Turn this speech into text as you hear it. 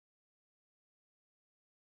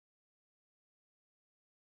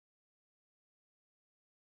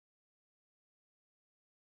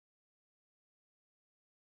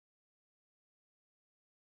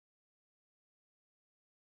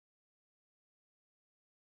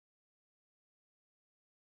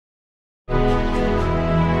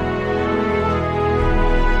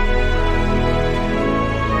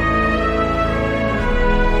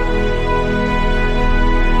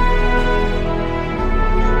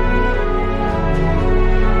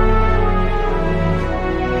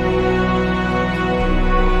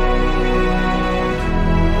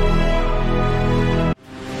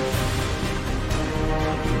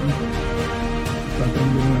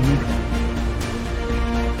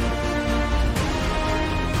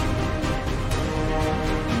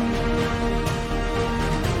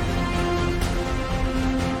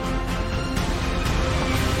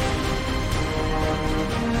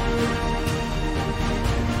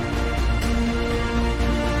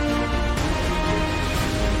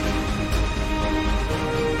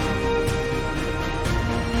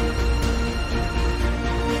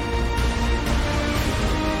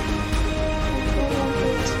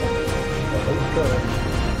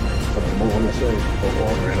Something more to say before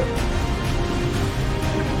I read it.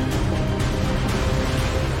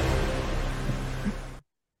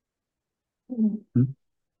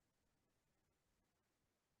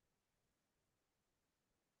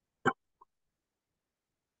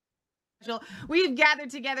 We've gathered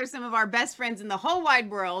together some of our best friends in the whole wide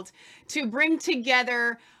world to bring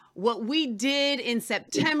together what we did in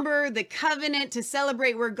September, the covenant, to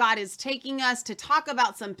celebrate where God is taking us, to talk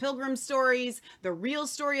about some pilgrim stories, the real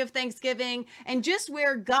story of Thanksgiving, and just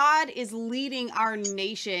where God is leading our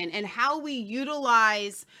nation and how we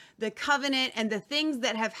utilize the covenant and the things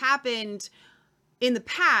that have happened in the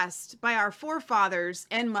past by our forefathers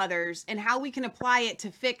and mothers, and how we can apply it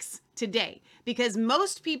to fix today. Because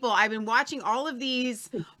most people, I've been watching all of these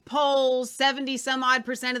polls, 70 some odd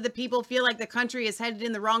percent of the people feel like the country is headed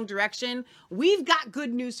in the wrong direction. We've got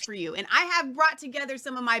good news for you. And I have brought together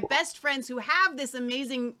some of my best friends who have this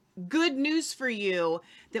amazing good news for you,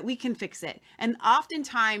 that we can fix it. And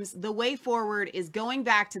oftentimes the way forward is going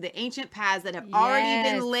back to the ancient paths that have already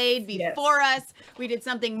been laid before us. We did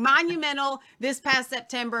something monumental this past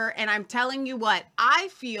September, and I'm telling you what, I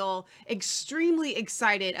feel extremely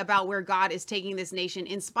excited about where God is taking this nation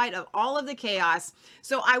in spite of all of the chaos.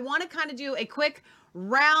 So I want to kind of do a quick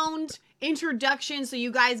round introduction so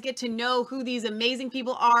you guys get to know who these amazing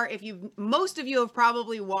people are. Most of you have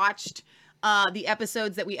probably watched the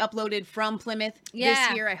episodes that we uploaded from Plymouth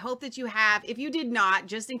this year. I hope that you have. If you did not,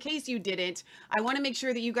 just in case you didn't, I want to make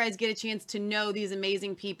sure that you guys get a chance to know these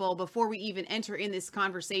amazing people before we even enter in this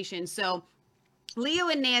conversation. So Leo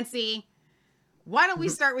and Nancy, why don't we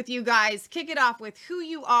start with you guys? Kick it off with who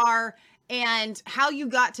you are and how you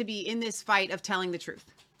got to be in this fight of telling the truth.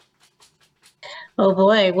 Oh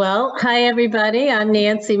boy. Well, hi everybody. I'm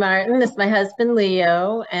Nancy Martin. This is my husband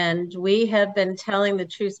Leo, and we have been telling the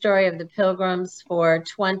true story of the Pilgrims for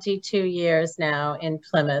 22 years now in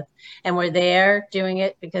Plymouth. And we're there doing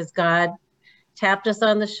it because God tapped us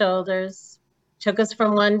on the shoulders, took us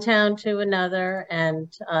from one town to another,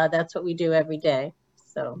 and that's what we do every day.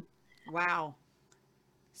 So, wow.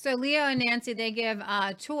 So Leo and Nancy, they give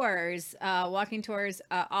tours, walking tours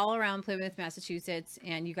all around Plymouth, Massachusetts,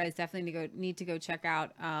 and you guys definitely need to go check out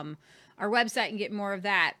our website and get more of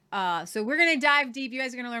that. So we're going to dive deep. You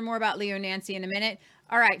guys are going to learn more about Leo and Nancy in a minute.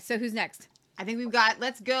 All right, so who's next? I think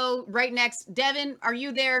let's go right next. Devin, are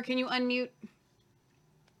you there? Can you unmute?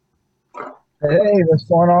 Hey, what's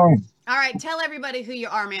going on? All right, tell everybody who you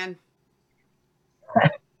are, man.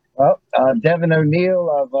 Well, Devin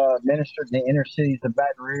O'Neill. I've ministered in the inner cities of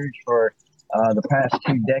Baton Rouge for the past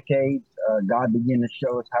 2 decades. God began to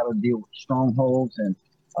show us how to deal with strongholds and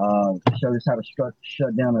showed us how to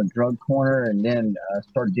shut down a drug corner, and then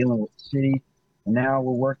started dealing with the city. And now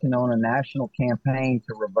we're working on a national campaign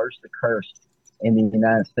to reverse the curse in the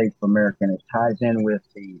United States of America. And it ties in with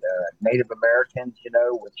the Native Americans,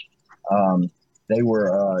 which they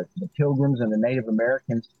were the Pilgrims and the Native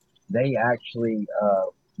Americans. They actually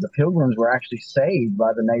the Pilgrims were actually saved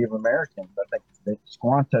by the Native Americans. I think that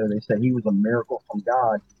Squanto, they said he was a miracle from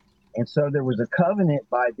God. And so there was a covenant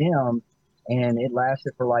by them, and it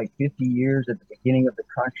lasted for like 50 years at the beginning of the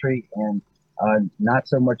country. And not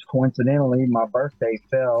so much coincidentally, my birthday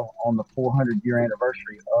fell on the 400-year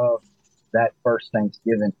anniversary of that first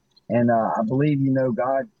Thanksgiving. And I believe,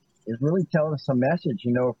 God is really telling us a message.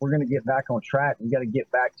 If we're going to get back on track, we got to get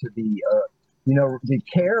back to the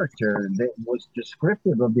character that was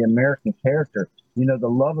descriptive of the American character, the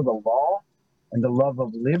love of the law and the love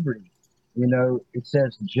of liberty. It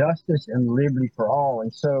says justice and liberty for all.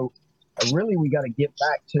 And so really, we got to get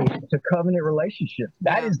back to covenant relationships.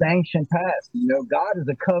 That is the ancient past. God is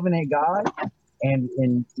a covenant God.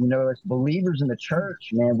 And as believers in the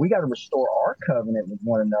church, man, we got to restore our covenant with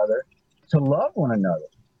one another to love one another.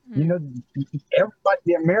 Everybody,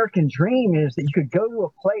 the American dream is that you could go to a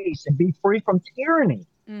place and be free from tyranny.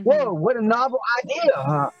 Whoa, what a novel idea,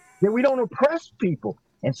 huh? That we don't oppress people.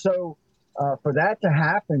 And so for that to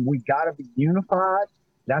happen, we got to be unified.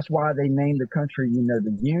 That's why they named the country,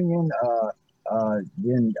 the Union,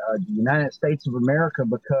 then the United States of America,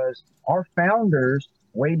 because our founders,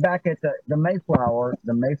 way back at the Mayflower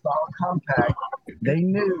Compact, they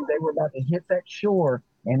knew they were about to hit that shore.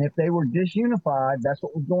 And if they were disunified, that's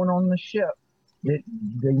what was going on in the ship. They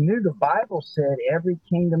knew the Bible said every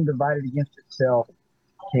kingdom divided against itself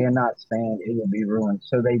cannot stand, it will be ruined.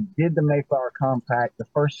 So they did the Mayflower Compact, the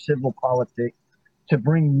first civil politic, to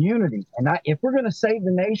bring unity. And if we're going to save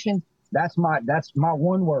the nation, that's my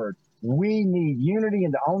one word. We need unity,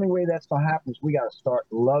 and the only way that's going to happen is we got to start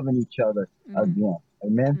loving each other again.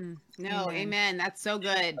 Amen? No, amen. That's so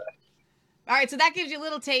good. All right, so that gives you a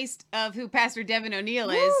little taste of who Pastor Devin O'Neill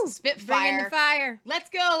is. Woo! Bring in Spitfire. the fire. Let's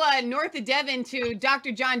go north of Devon to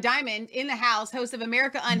Dr. John Diamond in the house, host of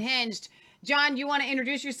America Unhinged. John, you want to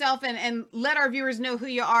introduce yourself and let our viewers know who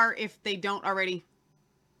you are if they don't already?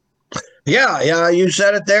 Yeah, you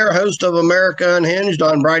said it there. Host of America Unhinged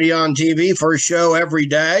on Brighteon TV, first show every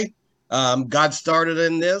day. Got started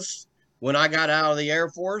in this when I got out of the Air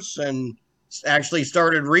Force and actually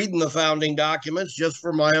started reading the founding documents just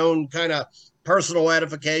for my own kind of personal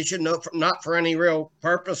edification, not for any real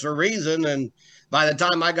purpose or reason. And by the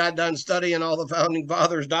time I got done studying all the founding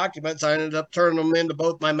fathers' documents, I ended up turning them into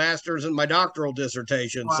both my master's and my doctoral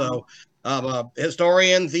dissertation. Wow. So I'm a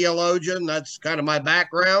historian, theologian. That's kind of my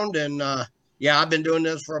background. And I've been doing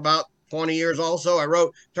this for about 20 years also. I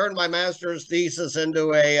turned my master's thesis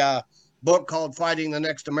into a book called Fighting the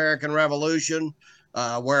Next American Revolution,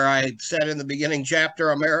 where I said in the beginning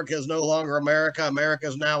chapter, America is no longer America. America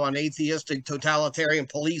is now an atheistic, totalitarian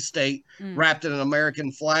police state wrapped in an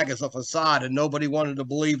American flag as a facade, and nobody wanted to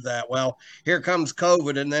believe that. Well, here comes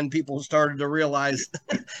COVID, and then people started to realize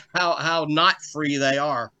how not free they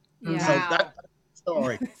are. Yeah. So that's the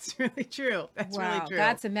story. That's really true. That's really true.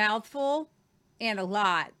 That's a mouthful and a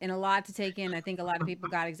lot to take in. I think a lot of people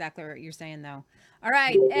got exactly what you're saying, though. All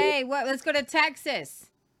right. Hey, let's go to Texas.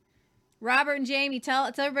 Robert and Jamie,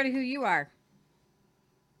 tell everybody who you are.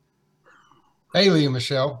 Hey, Leah,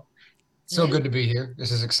 Michelle. So good to be here.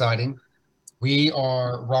 This is exciting. We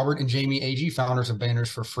are Robert and Jamie Agee, founders of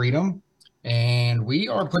Banners for Freedom, and we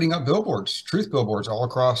are putting up billboards, truth billboards all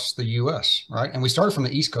across the U.S., right? And we started from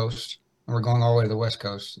the East Coast, and we're going all the way to the West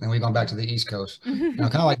Coast, and we've gone back to the East Coast, kind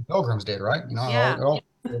of like Pilgrims did, right? All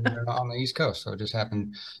on the East Coast, so it just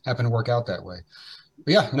happened to work out that way.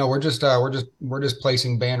 But yeah, no, we're just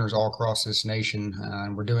placing banners all across this nation,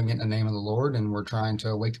 and we're doing it in the name of the Lord, and we're trying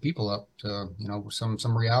to wake the people up to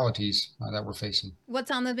some realities that we're facing. What's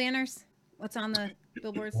on the banners? What's on the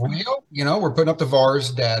billboards? Well, we're putting up the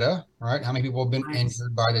VAERS data, right? How many people have been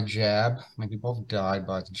injured by the jab? How many people have died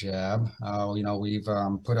by the jab? We've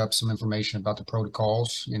put up some information about the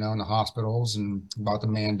protocols, in the hospitals and about the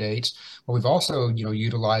mandates. But we've also,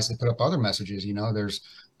 utilized to put up other messages.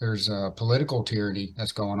 There's political tyranny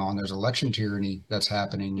that's going on. There's election tyranny that's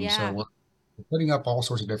happening. Yeah. And so we're putting up all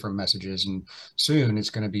sorts of different messages, and soon it's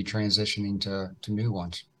going to be transitioning to new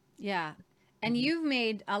ones. Yeah. And you've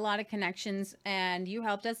made a lot of connections, and you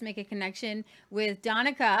helped us make a connection with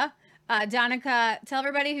Donica. Donica, tell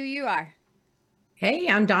everybody who you are. Hey,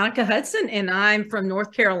 I'm Donica Hudson, and I'm from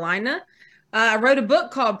North Carolina. I wrote a book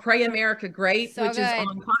called Pray America Great, which is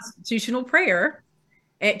on constitutional prayer.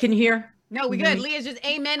 Can you hear? No, we good. Leah's just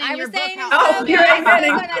amening your book. You're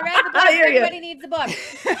amening. I read the book. Everybody needs the book.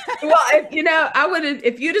 Well, I would have,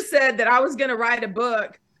 if you'd have said that I was going to write a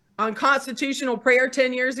book on constitutional prayer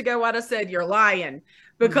 10 years ago, I'd have said you're lying,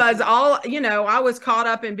 because I was caught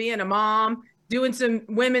up in being a mom, doing some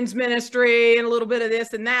women's ministry and a little bit of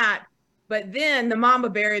this and that. But then the mama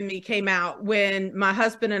bear in me came out when my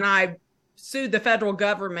husband and I sued the federal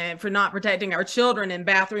government for not protecting our children in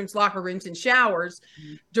bathrooms, locker rooms, and showers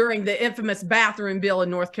during the infamous bathroom bill in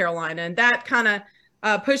North Carolina. And that kind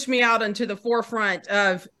of pushed me out into the forefront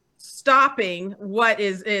of stopping what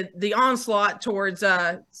is the onslaught towards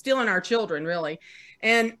stealing our children, really.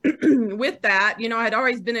 And with that, I had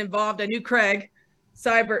always been involved. I knew Craig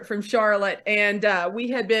Seibert from Charlotte, and we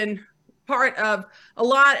had been part of a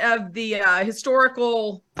lot of the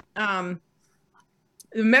historical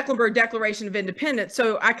the Mecklenburg Declaration of Independence.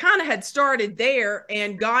 So I kind of had started there,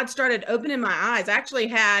 and God started opening my eyes. I actually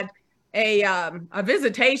had a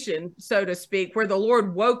visitation, so to speak, where the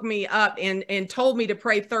Lord woke me up and told me to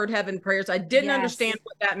pray third heaven prayers. I didn't understand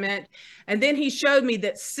what that meant. And then he showed me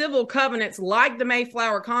that civil covenants like the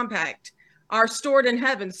Mayflower Compact are stored in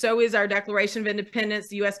heaven. So is our Declaration of Independence,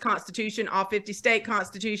 the U.S. Constitution, all 50 state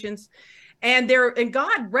constitutions. And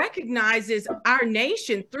God recognizes our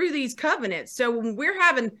nation through these covenants. So when we're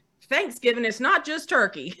having Thanksgiving, it's not just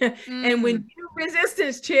turkey. And when you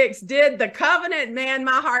Resistance Chicks did the covenant, man,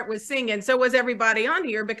 my heart was singing. So was everybody on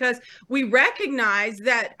here, because we recognize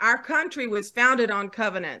that our country was founded on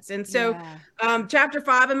covenants. And so chapter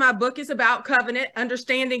 5 in my book is about covenant,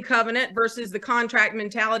 understanding covenant versus the contract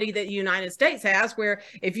mentality that the United States has, where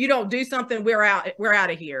if you don't do something, we're out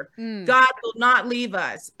of here. God will not leave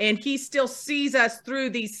us. And he still sees us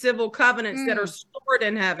through these civil covenants that are stored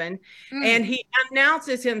in heaven. And he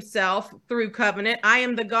announces himself through covenant. I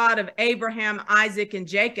am the God of Abraham, Isaac, and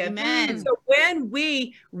Jacob. Amen. So when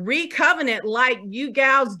we recovenant, like you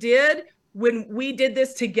gals did, when we did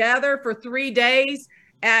this together for 3 days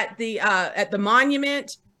at the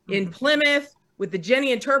monument in Plymouth, with the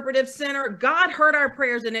Jenny Interpretive Center. God heard our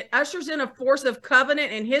prayers, and it ushers in a force of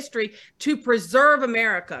covenant and history to preserve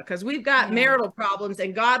America, because we've got marital problems,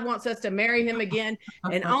 and God wants us to marry him again.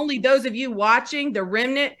 And only those of you watching, the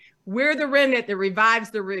remnant, we're the remnant that revives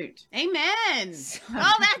the root. Amen.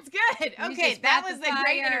 Oh, that's good. You Okay, just that brought was the a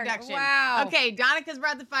great fire. introduction. Wow. Okay, Donica's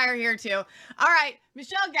brought the fire here too. All right,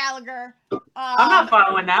 Michelle Gallagher. I'm not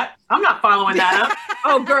following that. I'm not following that up.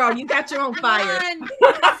 Oh, girl, you got your own Come fire. on.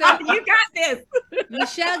 So You got this.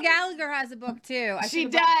 Michelle Gallagher has a book too. She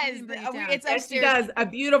should've brought- does. didn't bring it down. It's Yes, she upstairs. does. A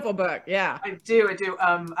beautiful book. Yeah. I do.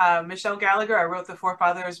 Michelle Gallagher, I wrote the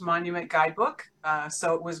Forefathers Monument Guidebook.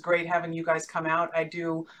 So it was great having you guys come out. I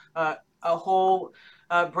do a whole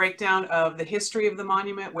breakdown of the history of the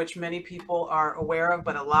monument, which many people are aware of,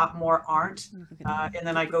 but a lot more aren't. And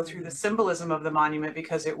then I go through the symbolism of the monument,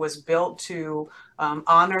 because it was built to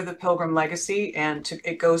honor the Pilgrim legacy, and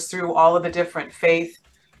it goes through all of the different faith,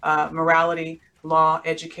 morality, law,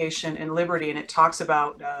 education, and liberty. And it talks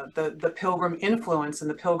about the Pilgrim influence and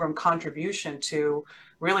the Pilgrim contribution to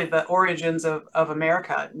really the origins of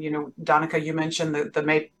America. You know, Donica, you mentioned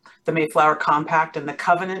the Mayflower Compact and the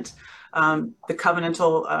Covenant. The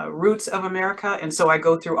covenantal roots of America, and so I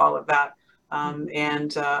go through all of that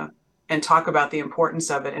and talk about the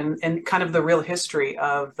importance of it, and kind of the real history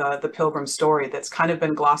of the Pilgrim story that's kind of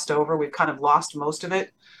been glossed over. We've kind of lost most of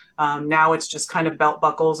it. Now it's just kind of belt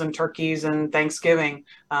buckles and turkeys and Thanksgiving,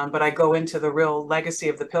 but I go into the real legacy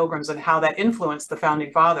of the Pilgrims and how that influenced the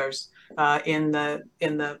founding fathers in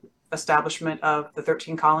the establishment of the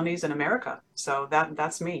 13 colonies in America. So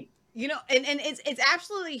that's me. You know, and it's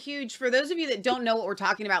absolutely huge. For those of you that don't know what we're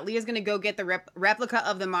talking about, Leah's going to go get the replica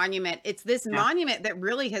of the monument. It's this monument that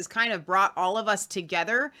really has kind of brought all of us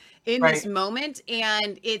together in this moment.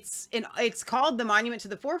 And it's called the Monument to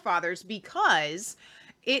the Forefathers because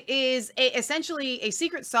it is essentially a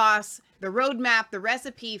secret sauce, the roadmap, the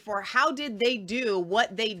recipe for how did they do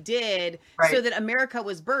what they did so that America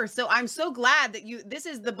was birthed. So I'm so glad that this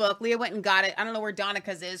is the book. Leah went and got it. I don't know where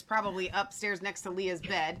Donica's is, probably upstairs next to Leah's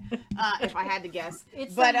bed, if I had to guess.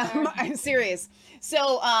 But I'm serious.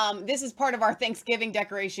 So this is part of our Thanksgiving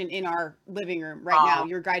decoration in our living room right now.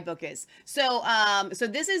 Your guidebook is. So so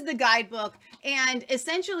this is the guidebook. And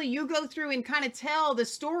essentially you go through and kind of tell the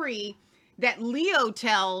story that Leo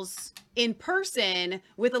tells in person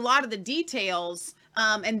with a lot of the details.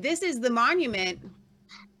 And this is the monument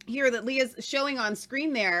here that Leah's showing on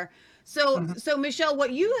screen there. So, so Michelle,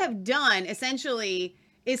 what you have done essentially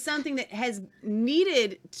is something that has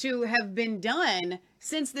needed to have been done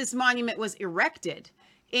since this monument was erected.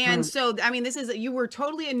 And so, I mean, you were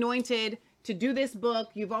totally anointed to do this book.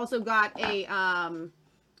 You've also got a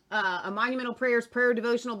Monumental Prayers prayer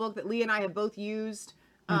devotional book that Leah and I have both used.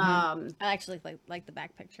 I actually like the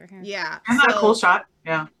back picture here. Yeah. Isn't that a cool shot?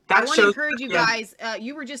 Yeah. I want to encourage you guys.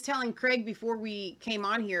 You were just telling Craig before we came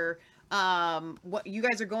on here, what you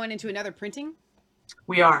guys are going into another printing?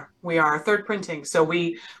 We are third printing. So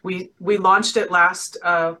we launched it last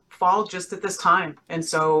fall, just at this time. And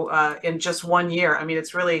so in just 1 year, I mean,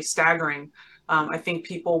 it's really staggering. I think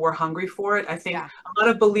people were hungry for it. I think a lot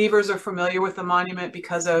of believers are familiar with the monument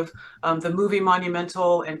because of the movie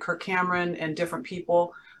Monumental and Kirk Cameron and different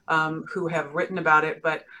people who have written about it.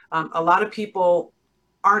 But a lot of people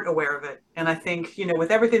aren't aware of it. And I think, you know,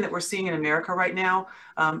 with everything that we're seeing in America right now,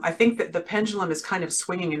 I think that the pendulum is kind of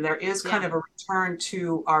swinging, and there is kind of a return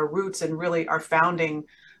to our roots and really our founding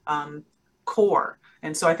core.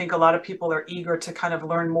 And so I think a lot of people are eager to kind of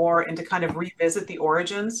learn more and to kind of revisit the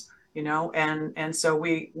origins, you know, and so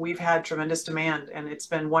we've had tremendous demand, and it's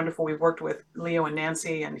been wonderful. We've worked with Leo and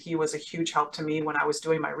Nancy, and he was a huge help to me when I was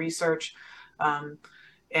doing my research.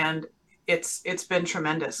 And it's been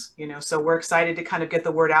tremendous, you know, so we're excited to kind of get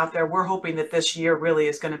the word out there. We're hoping that this year really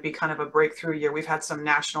is going to be kind of a breakthrough year. We've had some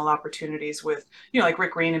national opportunities with, you know, like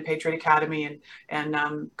Rick Green and Patriot Academy,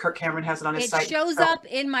 and Kirk Cameron has it on his site. It shows up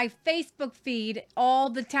in my Facebook feed all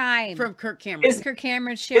the time. From Kirk Cameron. Kirk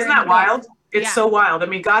Cameron sharing. Isn't that wild? It's so wild. I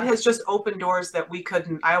mean, God has just opened doors that we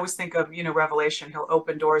couldn't. I always think of, you know, Revelation. He'll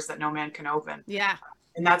open doors that no man can open. Yeah.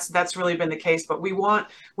 And that's really been the case. But we want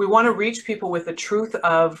to reach people with the truth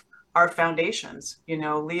of our foundations. You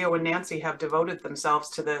know, Leo and Nancy have devoted themselves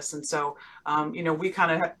to this. And so, you know, we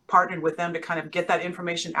kind of partnered with them to kind of get that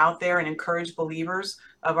information out there and encourage believers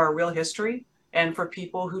of our real history. And for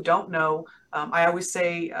people who don't know, I always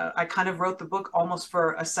say I kind of wrote the book almost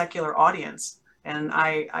for a secular audience. And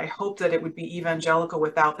I hope that it would be evangelical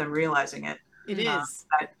without them realizing it. It is.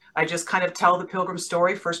 I just kind of tell the Pilgrim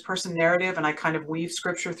story, first person narrative, and I kind of weave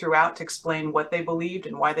scripture throughout to explain what they believed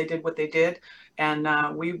and why they did what they did. And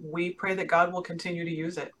we pray that God will continue to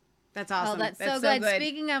use it. That's awesome. Oh, that's so good.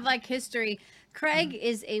 Speaking of like history, Craig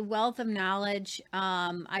is a wealth of knowledge.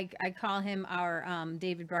 I call him our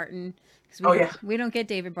David Barton, because we don't get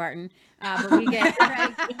David Barton, but we get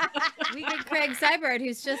Craig Seibert,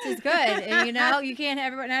 who's just as good. And you can't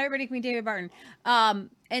have not everybody can be David Barton.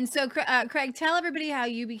 And so Craig, tell everybody how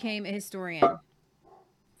you became a historian.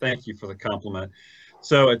 Thank you for the compliment.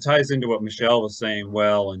 So it ties into what Michelle was saying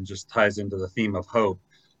well, and just ties into the theme of hope.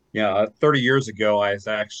 30 years ago, I was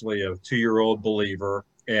actually a 2-year-old believer,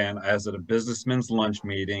 and I was at a businessman's lunch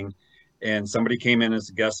meeting, and somebody came in as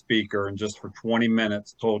a guest speaker and just for 20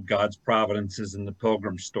 minutes told God's providences in the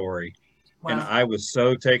Pilgrim story. Wow. And I was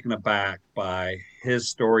so taken aback by his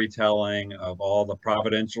storytelling of all the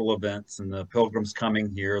providential events and the pilgrims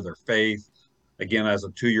coming here, their faith. Again, as a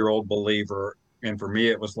 2-year-old believer. And for me,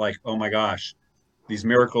 it was like, oh my gosh, these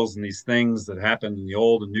miracles and these things that happened in the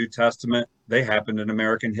Old and New Testament, they happened in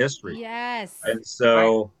American history. Yes. And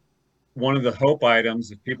so one of the hope items,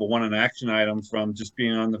 if people want an action item from just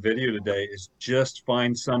being on the video today, is just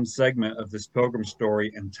find some segment of this Pilgrim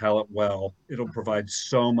story and tell it well. It'll provide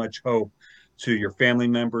so much hope to your family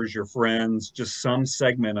members, your friends, just some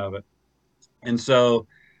segment of it. And so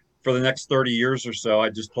for the next 30 years or so,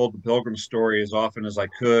 I just told the Pilgrim story as often as I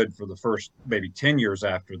could for the first maybe 10 years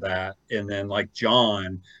after that. And then like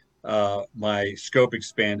John, my scope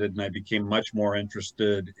expanded and I became much more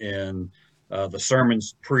interested in the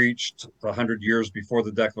sermons preached 100 years before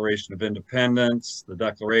the Declaration of Independence, the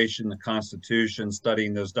Declaration, the Constitution,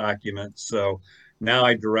 studying those documents. So now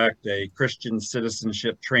I direct a Christian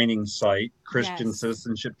citizenship training site,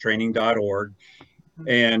 christiancitizenshiptraining.org.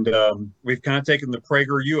 And we've kind of taken the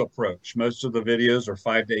PragerU approach. Most of the videos are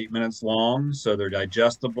 5 to 8 minutes long, so they're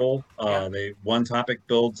digestible. One topic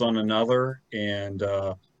builds on another, and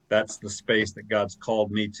that's the space that God's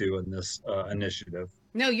called me to in this initiative.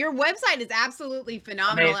 No, your website is absolutely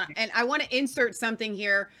phenomenal. Amazing. And I want to insert something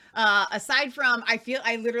here. Aside from,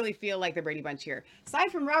 I literally feel like the Brady Bunch here.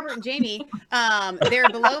 Aside from Robert and Jamie, they're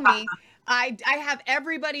below me. I have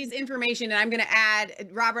everybody's information, and I'm going to add,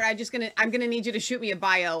 Robert, I'm going to need you to shoot me a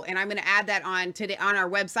bio, and I'm going to add that on our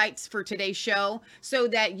websites for today's show so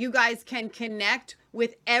that you guys can connect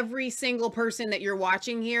with every single person that you're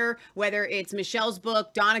watching here, whether it's Michelle's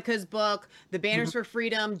book, Donica's book, The Banners for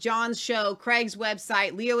Freedom, John's show, Craig's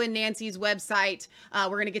website, Leo and Nancy's website.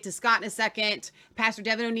 We're going to get to Scott in a second. Pastor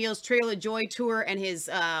Devin O'Neill's Trail of Joy tour and his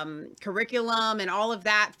curriculum and all of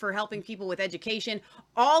that for helping people with education.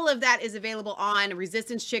 All of that is available on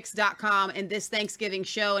resistancechicks.com and this Thanksgiving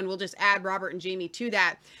show, and we'll just add Robert and Jamie to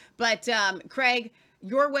that. But Craig,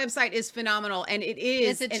 your website is phenomenal, and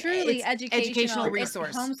it's a truly educational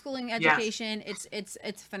resource. Homeschooling education. Yes.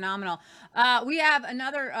 It's phenomenal. We have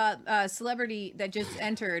another celebrity that just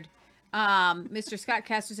entered, Mr. Scott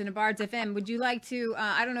Casterson of Bards FM. Would you like to?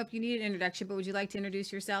 I don't know if you need an introduction, but would you like to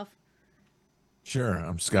introduce yourself? Sure.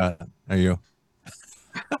 I'm Scott. How are you?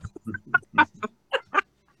 I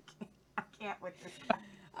can't with this.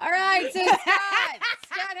 All right, so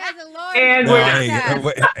Scott has a lawyer. And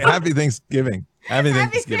happy Thanksgiving. Happy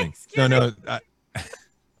Thanksgiving. No,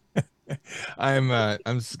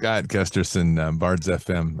 I'm Scott Kesterson, Bards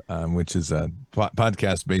FM, which is a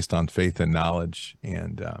podcast based on faith and knowledge,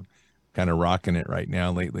 and kind of rocking it right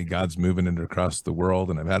now. Lately, God's moving it across the world,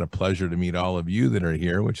 and I've had a pleasure to meet all of you that are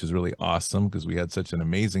here, which is really awesome because we had such an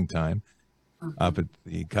amazing time up at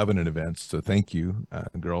the Covenant events. So thank you,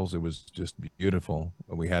 girls. It was just beautiful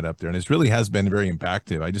what we had up there. And it really has been very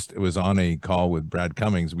impactful. It was on a call with Brad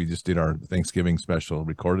Cummings. We just did our Thanksgiving special,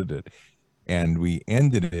 recorded it. And we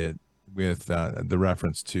ended it with the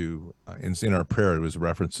reference to, in our prayer, it was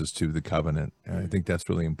references to the covenant. And I think that's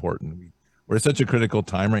really important. We're at such a critical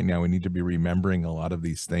time right now. We need to be remembering a lot of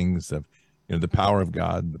these things of, the power of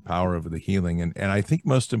God, the power of the healing. And I think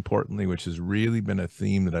most importantly, which has really been a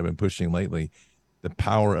theme that I've been pushing lately, the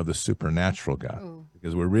power of the supernatural God. Ooh.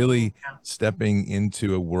 Because we're really stepping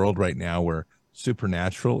into a world right now where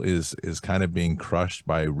supernatural is kind of being crushed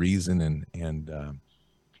by reason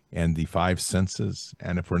and the five senses.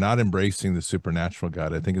 And if we're not embracing the supernatural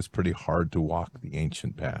God, I think it's pretty hard to walk the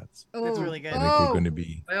ancient paths. That's really good. I think we're going to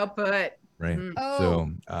be well put. Right.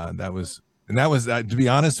 So that was to be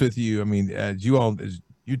honest with you. I mean, as you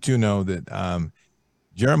two know that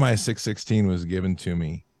Jeremiah 6:16 was given to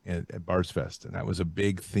me at Bards Fest, and that was a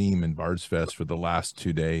big theme in Bards Fest for the last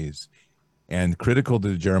 2 days. And critical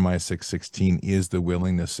to Jeremiah 6:16 is the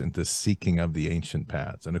willingness and the seeking of the ancient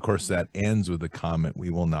paths. And of course, that ends with the comment, "We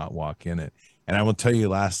will not walk in it." And I will tell you,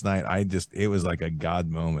 last night it was like a God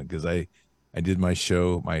moment, because I did my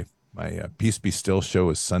show, my Peace Be Still show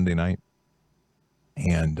was Sunday night,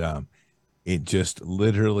 and it just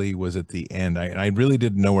literally was at the end. I really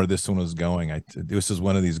didn't know where this one was going. This is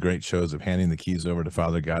one of these great shows of handing the keys over to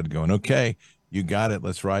Father God, going, okay, you got it.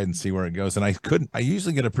 Let's ride and see where it goes. And I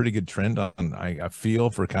usually get a pretty good trend on, I feel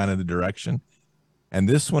for kind of the direction. And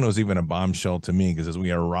this one was even a bombshell to me, because as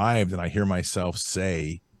we arrived and I hear myself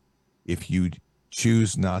say, if you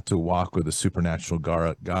choose not to walk with a supernatural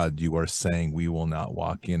God, you are saying we will not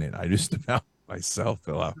walk in it. I just about myself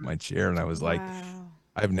fell off my chair, and I was like,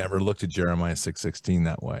 I've never looked at Jeremiah 6:16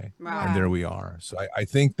 that way. Wow. And there we are. So I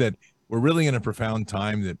think that we're really in a profound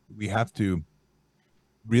time that we have to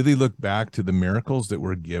really look back to the miracles that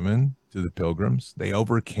were given to the pilgrims. They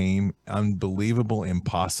overcame unbelievable,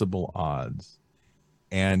 impossible odds,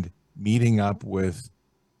 and meeting up with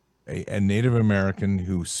a Native American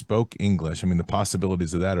who spoke English. I mean, the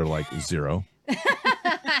possibilities of that are like zero.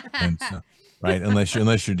 And so, right, unless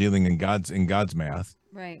you're dealing in God's math.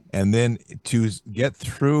 Right. And then to get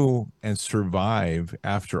through and survive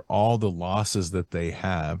after all the losses that they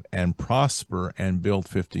have, and prosper and build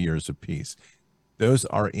 50 years of peace. Those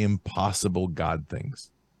are impossible God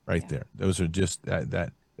things right there. Those are just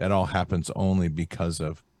that all happens only because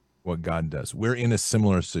of what God does. We're in a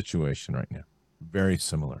similar situation right now. Very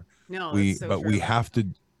similar. No, we that's so true. we have to,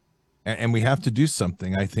 and we have to do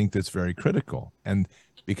something, I think, that's very critical. And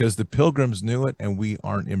because the pilgrims knew it and we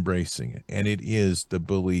aren't embracing it. And it is the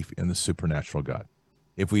belief in the supernatural God.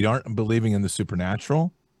 If we aren't believing in the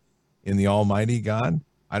supernatural, in the Almighty God,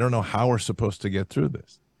 I don't know how we're supposed to get through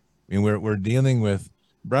this. I mean, we're dealing with,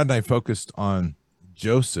 Brad and I focused on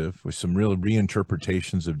Joseph with some real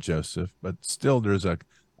reinterpretations of Joseph, but still there's a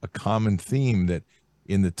common theme that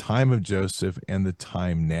in the time of Joseph and the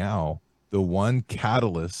time now, the one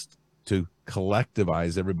catalyst to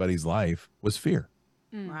collectivize everybody's life was fear.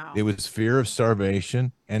 Wow. It was fear of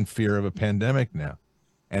starvation and fear of a pandemic now.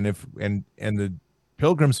 And the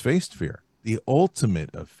pilgrims faced fear, the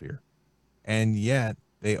ultimate of fear. And yet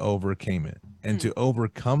they overcame it. And to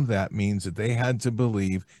overcome that means that they had to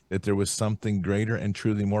believe that there was something greater and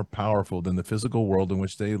truly more powerful than the physical world in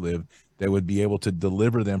which they live that would be able to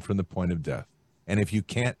deliver them from the point of death. And if you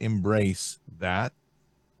can't embrace that,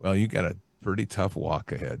 well, you got a pretty tough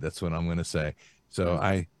walk ahead. That's what I'm going to say. So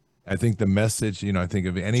I think the message, I think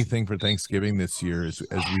of anything for Thanksgiving this year is,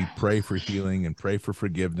 as we pray for healing and pray for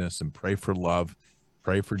forgiveness and pray for love,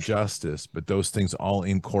 pray for justice, but those things all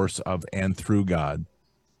in course of and through God,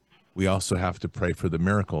 we also have to pray for the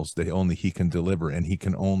miracles that only He can deliver. And He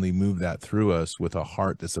can only move that through us with a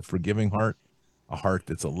heart that's a forgiving heart, a heart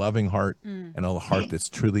that's a loving heart, and a heart that's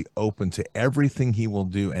truly open to everything He will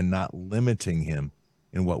do and not limiting Him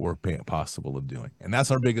in what we're possible of doing. And that's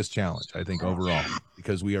our biggest challenge, I think, overall,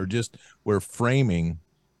 because we're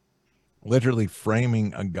literally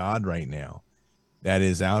framing a God right now that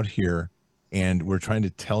is out here, and we're trying to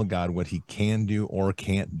tell God what He can do or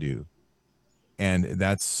can't do. And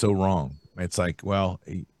that's so wrong. It's like, well,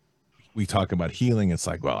 we talk about healing. It's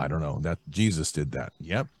like, well, I don't know, that Jesus did that.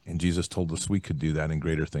 Yep. And Jesus told us we could do that and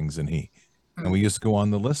greater things than He. And we just go on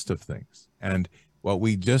the list of things. And what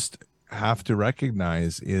we just have to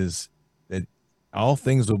recognize is that all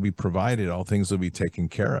things will be provided, all things will be taken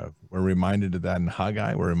care of. We're reminded of that in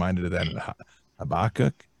Haggai, we're reminded of that in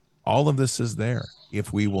Habakkuk. All of this is there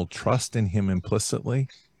if we will trust in Him implicitly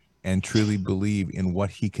and truly believe in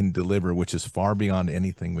what He can deliver, which is far beyond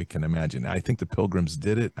anything we can imagine. I think the pilgrims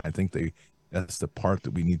did it. I think that's the part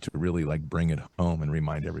that we need to really bring it home and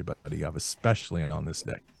remind everybody of, especially on this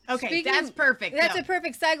day. Okay, that's perfect. That's a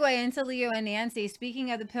perfect segue into Leo and Nancy.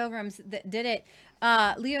 Speaking of the pilgrims that did it,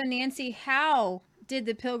 Leo and Nancy, how did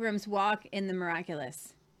the pilgrims walk in the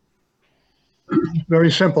miraculous?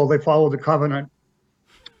 Very simple. They followed the covenant.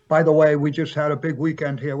 By the way, we just had a big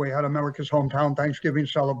weekend here. We had America's Hometown Thanksgiving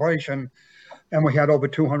celebration, and we had over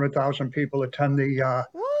 200,000 people attend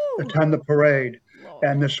the parade. Lord.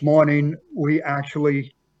 And this morning, we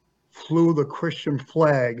actually flew the Christian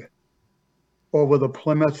flag over the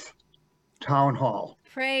Plymouth Town Hall.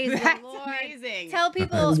 Praise the Lord. Amazing. Tell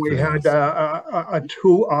people. We had a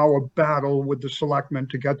 2-hour battle with the selectmen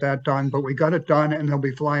to get that done, but we got it done, and they'll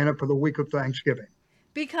be flying it for the week of Thanksgiving.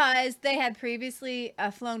 Because they had previously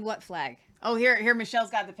flown what flag? Oh, here,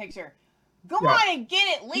 Michelle's got the picture. Go on and get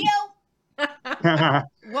it, Leo.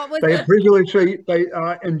 What was they previously?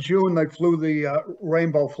 In June they flew the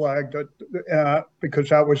rainbow flag because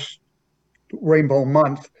that was Rainbow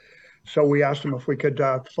Month. So we asked them if we could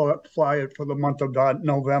fly it for the month of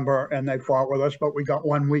November, and they fought with us. But we got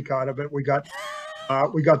 1 week out of it. We got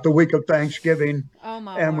the week of Thanksgiving,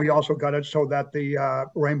 and we also got it so that the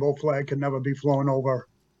rainbow flag can never be flown over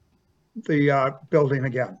the building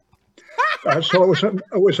again. So it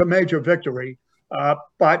was a major victory. But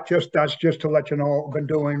that's just to let you know what we've been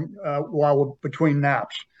doing while we're between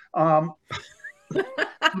naps.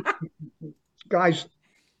 Guys,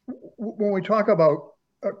 when we talk about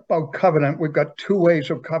covenant, we've got two ways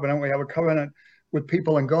of covenant. We have a covenant with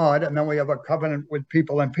people and God, and then we have a covenant with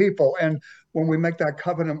people and people. And when we make that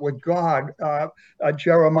covenant with God,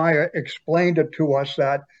 Jeremiah explained it to us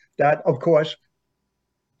that of course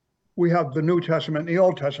we have the New Testament and the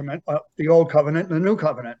Old Testament, the Old Covenant and the New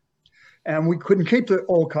Covenant. And we couldn't keep the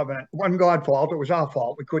Old Covenant. It wasn't God's fault, it was our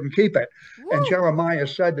fault. We couldn't keep it. Woo. And Jeremiah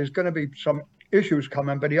said there's going to be some issues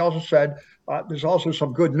coming, but he also said there's also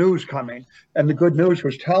some good news coming. And the good news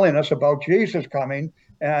was telling us about Jesus coming.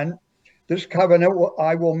 And this covenant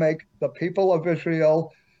I will make the people of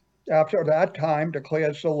Israel after that time,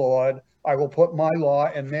 declares the Lord. I will put my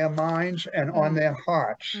law in their minds and on their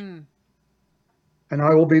hearts. And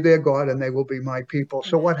I will be their God and they will be my people.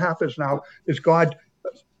 So what happens now is God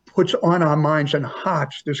puts on our minds and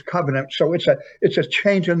hearts this covenant. So it's a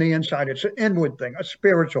change on the inside. It's an inward thing, a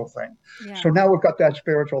spiritual thing. Yeah. So now we've got that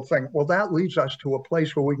spiritual thing. Well, that leads us to a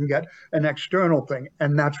place where we can get an external thing.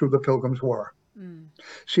 And that's who the Pilgrims were.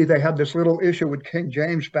 See, they had this little issue with King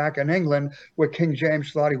James back in England where King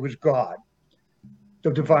James thought he was God, the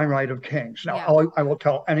divine right of kings. Now, yeah. I will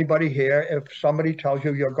tell anybody here, if somebody tells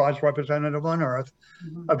you you're God's representative on earth,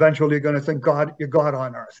 eventually you're going to think you're God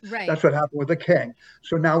on earth. Right. That's what happened with the king.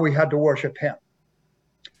 So now we had to worship him.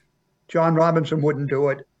 John Robinson wouldn't do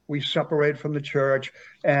it. We separated from the church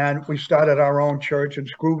and we started our own church in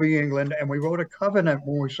Scrooby, England. And we wrote a covenant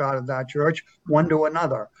when we started that church, one to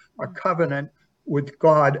another, a covenant with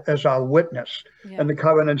God as our witness. Yeah. And the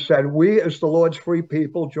covenant said, we as the Lord's free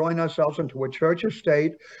people join ourselves into a church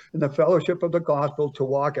estate in the fellowship of the gospel to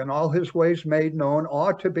walk in all his ways made known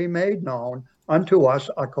or to be made known unto us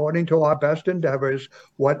according to our best endeavors,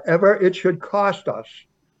 whatever it should cost us,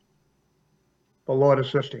 the Lord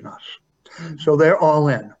assisting us. So they're all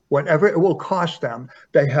in. Whatever it will cost them,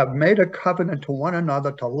 they have made a covenant to one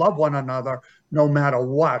another, to love one another, no matter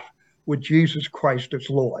what, with Jesus Christ as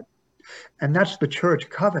Lord. And that's the church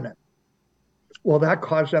covenant. Well, that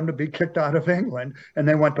caused them to be kicked out of England, and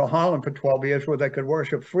they went to Holland for 12 years where they could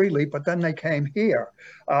worship freely, but then they came here.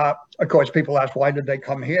 Of course, people ask, why did they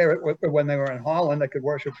come here? When they were in Holland, they could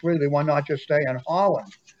worship freely. Why not just stay in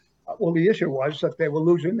Holland? Well, the issue was that they were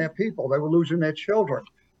losing their people. They were losing their children.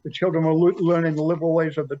 The children were learning the liberal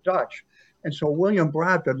ways of the Dutch. And so William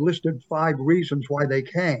Bradford listed 5 reasons why they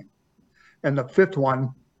came. And the 5th one,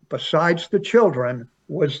 besides the children,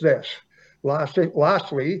 was this.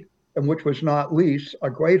 Lastly, and which was not least, a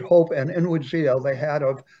great hope and inward zeal they had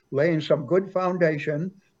of laying some good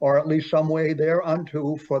foundation, or at least some way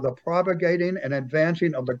thereunto, for the propagating and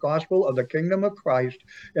advancing of the gospel of the kingdom of Christ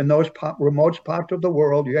in those remote parts of the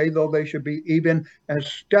world, yea, though they should be even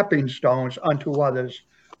as stepping stones unto others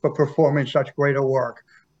for performing such greater work.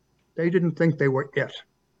 They didn't think they were it.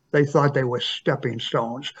 They thought they were stepping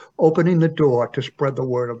stones, opening the door to spread the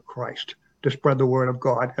word of Christ, to spread the word of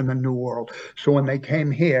God in the new world. So when they came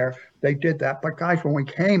here, they did that. But guys, when we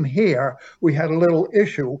came here, we had a little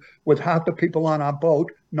issue with half the people on our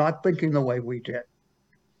boat not thinking the way we did.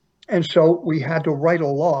 And so we had to write a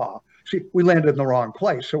law. See, we landed in the wrong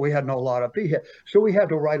place, so we had no law to be here. So we had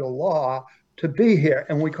to write a law to be here.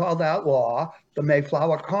 And we called that law the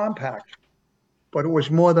Mayflower Compact. But it was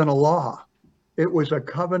more than a law. It was a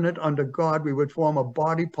covenant under God. We would form a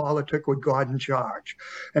body politic with God in charge.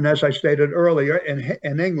 And as I stated earlier,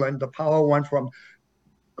 in England, the power went from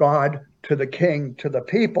God to the king to the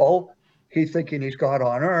people, he thinking he's God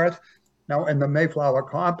on earth. Now, in the Mayflower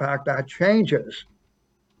Compact, that changes.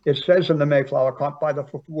 It says in the Mayflower Compact, by the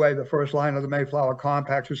way, the first line of the Mayflower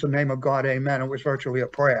Compact is the name of God, amen. It was virtually a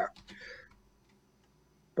prayer.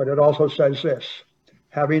 But it also says this,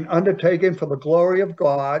 having undertaken for the glory of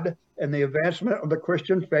God and the advancement of the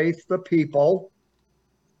Christian faith, the people,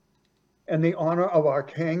 and the honor of our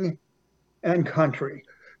king and country.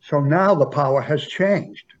 So now the power has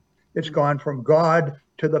changed. It's gone from God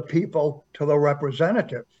to the people to the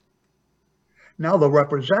representative. Now the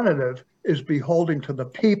representative is beholden to the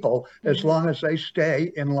people as long as they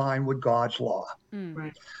stay in line with God's law.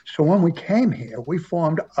 Right. So when we came here, we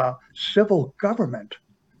formed a civil government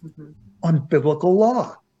on biblical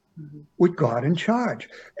law with God in charge.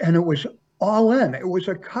 And it was all in. It was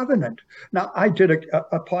a covenant. Now, I did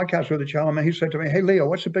a podcast with a gentleman. He said to me, hey, Leo,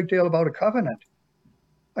 what's the big deal about a covenant?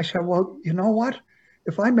 I said, well, you know what?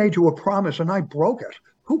 If I made you a promise and I broke it,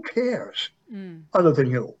 who cares other than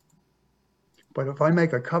you? But if I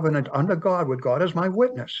make a covenant under God with God as my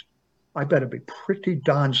witness, I better be pretty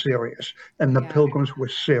darn serious. And the Yeah. Pilgrims were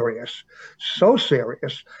serious. So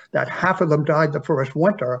serious that half of them died the first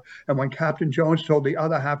winter. And when Captain Jones told the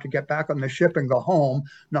other half to get back on the ship and go home,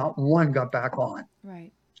 not one got back on.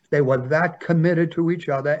 Right. They were that committed to each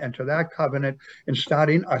other and to that covenant in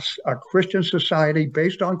starting a Christian society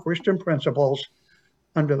based on Christian principles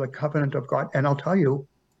under the covenant of God. And I'll tell you,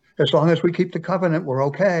 as long as we keep the covenant, we're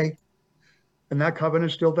okay. And that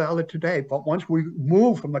covenant is still valid today. But once we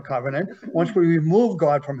move from the covenant, once we remove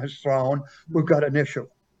God from his throne, we've got an issue.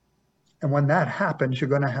 And when that happens, you're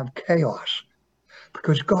going to have chaos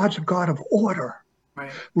because God's a God of order.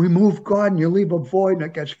 Right. Remove God and you leave a void and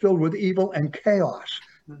it gets filled with evil and chaos.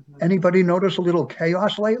 Mhm. Anybody notice a little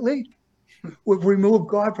chaos lately? We've removed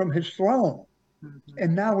God from his throne. Mhm.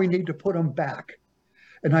 And now we need to put him back.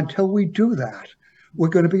 And until we do that, we're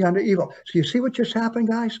going to be under evil. So you see what just happened,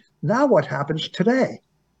 guys? Now what happens today?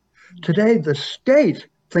 Today, the state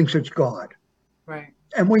thinks it's God. Right.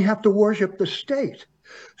 And we have to worship the state.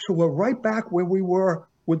 So we're right back where we were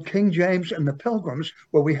with King James and the Pilgrims,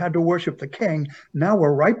 where we had to worship the king. Now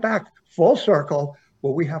we're right back full circle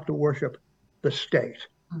where we have to worship the state.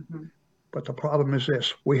 Mhm. But the problem is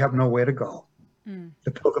this, we have nowhere to go. Mm.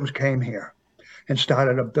 The Pilgrims came here and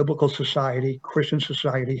started a biblical society, Christian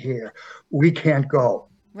society here. We can't go.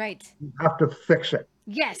 Right. We have to fix it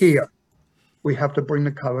Yes. here. We have to bring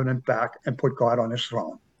the covenant back and put God on his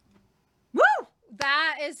throne. Woo!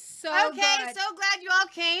 That is so Okay, good. so glad you all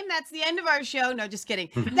came. That's the end of our show. No, just kidding.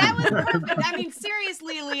 That was perfect. I mean,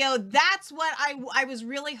 seriously, Leo, that's what I was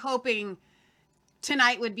really hoping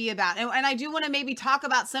tonight would be about. And I do want to maybe talk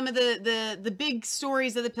about some of the big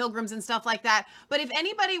stories of the Pilgrims and stuff like that. But if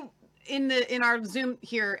anybody in our Zoom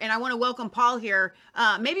here, and I want to welcome Paul here,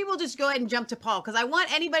 maybe we'll just go ahead and jump to Paul, because I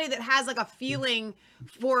want anybody that has like a feeling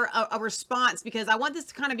for a response, because I want this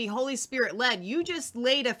to kind of be Holy Spirit led. You just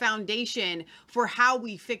laid a foundation for how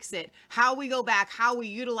we fix it, how we go back, how we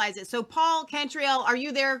utilize it. So Paul Cantriell, are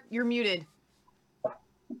you there? You're muted.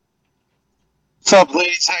 What's up,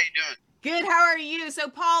 ladies? How you doing? Good. How are you? So,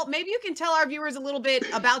 Paul, maybe you can tell our viewers a little bit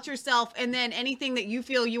about yourself, and then anything that you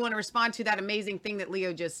feel you want to respond to that amazing thing that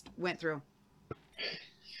Leo just went through.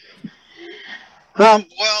 Well,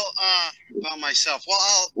 about myself.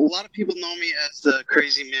 Well, a lot of people know me as the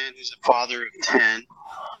crazy man who's a father of 10.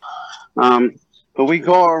 But we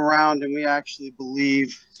go around and we actually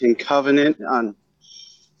believe in covenant.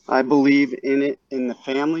 I believe in it in the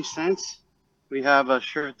family sense. We have a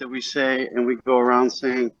shirt that we say, and we go around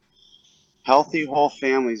saying, healthy whole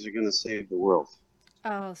families are going to save the world.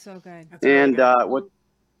 Oh, so good. That's really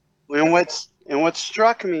good. What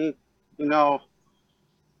struck me, you know,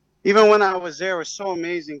 even when I was there, was so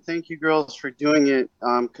amazing. Thank you, girls, for doing it,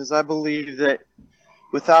 because I believe that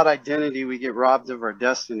without identity, we get robbed of our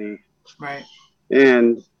destiny. Right.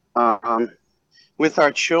 And with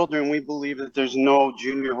our children, we believe that there's no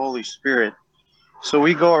junior Holy Spirit. So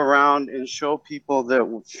we go around and show people that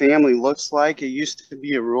what family looks like. It used to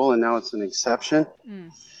be a rule, and now it's an exception.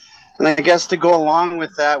 Mm. And I guess to go along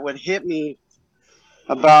with that, what hit me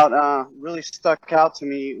about really stuck out to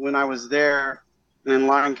me when I was there, and in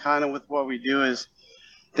line kind of with what we do, is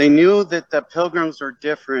they knew that the Pilgrims were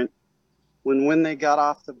different when they got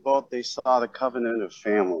off the boat, they saw the covenant of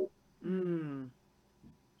family. Mm.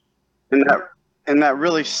 And that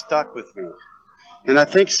really stuck with me. And I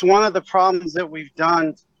think it's one of the problems that we've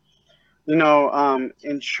done, you know,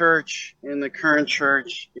 in church, in the current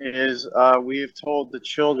church, is we have told the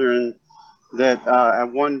children that at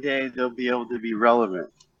one day they'll be able to be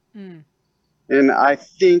relevant. Mm. And I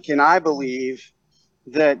think and I believe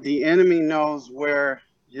that the enemy knows where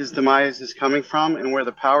his demise is coming from and where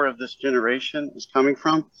the power of this generation is coming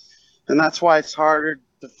from. And that's why it's harder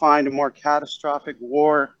to find a more catastrophic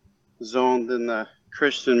war zone than the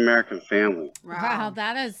Christian American family. Wow,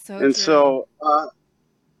 that is so And true.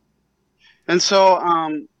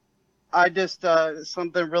 I just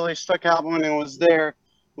something really stuck out when I was there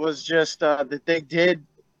was just that they did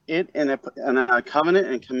it in a covenant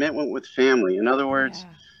and commitment with family. In other words,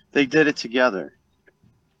 they did it together.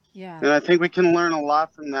 Yeah. And I think we can learn a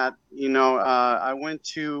lot from that. You know,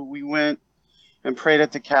 we went and prayed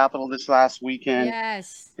at the Capitol this last weekend.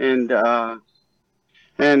 Yes. And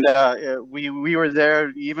we were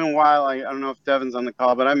there even while I don't know if Devin's on the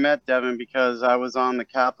call, but I met Devin because I was on the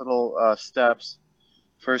Capitol steps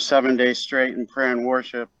for 7 days straight in prayer and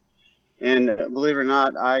worship. And believe it or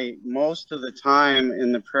not, most of the time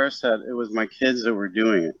in the prayer set, it was my kids that were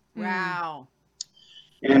doing it. Wow.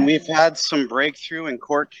 And we've had some breakthrough in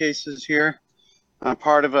court cases here. I'm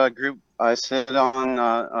part of a group. I sit on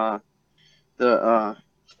the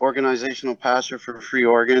organizational pastor for Free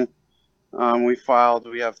Oregon. We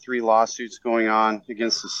have 3 lawsuits going on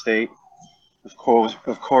against the state. Of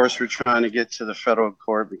course, we're trying to get to the federal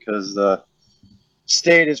court because the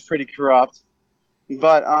state is pretty corrupt.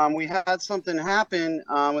 But we had something happen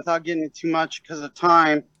without getting into too much because of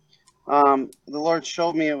time. The Lord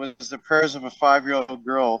showed me it was the prayers of a 5-year-old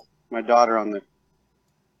girl, my daughter, on the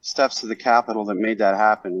steps of the Capitol that made that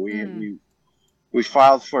happen. We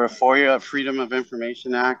filed for a FOIA, Freedom of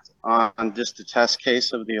Information Act, on just a test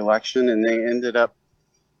case of the election, and they ended up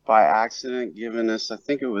by accident giving us, I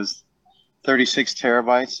think it was 36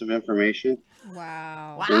 terabytes of information.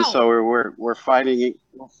 Wow. And so we're fighting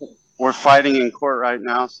in court right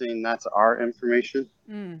now, saying that's our information.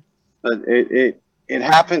 But it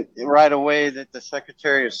happened right away that the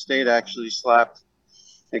Secretary of State actually slapped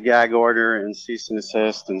a gag order and cease and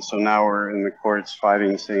desist, and so now we're in the courts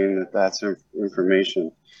fighting, saying that that's information.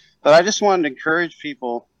 But I just wanted to encourage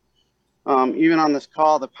people, even on this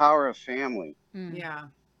call, the power of family. Yeah.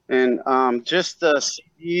 And just the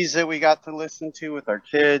CDs that we got to listen to with our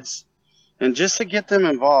kids, and just to get them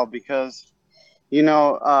involved, because they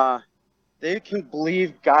can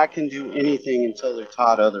believe God can do anything until they're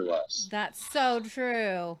taught otherwise. That's so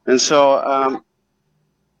true. And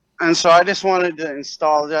so I just wanted to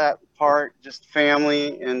install that part, just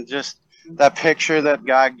family, and just that picture that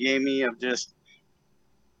God gave me of just.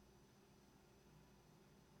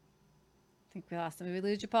 I think we lost him. Did we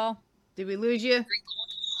lose you, Paul? Did we lose you?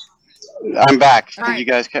 I'm back. All right. You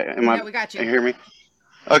guys, we got you. Can you hear me?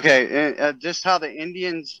 Okay, and just how the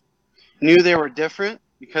Indians knew they were different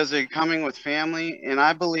because they're coming with family, and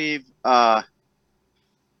I believe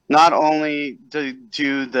not only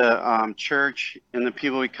do the church and the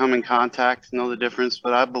people we come in contact know the difference,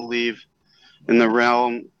 but I believe in the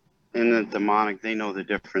realm, in the demonic, they know the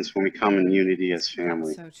difference when we come in unity as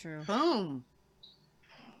family. So true. Boom.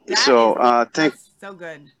 That's so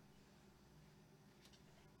good.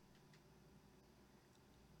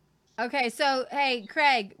 Okay, so hey,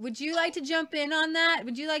 Craig, would you like to jump in on that?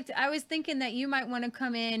 Would you like to? I was thinking that you might want to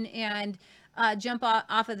come in and jump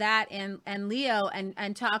off of that, and Leo,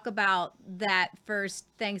 and talk about that first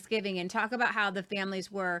Thanksgiving, and talk about how the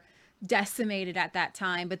families were decimated at that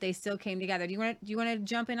time, but they still came together. Do you want to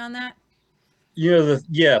jump in on that?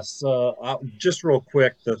 Yes. Just real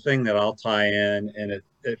quick, the thing that I'll tie in, and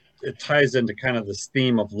it ties into kind of this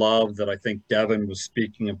theme of love that I think Devin was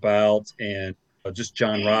speaking about, and just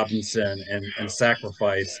John Robinson and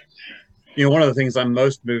sacrifice. One of the things I'm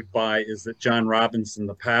most moved by is that John Robinson,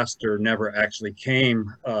 the pastor, never actually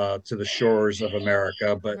came to the shores of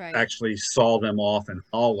America, but actually saw them off in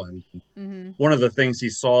Holland. Mm-hmm. One of the things he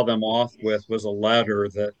saw them off with was a letter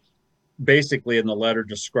that basically in the letter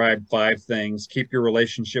described 5 things: keep your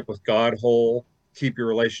relationship with God whole, keep your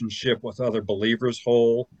relationship with other believers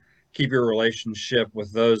whole, keep your relationship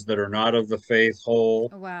with those that are not of the faith whole.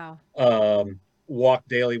 Oh, wow. Walk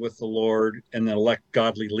daily with the Lord, and then elect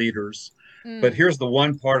godly leaders. But here's the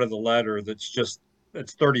one part of the letter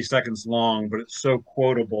it's 30 seconds long, but it's so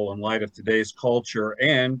quotable in light of today's culture,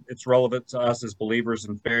 and it's relevant to us as believers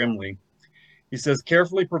and family. He says,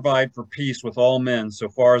 carefully provide for peace with all men so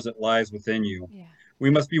far as it lies within you. Yeah. We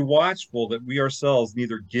must be watchful that we ourselves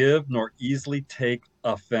neither give nor easily take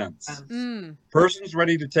offense. Persons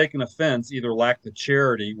ready to take an offense either lack the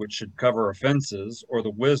charity which should cover offenses, or the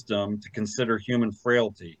wisdom to consider human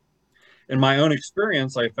frailty. In my own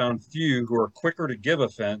experience, I found few who are quicker to give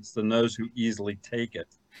offense than those who easily take it.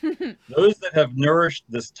 Those that have nourished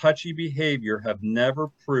this touchy behavior have never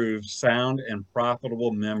proved sound and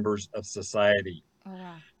profitable members of society. Oh,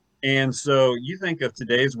 wow. And so you think of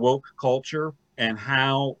today's woke culture and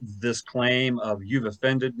how this claim of you've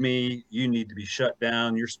offended me, you need to be shut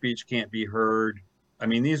down, your speech can't be heard. I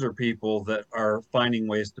mean, these are people that are finding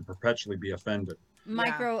ways to perpetually be offended.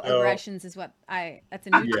 Microaggressions is what that's a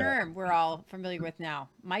new term we're all familiar with now.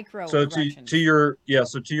 Microaggressions.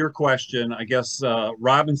 So to your question, I guess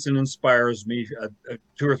Robinson inspires me at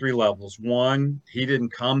 2 or 3 levels. One, he didn't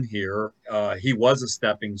come here. He was a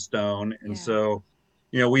stepping stone. And so,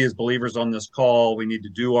 we as believers on this call, we need to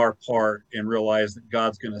do our part and realize that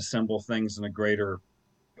God's going to assemble things in a greater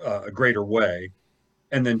way.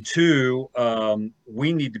 And then 2,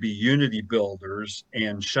 we need to be unity builders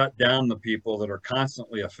and shut down the people that are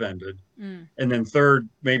constantly offended. And then 3rd,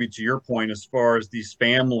 maybe to your point, as far as these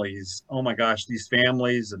families, oh my gosh, these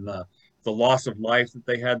families and the loss of life that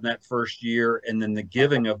they had in that first year, and then the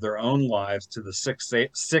giving of their own lives to the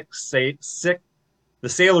the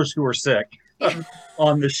sailors who were sick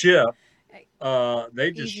on the ship.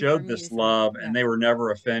 they just Easy for showed me to this say, love yeah. and they were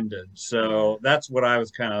never offended. So that's what I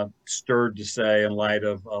was kind of stirred to say in light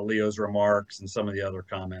of Leo's remarks and some of the other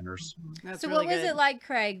commenters. That's So really what was good. it like,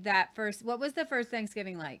 Craig, what was the first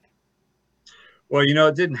Thanksgiving like? Well,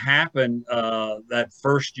 it didn't happen that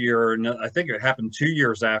first year. And I think it happened 2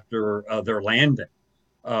 years after their landing,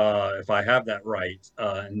 if I have that right,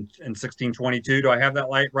 in 1622. Do I have that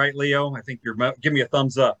right, Leo? I think give me a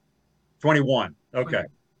thumbs up. 21. Okay.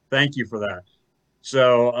 Thank you for that.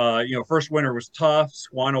 So, first winter was tough.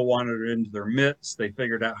 Squanto wandered into their midst. They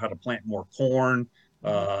figured out how to plant more corn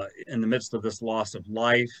in the midst of this loss of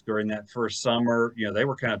life during that first summer. They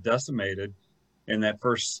were kind of decimated. In that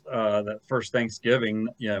first Thanksgiving,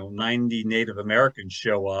 90 Native Americans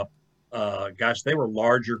show up. Gosh, they were a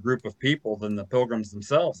larger group of people than the Pilgrims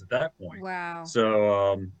themselves at that point. Wow.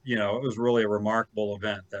 So, it was really a remarkable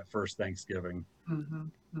event, that first Thanksgiving.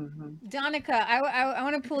 Donica, I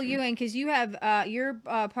want to pull you in because you're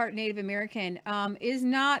part Native American. Is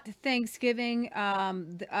not Thanksgiving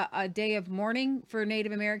a day of mourning for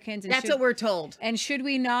Native Americans? That's what we're told. And should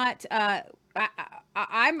we not?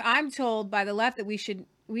 I'm told by the left that we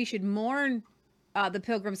should mourn the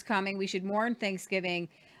Pilgrims coming. We should mourn Thanksgiving.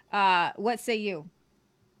 What say you?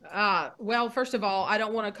 Well, first of all, I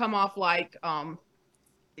don't want to come off like I'm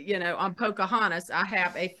Pocahontas. I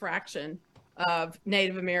have a fraction of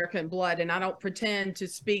Native American blood, and I don't pretend to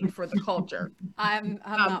speak for the culture. I'm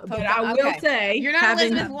not. But I will say, you're not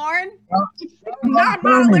Elizabeth Warren. Not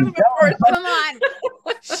Elizabeth Warren. Come on,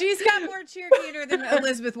 she's got more cheerleader than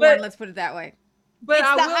Elizabeth Warren. Let's put it that way. But it's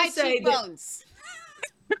I the will high say cheekbones.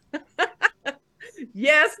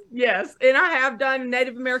 Yes, and I have done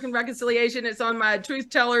Native American reconciliation. It's on my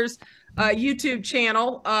Truth Tellers YouTube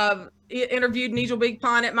channel. Interviewed Nigel Big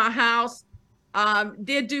Pond at my house.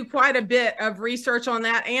 Did do quite a bit of research on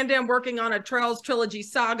that, and I'm working on a Trails Trilogy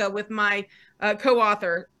saga with my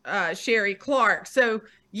co-author Sherry Clark. So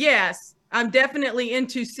yes, I'm definitely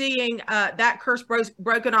into seeing that curse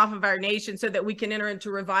broken off of our nation so that we can enter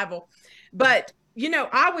into revival. But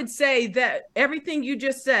I would say that everything you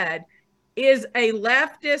just said is a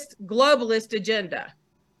leftist globalist agenda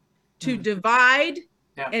to divide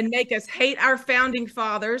and make us hate our founding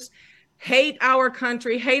fathers, hate our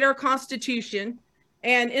country, hate our Constitution.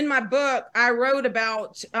 And in my book, I wrote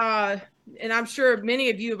about, and I'm sure many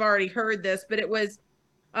of you have already heard this, but it was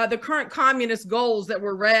the current communist goals that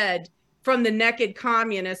were read from The Naked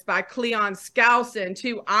Communist by Cleon Skousen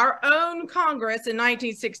to our own Congress in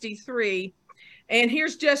 1963. And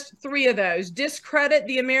here's just 3 of those. Discredit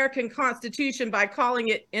the American Constitution by calling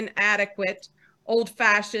it inadequate,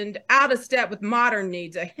 old-fashioned, out of step with modern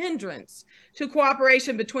needs, a hindrance to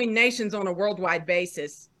cooperation between nations on a worldwide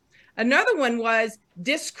basis. Another one was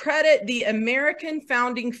discredit the American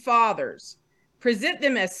founding fathers, present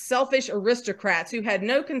them as selfish aristocrats who had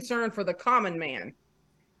no concern for the common man.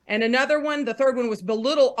 And another one, the third one, was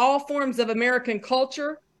belittle all forms of American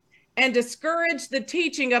culture and discourage the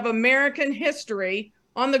teaching of American history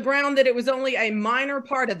on the ground that it was only a minor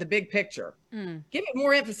part of the big picture. Give it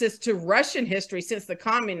more emphasis to Russian history since the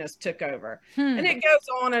communists took over. And it goes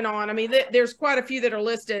on and on. I mean, there's quite a few that are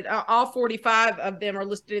listed. All 45 of them are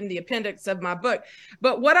listed in the appendix of my book.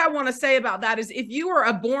 But what I want to say about that is if you are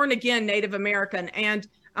a born again Native American, and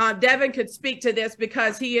Devin could speak to this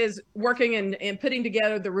because he is working and putting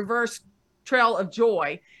together the Reverse Trail of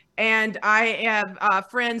Joy. And I have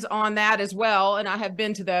friends on that as well. And I have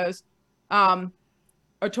been to those,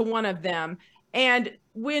 or to one of them. And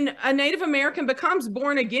when a Native American becomes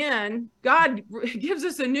born again, God gives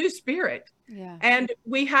us a new spirit. Yeah. And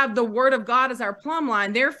we have the word of God as our plumb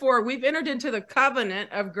line. Therefore, we've entered into the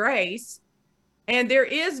covenant of grace. And there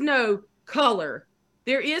is no color.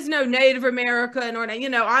 There is no Native American, or,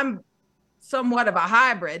 I'm somewhat of a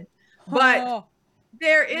hybrid. But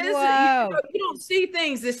there is, you don't see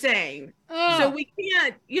things the same. So we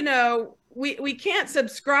can't, we can't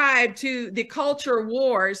subscribe to the culture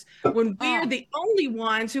wars when we're the only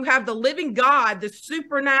ones who have the living God, the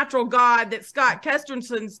supernatural God that Scott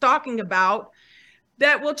Kesternson's talking about,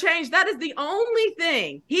 that will change. That is the only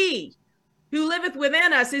thing. He who liveth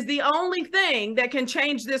within us is the only thing that can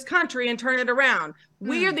change this country and turn it around.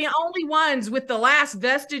 We are the only ones with the last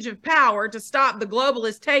vestige of power to stop the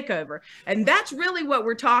globalist takeover. And that's really what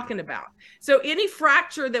we're talking about. So any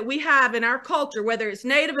fracture that we have in our culture, whether it's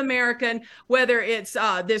Native American, whether it's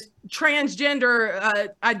this transgender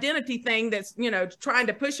identity thing that's, trying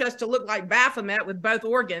to push us to look like Baphomet with both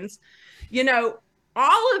organs,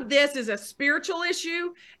 all of this is a spiritual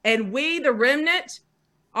issue. And we, the remnant,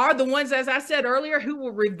 are the ones, as I said earlier, who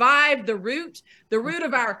will revive the root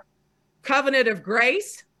of our covenant of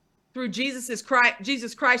grace, through Jesus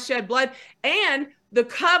Christ shed blood, and the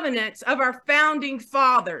covenants of our founding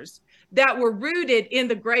fathers that were rooted in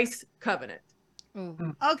the grace covenant.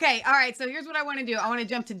 Okay, all right. So here's what I want to do. I want to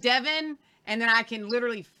jump to Devin, and then I can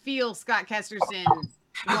literally feel Scott Kesterson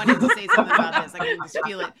wanting to say something about this. I can just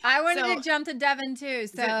feel it. I wanted to jump to Devin too.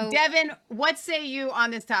 So Devin, what say you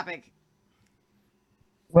on this topic?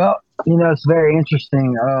 Well, it's very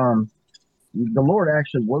interesting. The Lord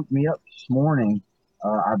actually woke me up this morning,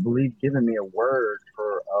 I believe, giving me a word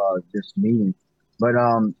for this meeting. But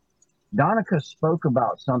Donica spoke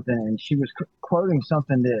about something, and she was quoting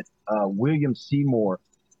something that William Seymour.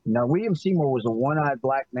 Now, William Seymour was a one-eyed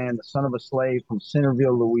black man, the son of a slave from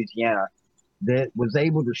Centerville, Louisiana, that was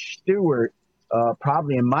able to steward,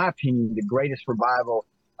 probably in my opinion, the greatest revival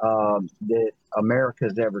that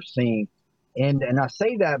America's ever seen. And I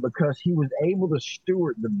say that because he was able to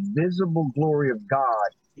steward the visible glory of God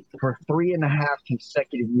for 3.5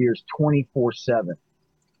 consecutive years, 24/7.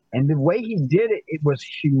 And the way he did it, it was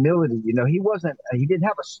humility. He didn't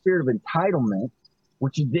have a spirit of entitlement,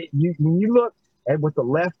 which when you look at what the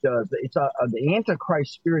left does, it's the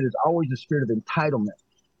Antichrist spirit is always a spirit of entitlement.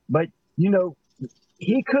 But,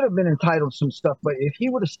 he could have been entitled to some stuff, but if he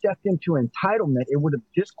would have stepped into entitlement, it would have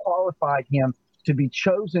disqualified him to be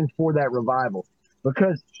chosen for that revival,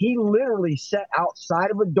 because he literally sat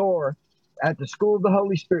outside of a door at the School of the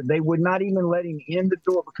Holy Spirit. They would not even let him in the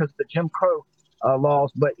door because of the Jim Crow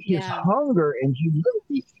laws, but his hunger and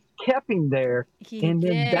humility kept him there. Then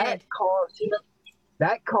that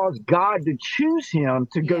caused God to choose him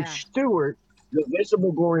to go steward the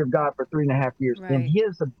visible glory of God for 3.5 years. Right. And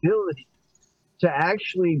his ability to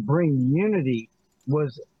actually bring unity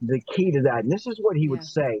was the key to that. And this is what he would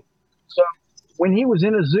say. So when he was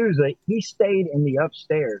in Azusa, he stayed in the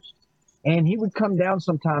upstairs, and he would come down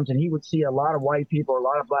sometimes and he would see a lot of white people, a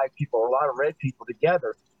lot of black people, a lot of red people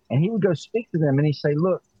together. And he would go speak to them, and he'd say,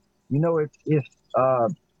 look, if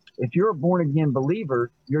you're a born again believer,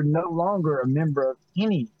 you're no longer a member of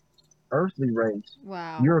any earthly race.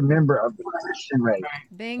 Wow. You're a member of the Christian race.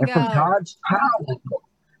 Bingo.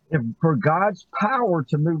 And for God's power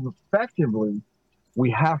to move effectively,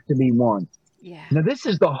 we have to be one. Yeah. Now, this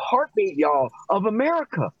is the heartbeat, y'all, of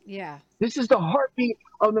America. Yeah. This is the heartbeat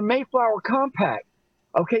of the Mayflower Compact.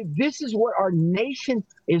 Okay, this is what our nation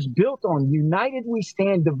is built on. United we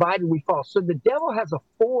stand, divided we fall. So the devil has a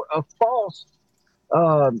false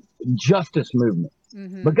justice movement,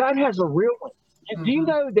 but God has a real one. Do you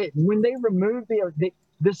know that when they removed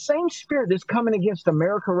the same spirit that's coming against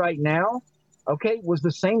America right now, okay, was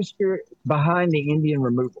the same spirit behind the Indian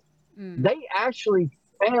removal? They actually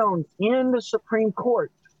found in the Supreme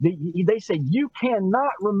Court, they said you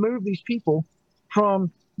cannot remove these people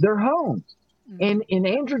from their homes. And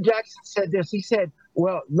Andrew Jackson said this. He said,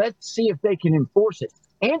 well, let's see if they can enforce it.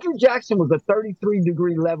 Andrew Jackson was a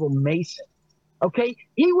 33-degree level Mason. Okay,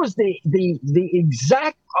 he was the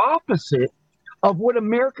exact opposite of what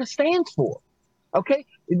America stands for. Okay,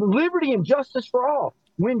 liberty and justice for all.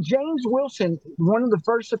 When James Wilson, one of the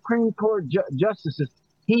first Supreme Court justices,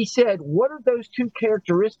 he said, what are those two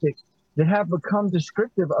characteristics that have become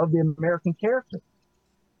descriptive of the American character?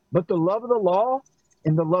 But the love of the law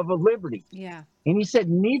and the love of liberty. Yeah. And he said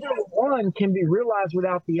neither one can be realized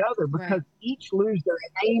without the other, because each lose their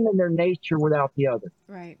aim and their nature without the other.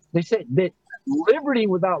 Right. They said that liberty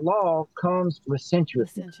without law comes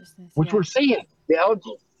licentiousness, which we're seeing. The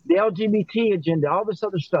LGBT agenda, all this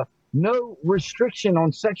other stuff. No restriction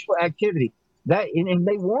on sexual activity. And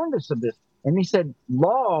they warned us of this. And he said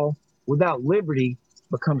law without liberty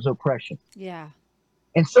becomes oppression. Yeah.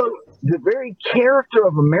 And so the very character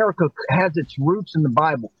of America has its roots in the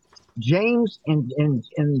Bible. James, in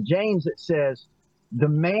James, it says, the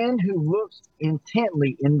man who looks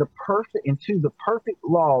intently into the perfect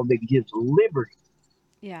law that gives liberty.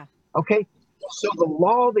 Yeah. Okay. So the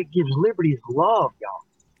law that gives liberty is love, y'all.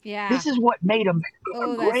 Yeah. This is what made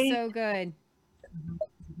America great. That's so good.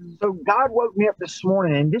 So God woke me up this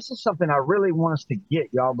morning, and this is something I really want us to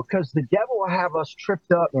get, y'all, because the devil will have us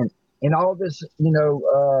tripped up and all this,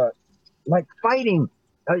 like fighting,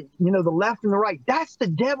 the left and the right. That's the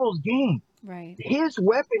devil's game. Right. His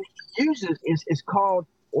weapon he uses is called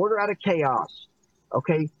order out of chaos.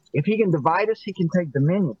 Okay. If he can divide us, he can take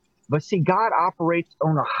dominion. But see, God operates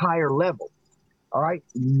on a higher level. All right.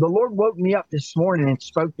 The Lord woke me up this morning and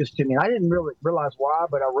spoke this to me. I didn't really realize why,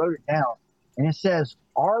 but I wrote it down. And it says,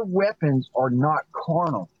 our weapons are not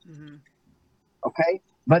carnal. Okay.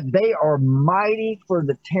 But they are mighty for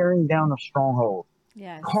the tearing down of strongholds.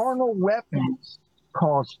 Yes. Carnal weapons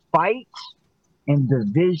cause fights and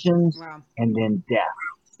divisions and then death.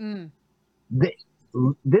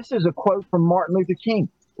 This is a quote from Martin Luther King.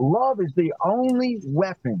 love is the only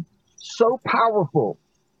weapon so powerful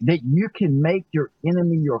that you can make your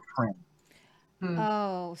enemy your friend.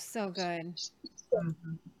 Oh, so good.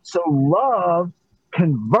 So love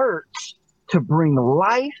converts to bring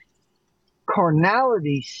life.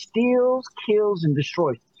 Carnality steals, kills, and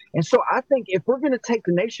destroys. And so I think if we're going to take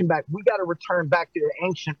the nation back, we got to return back to the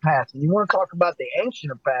ancient past. And you want to talk about the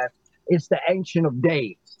ancient of past, it's the Ancient of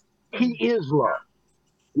Days. He is love.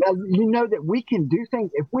 Now, you know that we can do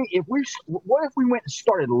things. What if we went and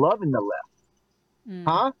started loving the left?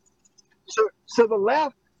 Huh? So the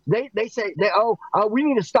left, they say, we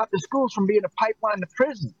need to stop the schools from being a pipeline to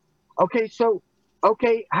prison.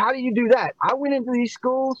 Okay, how do you do that? I went into these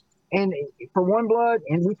schools and for One Blood,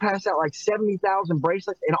 and we passed out like 70,000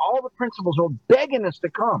 bracelets, and all the principals are begging us to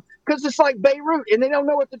come because it's like Beirut, and they don't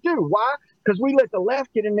know what to do. Why? Because we let the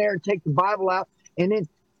left get in there and take the Bible out, and then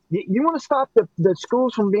you want to stop the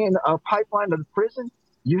schools from being a pipeline to the prison?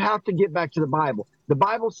 You have to get back to the Bible. The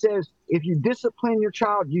Bible says if you discipline your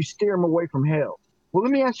child, you steer them away from hell. Well,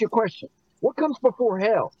 let me ask you a question. What comes before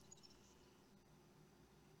hell?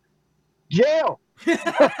 Jail.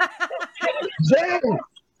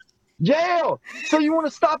 Jail. So you want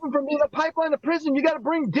to stop them from being a pipeline to prison? You got to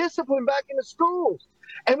bring discipline back into schools.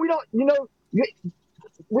 And we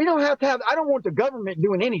don't have to have, I don't want the government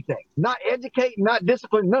doing anything, not educating, not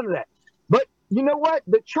discipline, none of that. But you know what?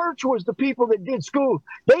 The church was the people that did schools.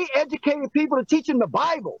 They educated people to teach them the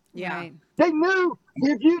Bible. Yeah. They knew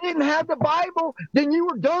if you didn't have the Bible, then you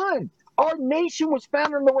were done. Our nation was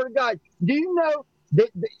founded on the Word of God. Do you know that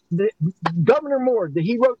Governor Moore,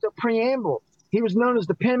 he wrote the preamble? He was known as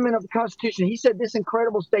the penman of the Constitution. He said this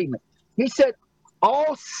incredible statement. He said,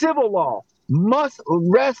 all civil law must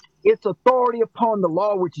rest its authority upon the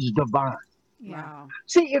law, which is divine. Wow.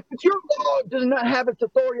 See, if your law does not have its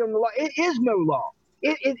authority on the law, it is no law.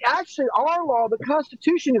 It actually, our law, the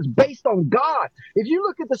Constitution, is based on God. If you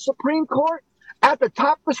look at the Supreme Court, at the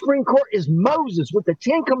top of the Supreme Court is Moses with the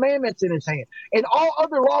 10 Commandments in his hand. And all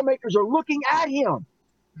other lawmakers are looking at him.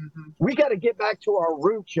 We got to get back to our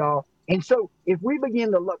roots, y'all. And so if we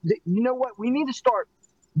begin to look, you know what? We need to start.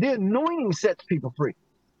 The anointing sets people free.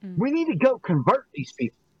 We need to go convert these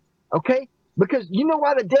people. Okay? Because you know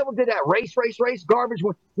why the devil did that race garbage?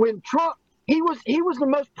 When Trump, he was the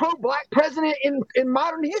most pro-black president in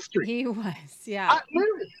modern history. He was, yeah.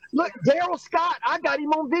 Literally, look, Daryl Scott, I got him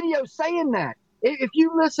on video saying that. If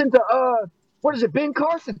you listen to, Ben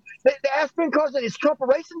Carson, they asked Ben Carson, is Trump a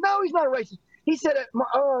racist? No, he's not a racist. He said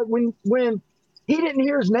when he didn't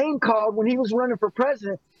hear his name called when he was running for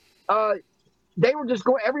president, they were just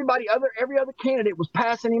going, every other candidate was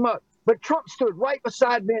passing him up. But Trump stood right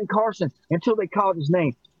beside Ben Carson until they called his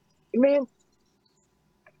name. Man,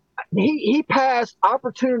 he passed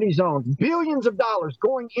opportunity zones, billions of dollars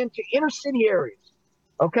going into inner city areas.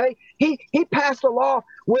 Okay? He passed a law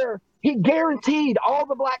where he guaranteed all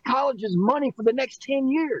the black colleges money for the next 10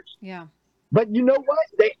 years. Yeah. But you know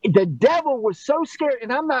what? The devil was so scared.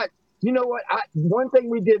 And I'm not, you know what? One thing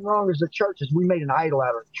we did wrong as a church is we made an idol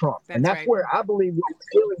out of Trump. And that's right. Where I believe what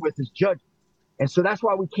we're dealing with is judgment. And so that's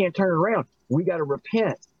why we can't turn around. We got to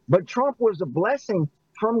repent. But Trump was a blessing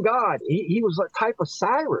from God. He was a type of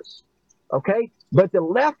Cyrus. Okay? But the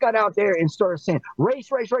left got out there and started saying, race.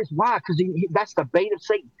 Why? Because that's the bait of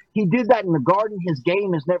Satan. He did that in the garden. His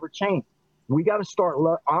game has never changed. We got to start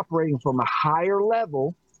operating from a higher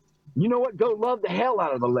level. You know what? Go love the hell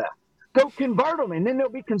out of the left. Go convert them, and then they'll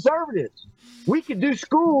be conservatives. We could do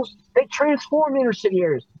schools. They transform inner city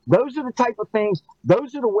areas. Those are the type of things.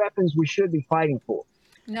 Those are the weapons we should be fighting for.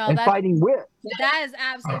 Fighting with. That is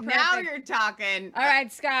absolutely perfect. Now you're talking. All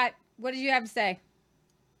right, Scott, what did you have to say?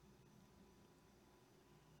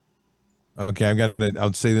 Okay,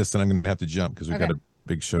 I'll say this, and I'm going to have to jump because we've got a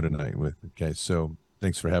big show tonight. Okay, so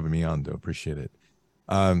thanks for having me on, though. Appreciate it.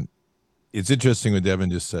 It's interesting what Devin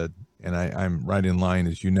just said, and I'm right in line.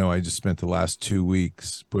 As you know, I just spent the last 2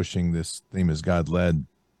 weeks pushing this theme as God led,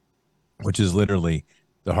 which is literally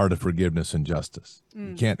the heart of forgiveness and justice.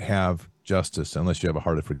 You can't have justice unless you have a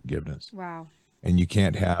heart of forgiveness. Wow. And you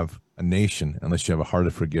can't have a nation unless you have a heart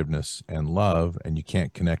of forgiveness and love, and you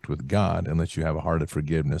can't connect with God unless you have a heart of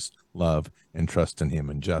forgiveness, love, and trust in him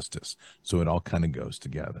and justice. So it all kind of goes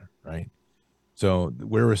together, right? So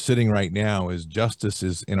where we're sitting right now is justice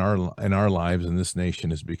is in our lives, and this nation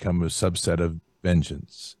has become a subset of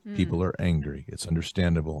vengeance. People are angry. It's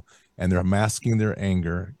understandable. And they're masking their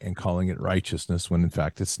anger and calling it righteousness when in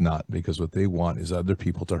fact it's not, because what they want is other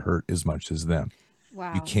people to hurt as much as them.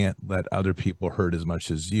 Wow. You can't let other people hurt as much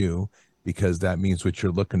as you, because that means what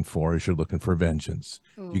you're looking for is you're looking for vengeance.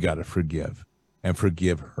 Ooh. You got to forgive, and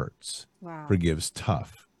forgive hurts. Wow. Forgive's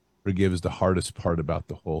tough. Forgive is the hardest part about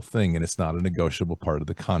the whole thing, and it's not a negotiable part of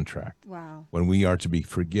the contract. Wow. When we are to be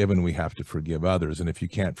forgiven, we have to forgive others. And if you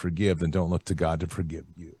can't forgive, then don't look to God to forgive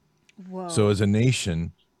you. Whoa. So as a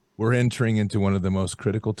nation, we're entering into one of the most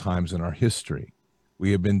critical times in our history.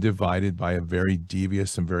 We have been divided by a very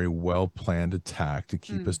devious and very well-planned attack to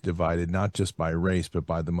keep us divided, not just by race, but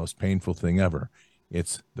by the most painful thing ever.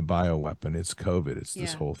 It's the bioweapon. It's COVID. It's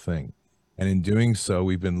this whole thing. And in doing so,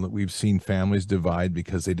 we've seen families divide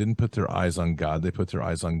because they didn't put their eyes on God. They put their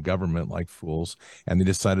eyes on government like fools, and they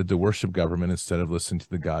decided to worship government instead of listening to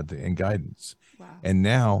the God and guidance. Wow. And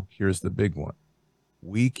now here's the big one.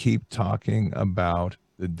 We keep talking about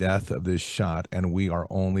the death of this shot, and we are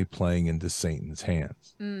only playing into Satan's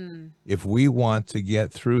hands. If we want to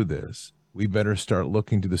get through this, we better start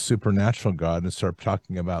looking to the supernatural God and start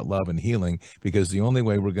talking about love and healing, because the only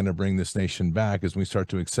way we're going to bring this nation back is when we start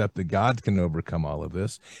to accept that God can overcome all of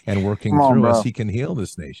this, and working through us, he can heal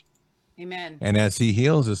this nation. Amen. And as he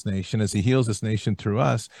heals this nation through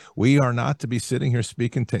us, we are not to be sitting here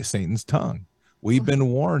speaking to Satan's tongue. We've been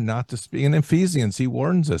warned not to speak. In Ephesians, he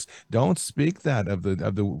warns us, don't speak that of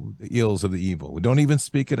the ills of the evil. We don't even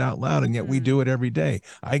speak it out loud, and yet we do it every day.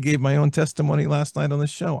 I gave my own testimony last night on the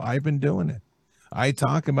show. I've been doing it. I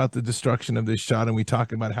talk about the destruction of this shot, and we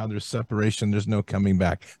talk about how there's separation, there's no coming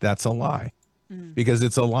back. That's a lie. Because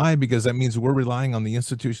it's a lie, because that means we're relying on the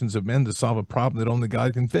institutions of men to solve a problem that only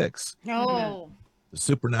God can fix. No. The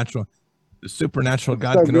supernatural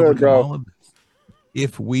God can overcome all of this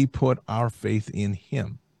if we put our faith in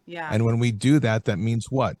him. Yeah. And when we do that, that means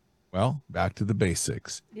what? Well, back to the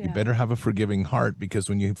basics. You better have a forgiving heart, because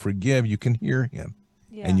when you forgive, you can hear him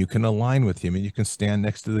and you can align with him, and you can stand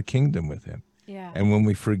next to the kingdom with him. Yeah. And when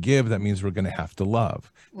we forgive, that means we're going to have to love,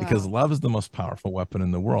 because love is the most powerful weapon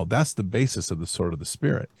in the world. That's the basis of the sword of the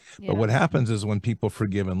Spirit. But what happens is when people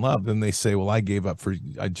forgive and love, then they say, well, I gave up for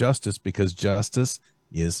justice because justice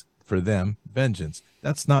is for them vengeance.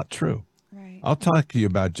 That's not true. Right. I'll talk to you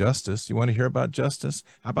about justice. You want to hear about justice?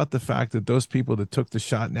 How about the fact that those people that took the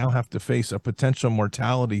shot now have to face a potential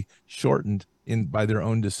mortality shortened by their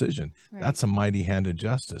own decision? Right. That's a mighty hand of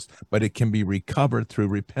justice, but it can be recovered through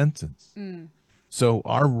repentance. So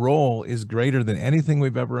our role is greater than anything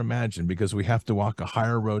we've ever imagined, because we have to walk a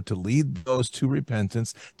higher road to lead those to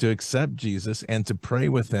repentance, to accept Jesus, and to pray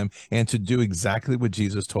with them, and to do exactly what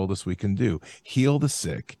Jesus told us we can do: heal the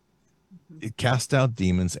sick, cast out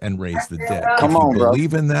demons, and raise the dead. Come if you on, bro.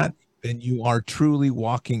 believe in that, then you are truly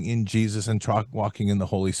walking in Jesus and walking in the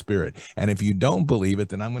Holy Spirit. And if you don't believe it,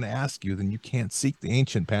 then I'm going to ask you, then you can't seek the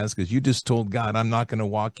ancient paths, because you just told God, I'm not going to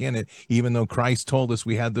walk in it, even though Christ told us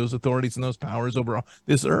we had those authorities and those powers over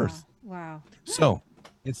this earth. Wow. So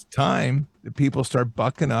it's time that people start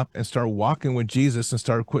bucking up and start walking with Jesus, and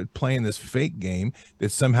start quit playing this fake game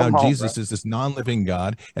that somehow Come on, Jesus bro. is this non-living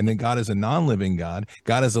God, and then God is a non-living God.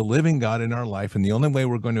 God is a living God in our life, and the only way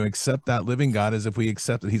we're going to accept that living God is if we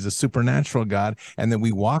accept that he's a supernatural God, and then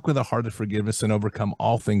we walk with a heart of forgiveness and overcome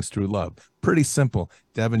all things through love. Pretty simple.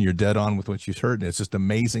 Devin, you're dead on with what you heard, and it's just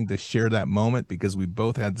amazing to share that moment, because we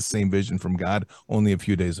both had the same vision from God, only a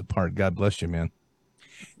few days apart. God bless you, man.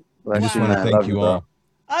 I just want to thank you all.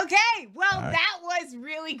 Okay, well, All right. that was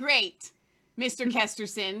really great, Mr.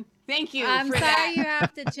 Kesterson. Thank you. I'm for sorry that. you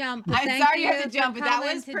have to jump. But I'm thank sorry you have to for jump, but that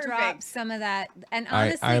coming was to drop perfect. some of that. And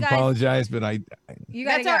honestly, I guys, apologize, but you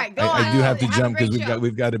gotta That's all right. Go I on. do have to Have a jump, because great show.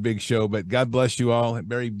 we've got a big show. But God bless you all.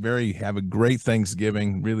 Very have a great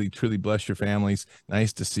Thanksgiving. Really, truly bless your families.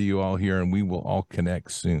 Nice to see you all here, and we will all connect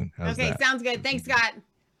soon. How's Okay, that? sounds good. Thanks, Scott.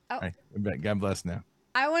 All right. God bless now.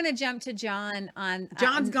 I want to jump to John on.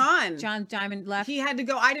 John's gone. John Diamond left. He had to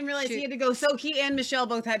go. I didn't realize he had to go. So he and Michelle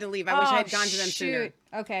both had to leave. I wish I had gone to them sooner.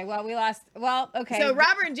 Okay, well, we lost. Well, okay. So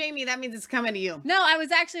Robert and Jamie, that means it's coming to you. No, I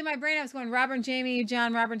was actually in my brain. I was going Robert and Jamie,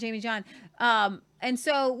 John, Robert and Jamie, John. And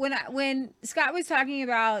so when Scott was talking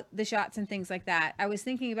about the shots and things like that, I was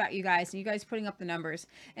thinking about you guys and you guys putting up the numbers.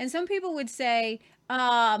 And some people would say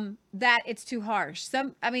that it's too harsh.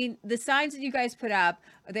 The signs that you guys put up,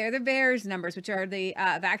 they're the VAERS numbers, which are the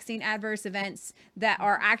vaccine adverse events that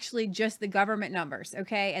are actually just the government numbers.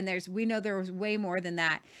 Okay, and we know there was way more than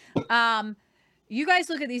that. You guys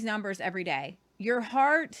look at these numbers every day. Your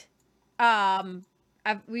heart.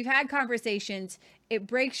 We've had conversations. It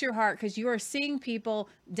breaks your heart because you are seeing people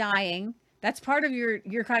dying. That's part of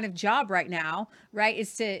your kind of job right now, right?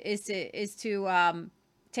 Is to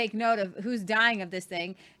take note of who's dying of this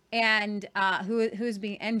thing and who's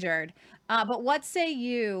being injured. But what say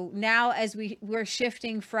you now as we're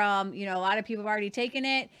shifting from, a lot of people have already taken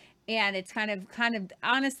it, and it's kind of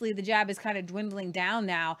honestly, the jab is kind of dwindling down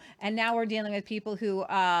now. And now we're dealing with people who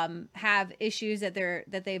have issues that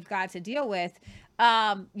they've got to deal with.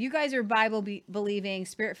 you guys are Bible believing,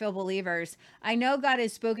 spirit-filled believers. I know God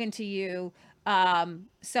has spoken to you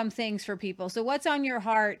some things for people. So what's on your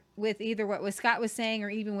heart with either what Scott was saying or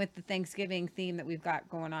even with the Thanksgiving theme that we've got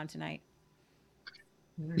going on tonight?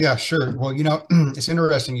 Yeah, sure. Well, it's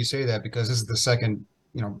interesting you say that, because this is the second,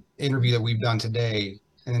 interview that we've done today.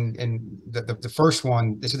 And the first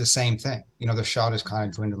one, this is the same thing. The shot is kind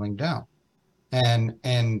of dwindling down. And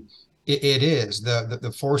it is the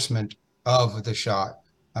enforcement of the shot.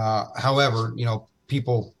 However,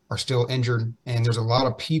 people are still injured, and there's a lot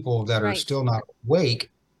of people that are still not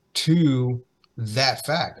awake to that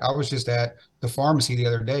fact. I was just at the pharmacy the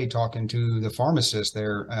other day talking to the pharmacist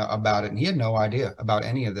there about it, and he had no idea about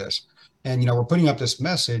any of this. And we're putting up this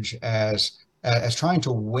message as trying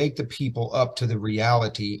to wake the people up to the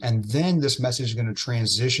reality, and then this message is going to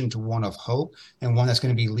transition to one of hope, and one that's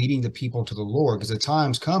going to be leading the people to the Lord, because the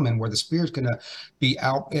time's coming where the Spirit's going to be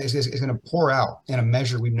out, is going to pour out in a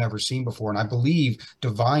measure we've never seen before. And I believe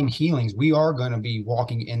divine healings, we are going to be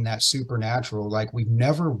walking in that supernatural like we've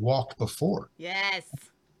never walked before. Yes.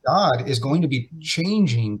 God is going to be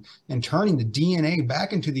changing and turning the DNA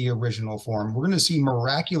back into the original form. We're going to see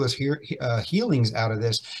miraculous healings out of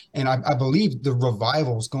this. And I believe the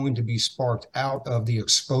revival is going to be sparked out of the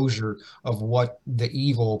exposure of what the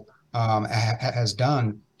evil has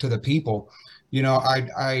done to the people.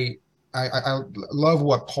 I love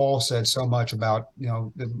what Paul said so much about,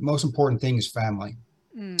 the most important thing is family.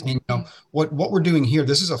 And what we're doing here,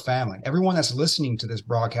 this is a family. Everyone that's listening to this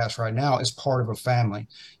broadcast right now is part of a family.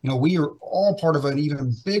 We are all part of an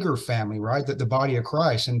even bigger family, right? The body of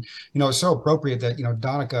Christ. And it's so appropriate that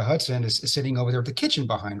Donica Hudson is sitting over there at the kitchen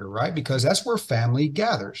behind her, right? Because that's where family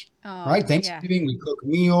gathers, right? Thanksgiving, we cook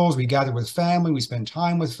meals, we gather with family, we spend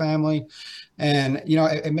time with family. And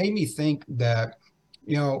it made me think that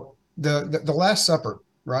the Last Supper,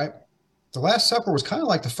 right? The Last Supper was kind of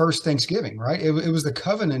like the first Thanksgiving, right? It was the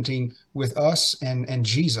covenanting with us and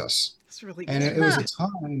Jesus. That's really good. And it was a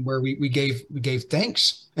time where we gave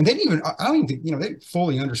thanks. And they didn't even, I don't even think, they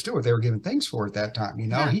fully understood what they were giving thanks for at that time. He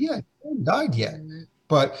hadn't died yet.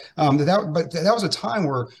 But that was a time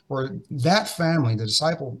where that family, the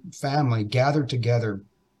disciple family, gathered together.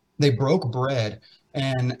 They broke bread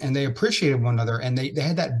and they appreciated one another, and they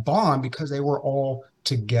had that bond because they were all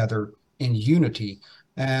together in unity.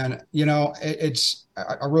 And,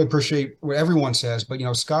 I really appreciate what everyone says, but,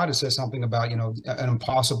 Scott has said something about, an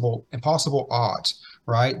impossible odds,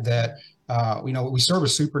 right? That, we serve a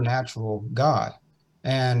supernatural God.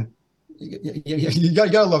 And you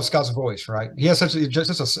gotta love Scott's voice, right? He has such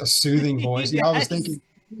a soothing voice. Yes. I was thinking,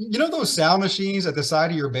 those sound machines at the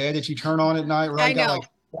side of your bed that you turn on at night, right? I know.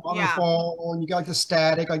 Waterfall, and you got like the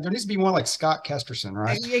static. Like there needs to be one like Scott Kesterson,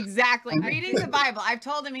 right? Exactly. Reading the Bible. I've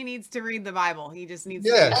told him he needs to read the Bible. He just needs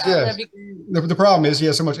to. Yes. The problem is he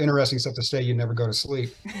has so much interesting stuff to say you never go to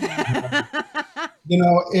sleep.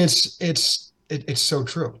 It's so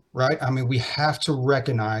true, right? I mean, we have to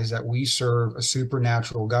recognize that we serve a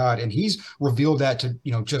supernatural God, and he's revealed that to,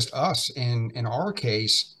 just us in our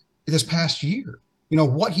case this past year.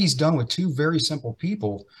 What he's done with two very simple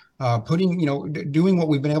people, doing what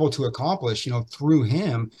we've been able to accomplish, through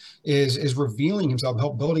him is revealing himself,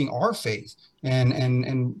 help building our faith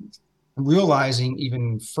and realizing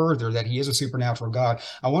even further that he is a supernatural God.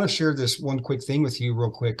 I want to share this one quick thing with you real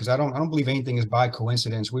quick, because I don't believe anything is by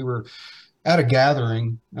coincidence. We were at a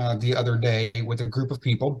gathering the other day with a group of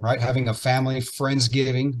people, right, having a family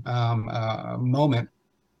Friendsgiving moment.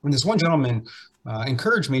 And this one gentleman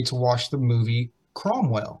encouraged me to watch the movie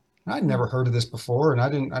Cromwell. I'd never heard of this before, and I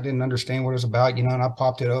didn't understand what it was about, and I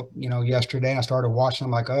popped it up, yesterday, and I started watching.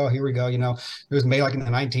 I'm like, oh, here we go. It was made like in the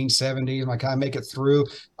 1970s. I'm like, can I make it through?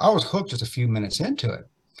 I was hooked just a few minutes into it.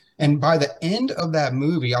 And by the end of that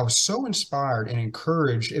movie, I was so inspired and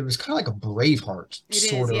encouraged. It was kind of like a Braveheart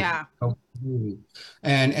of movie.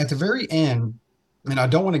 And at the very end, and I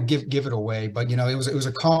don't want to give it away, but it was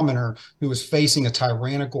a commoner who was facing a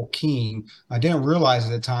tyrannical king. I didn't realize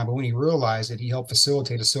at the time, but when he realized it, he helped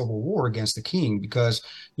facilitate a civil war against the king because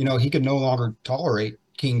he could no longer tolerate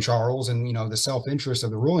King Charles and the self-interest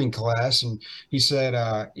of the ruling class. And he said,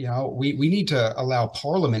 we need to allow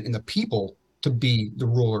Parliament and the people to be the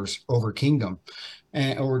rulers over kingdom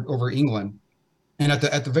and or over England. And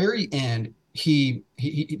at the very end, he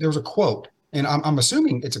there was a quote. And I'm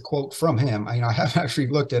assuming it's a quote from him. I haven't actually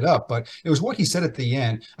looked it up, but it was what he said at the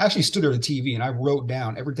end. I actually stood there at the TV and I wrote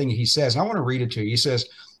down everything he says. And I want to read it to you. He says,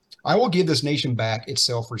 "I will give this nation back its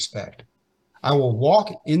self-respect. I will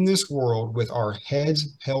walk in this world with our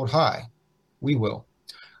heads held high. We will.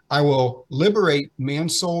 I will liberate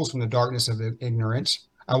man's souls from the darkness of ignorance.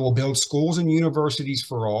 I will build schools and universities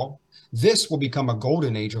for all. This will become a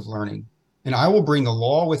golden age of learning, and I will bring the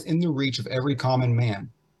law within the reach of every common man.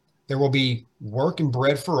 There will be work and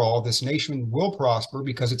bread for all. This nation will prosper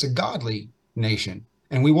because it's a godly nation,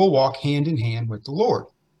 and we will walk hand in hand with the Lord.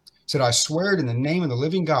 Said, I swear it in the name of the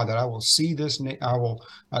living God that I will see this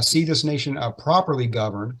nation properly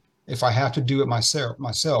governed. If I have to do it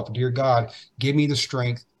myself, dear God, give me the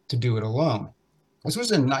strength to do it alone. This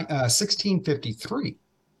was in 1653,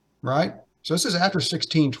 right? So this is after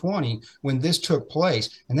 1620 when this took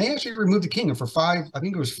place, and they actually removed the kingdom for 5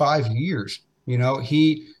 years. You know,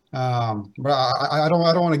 but I don't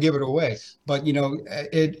want to give it away, but you know,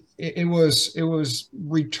 it was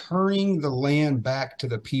returning the land back to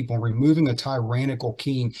the people, removing a tyrannical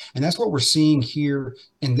king, and that's what we're seeing here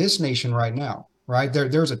in this nation right now. Right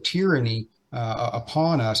there's a tyranny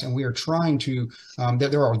upon us, and we are trying to.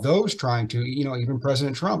 There are those trying to, you know, even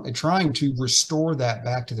President Trump, trying to restore that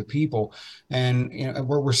back to the people, and you know,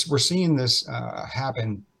 we're seeing this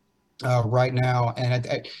happen. Right now,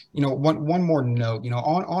 and you know, one more note, you know,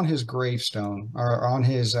 on his gravestone or on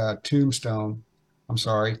his tombstone, I'm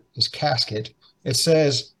sorry, his casket, it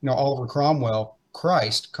says, you know, Oliver Cromwell,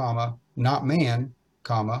 Christ, comma, not man,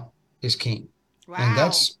 comma, is king. Wow. And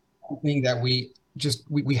that's something that we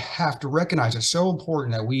have to recognize. It's so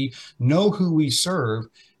important that we know who we serve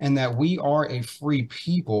and that we are a free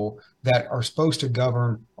people that are supposed to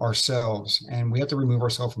govern ourselves, and we have to remove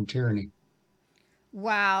ourselves from tyranny.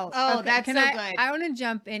 Wow. Oh, Okay, that's can so I, good. I want to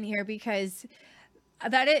jump in here because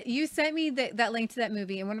you sent me that link to that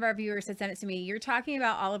movie, and one of our viewers had sent it to me. You're talking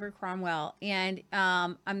about Oliver Cromwell, and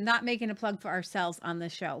I'm not making a plug for ourselves on the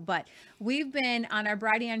show, but we've been on our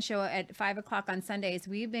Brighteon show at 5:00 on Sundays.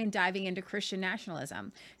 We've been diving into Christian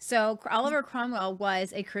nationalism. So Oliver Cromwell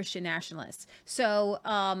was a Christian nationalist. So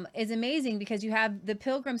it's amazing because you have the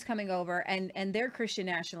Pilgrims coming over, and they're Christian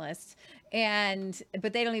nationalists,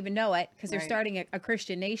 but they don't even know it because they're Right. starting a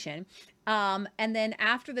Christian nation. And then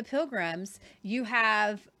after the Pilgrims, you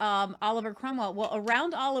have Oliver Cromwell. Well,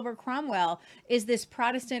 around Oliver Cromwell is this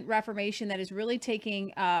Protestant Reformation that is really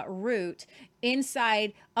taking root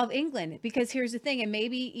inside of England. Because here's the thing, and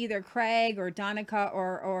maybe either Craig or Donica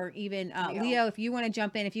or even Leo, if you want to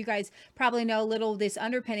jump in, if you guys probably know a little of this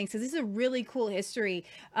underpinning, because this is a really cool history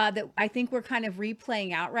that I think we're kind of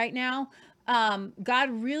replaying out right now. God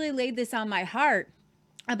really laid this on my heart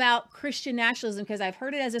about Christian nationalism because I've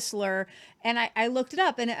heard it as a slur, and I looked it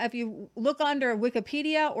up. And if you look under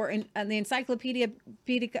Wikipedia or in the Encyclopedia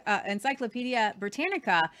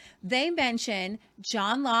Britannica, they mention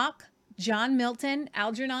John Locke, John Milton,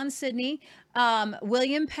 Algernon Sidney,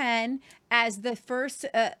 William Penn as the first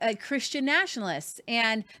Christian nationalists.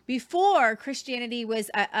 And before, Christianity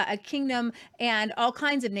was a kingdom and all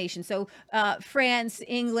kinds of nations. So France,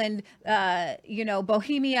 England,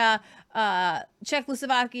 Bohemia,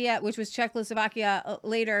 Czechoslovakia, which was Czechoslovakia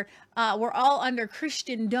later, were all under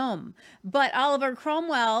Christendom. But Oliver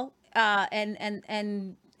Cromwell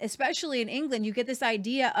and especially in England, you get this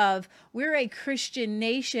idea of we're a Christian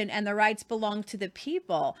nation and the rights belong to the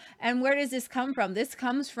people. And where does this come from? This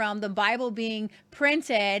comes from the Bible being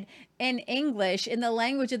printed in English in the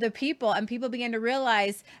language of the people. And people begin to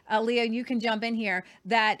realize, Leo, you can jump in here,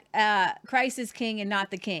 that Christ is king and not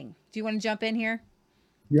the king. Do you want to jump in here?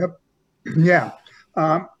 Yep. Yeah.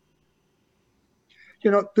 You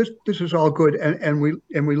know, this is all good, and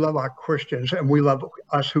we love our Christians, and we love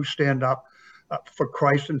us who stand up for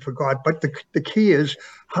Christ and for God. But the key is,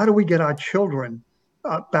 how do we get our children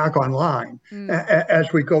back online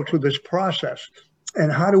as we go through this process?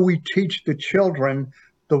 And how do we teach the children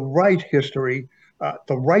the right history,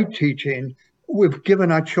 the right teaching? We've given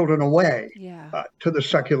our children away to the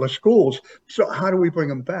secular schools. So how do we bring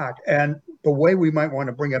them back? And the way we might want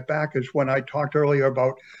to bring it back is when I talked earlier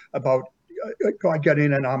about God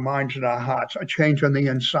getting in our minds and our hearts, a change on the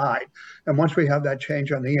inside. And once we have that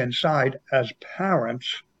change on the inside as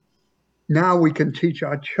parents, now we can teach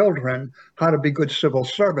our children how to be good civil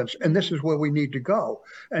servants. And this is where we need to go.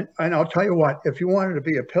 And I'll tell you what, if you wanted to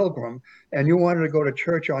be a pilgrim and you wanted to go to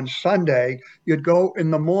church on Sunday, you'd go in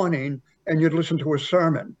the morning and you'd listen to a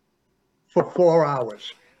sermon for 4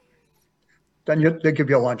 hours. Then they give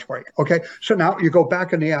you a lunch break. Okay. So now you go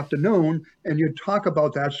back in the afternoon and you talk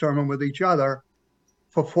about that sermon with each other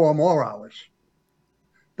for 4 more hours.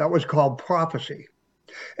 That was called prophecy.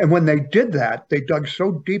 And when they did that, they dug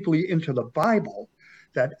so deeply into the Bible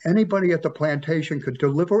that anybody at the plantation could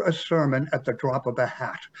deliver a sermon at the drop of a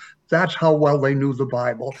hat. That's how well they knew the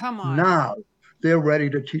Bible. Come on. Now they're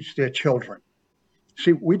ready to teach their children.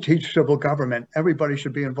 See, we teach civil government. Everybody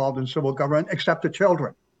should be involved in civil government except the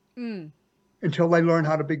children. Until they learn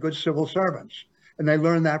how to be good civil servants. And they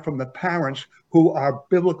learn that from the parents who are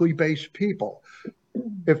biblically based people.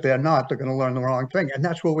 If they're not, they're going to learn the wrong thing. And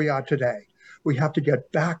that's where we are today. We have to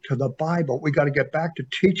get back to the Bible. We got to get back to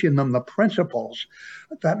teaching them the principles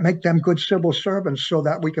that make them good civil servants so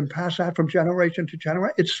that we can pass that from generation to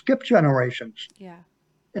generation. It skipped generations. Yeah.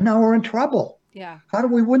 And now we're in trouble. Yeah. How do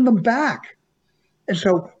we win them back? And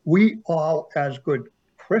so we all, as good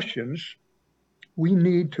Christians, we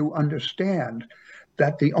need to understand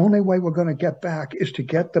that the only way we're going to get back is to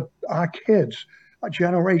get our kids, our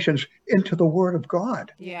generations, into the Word of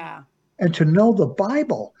God. Yeah. And to know the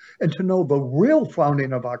Bible and to know the real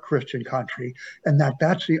founding of our Christian country, and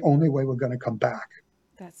that's the only way we're going to come back.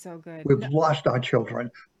 That's so good. We've lost our children.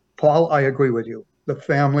 Paul, I agree with you. The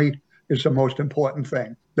family is the most important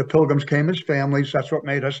thing. The Pilgrims came as families. That's what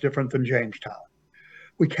made us different than Jamestown.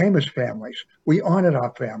 We came as families. We honored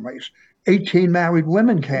our families. 18 married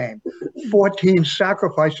women came. 14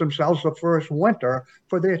 sacrificed themselves the first winter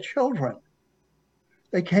for their children.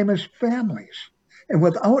 They came as families. And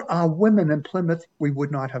without our women in Plymouth, we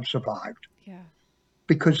would not have survived. Yeah.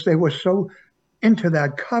 Because they were so into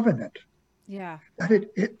that covenant. Yeah.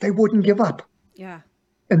 That they wouldn't give up. Yeah.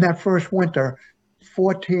 In that first winter,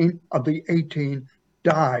 14 of the 18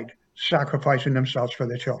 died sacrificing themselves for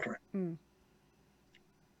their children. Mm.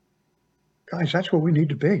 Guys, that's where we need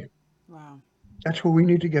to be. Wow. That's where we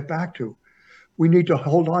need to get back to. We need to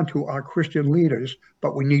hold on to our Christian leaders,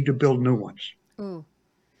 but we need to build new ones. Ooh.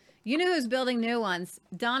 You know who's building new ones?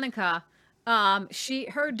 Donica.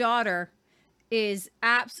 Her daughter is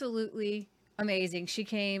absolutely amazing. She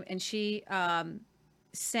came and she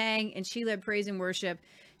sang and she led praise and worship.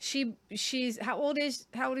 She's how old is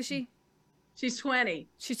she? She's 20.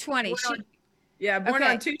 She's 20. Born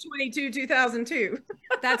on 2/22/2002.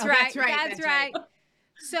 That's Oh, right. that's right.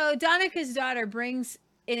 So Donica's daughter brings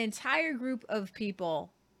an entire group of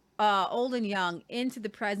people, old and young, into the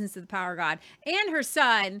presence of the power of God, and her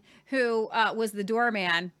son, who was the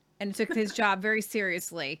doorman and took his job very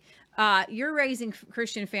seriously. You're raising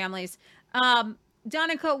Christian families.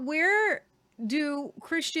 Donica, where do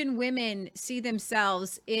Christian women see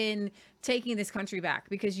themselves in taking this country back?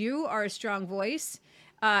 Because you are a strong voice.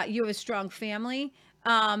 You have a strong family.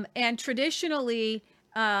 And traditionally,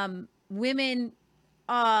 women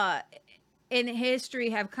in history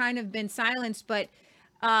have kind of been silenced, but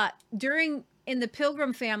in the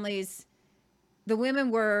Pilgrim families, the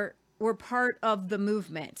women were part of the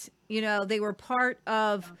movement. You know, they were part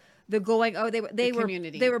of the going. Oh, they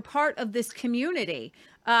were part of this community,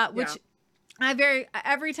 which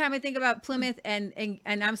every time I think about Plymouth and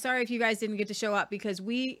I'm sorry if you guys didn't get to show up, because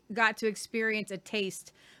we got to experience a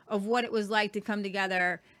taste of what it was like to come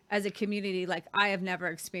together as a community like I have never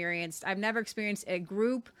experienced. I've never experienced a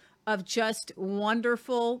group of just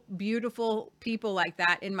wonderful, beautiful people like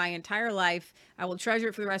that in my entire life. I will treasure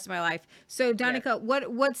it for the rest of my life. So Donica,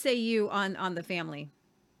 what say you on the family?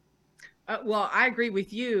 Well, I agree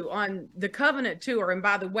with you on the Covenant tour. And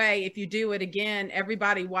by the way, if you do it again,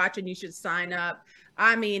 everybody watching, you should sign up.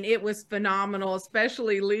 I mean, it was phenomenal,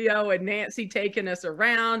 especially Leo and Nancy taking us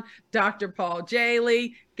around, Dr. Paul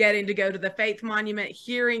Jaley, getting to go to the Faith Monument,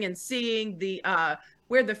 hearing and seeing the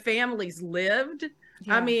where the families lived.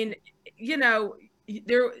 Yeah. I mean, you know,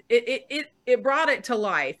 it brought it to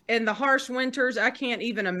life. And the harsh winters, I can't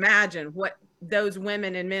even imagine what those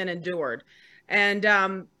women and men endured. And,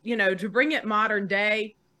 you know, to bring it modern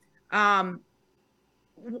day,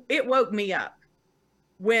 it woke me up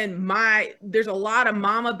when there's a lot of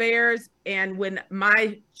mama bears. And when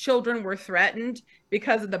my children were threatened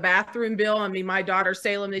because of the bathroom bill, I mean, my daughter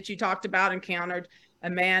Salem that you talked about encountered a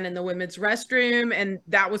man in the women's restroom. And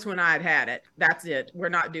that was when I had it. That's it. We're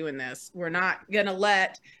not doing this. We're not going to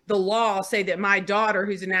let the law say that my daughter,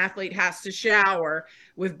 who's an athlete, has to shower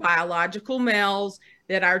with biological males,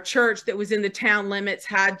 that our church that was in the town limits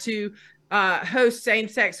had to host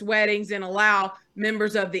same-sex weddings and allow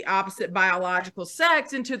members of the opposite biological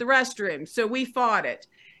sex into the restroom. So we fought it.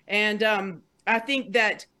 And I think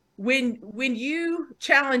that when you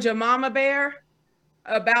challenge a mama bear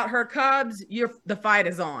about her cubs, the fight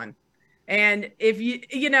is on. And if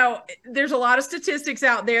you know, there's a lot of statistics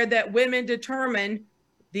out there that women determine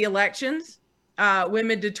the elections,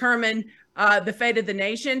 women determine the fate of the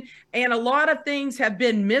nation. And a lot of things have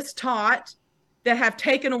been mistaught that have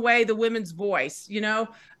taken away the women's voice. You know,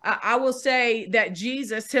 I will say that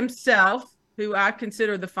Jesus himself, who I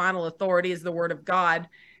consider the final authority is the word of God,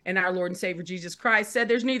 and our Lord and Savior Jesus Christ, said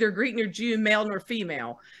there's neither Greek nor Jew, male nor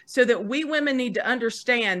female. So that we women need to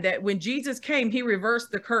understand that when Jesus came, he reversed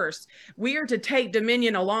the curse. We are to take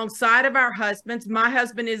dominion alongside of our husbands. My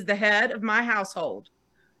husband is the head of my household.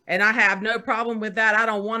 And I have no problem with that. I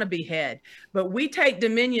don't want to be head, but we take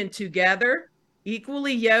dominion together,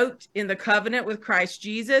 equally yoked in the covenant with Christ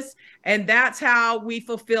Jesus. And that's how we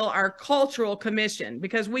fulfill our cultural commission,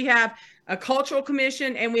 because we have a cultural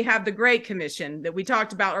commission and we have the Great Commission that we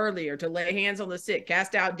talked about earlier, to lay hands on the sick,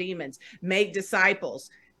 cast out demons, make disciples.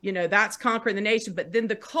 You know, that's conquering the nation. But then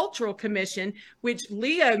the cultural commission, which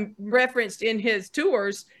Leo referenced in his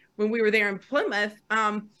tours when we were there in Plymouth,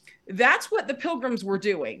 that's what the Pilgrims were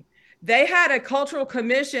doing. They had a cultural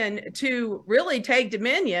commission to really take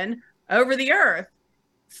dominion over the earth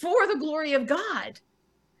for the glory of God.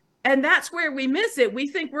 And that's where we miss it. We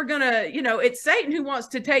think we're going to, you know, it's Satan who wants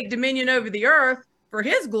to take dominion over the earth for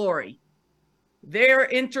his glory.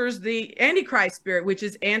 There enters the Antichrist spirit, which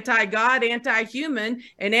is anti-God, anti-human,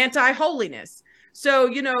 and anti-holiness. So,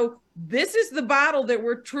 you know, this is the battle that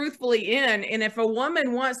we're truthfully in. And if a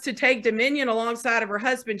woman wants to take dominion alongside of her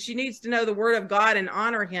husband, she needs to know the word of God and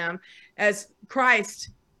honor him as Christ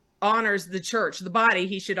honors the church, the body.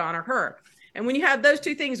 He should honor her. And when you have those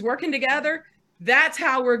two things working together, that's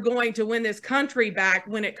how we're going to win this country back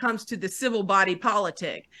when it comes to the civil body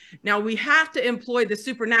politic. Now, we have to employ the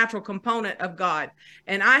supernatural component of God.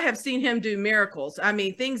 And I have seen him do miracles. I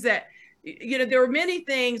mean, things that, you know, there were many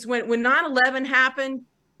things when 9/11 happened,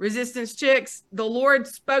 Resistance Chicks, the Lord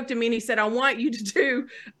spoke to me and he said, I want you to do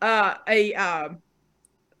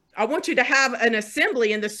I want you to have an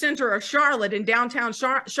assembly in the center of Charlotte, in downtown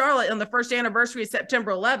Charlotte, on the first anniversary of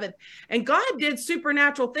September 11th. And God did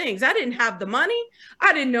supernatural things. I didn't have the money.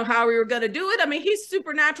 I didn't know how we were going to do it. I mean, he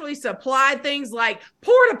supernaturally supplied things like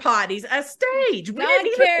porta potties, a stage. We didn't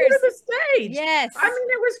even go to the stage. Yes. I mean,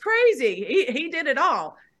 it was crazy. He did it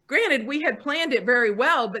all. Granted, we had planned it very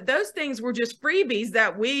well, but those things were just freebies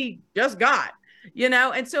that we just got, you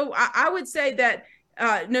know? And so I would say that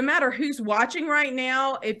no matter who's watching right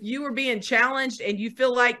now, if you are being challenged and you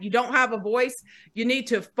feel like you don't have a voice, you need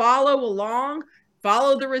to follow along,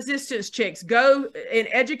 follow the Resistance Chicks, go and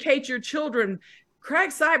educate your children.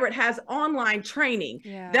 Craig Seibert has online training.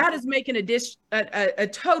 Yeah. That is making a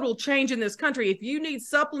total change in this country. If you need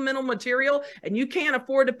supplemental material and you can't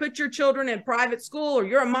afford to put your children in private school, or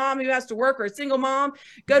you're a mom who has to work, or a single mom,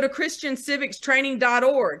 go to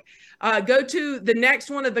christiancivicstraining.org. Go to the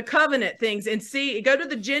next one of the covenant things and go to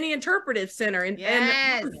the Jenny Interpretive Center. And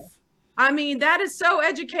I mean, that is so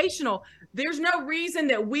educational. There's no reason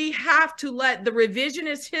that we have to let the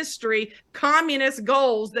revisionist history, communist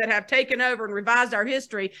goals that have taken over and revised our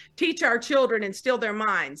history, teach our children and steal their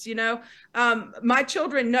minds. You know, my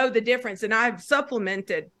children know the difference, and I've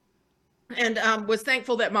supplemented and was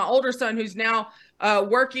thankful that my older son, who's now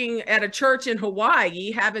working at a church in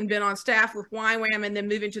Hawaii, having been on staff with YWAM and then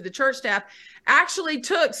moving to the church staff, actually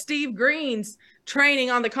took Steve Green's training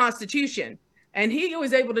on the Constitution. And he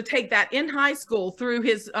was able to take that in high school through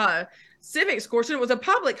his civics course, and it was a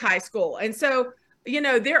public high school. And so, you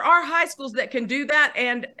know, there are high schools that can do that.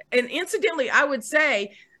 And incidentally, I would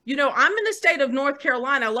say, you know, I'm in the state of North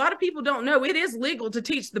Carolina. A lot of people don't know it is legal to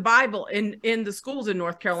teach the Bible in the schools in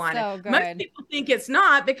North Carolina. So good. Most people think it's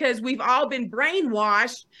not, because we've all been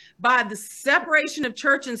brainwashed by the separation of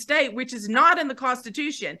church and state, which is not in the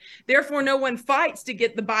Constitution. Therefore, no one fights to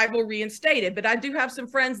get the Bible reinstated. But I do have some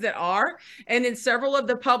friends that are, and in several of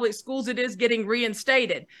the public schools, it is getting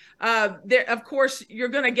reinstated. Of course, you're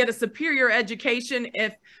going to get a superior education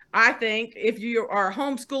if you are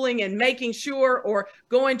homeschooling and making sure, or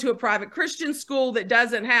going to a private Christian school that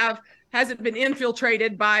hasn't been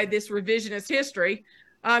infiltrated by this revisionist history.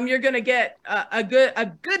 You're going to get a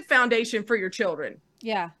good foundation for your children.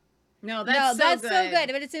 Yeah. No, that's so good.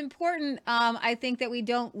 But it's important, I think, that we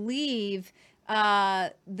don't leave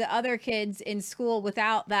the other kids in school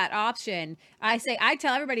without that option. I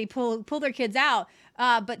tell everybody, pull their kids out,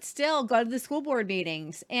 but still go to the school board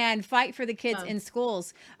meetings and fight for the kids in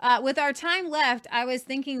schools. With our time left, I was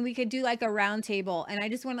thinking we could do like a round table, and I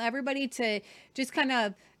just want everybody to just kind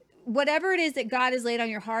of, whatever it is that God has laid on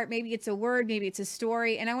your heart, maybe it's a word, maybe it's a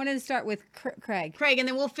story. And I wanted to start with Craig, and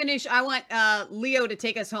then we'll finish. I want Leo to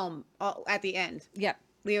take us home at the end. Yep.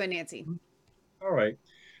 Leo and Nancy. All right.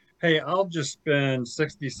 Hey, I'll just spend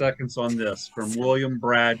 60 seconds on this from William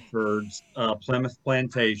Bradford's Plymouth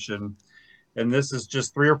Plantation. And this is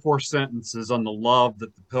just 3 or 4 sentences on the love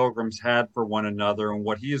that the Pilgrims had for one another. And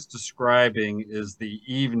what he is describing is the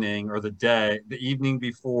evening, or the evening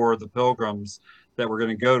before the Pilgrims that were going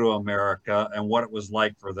to go to America, and what it was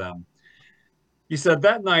like for them. He said,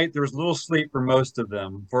 that night there was little sleep for most of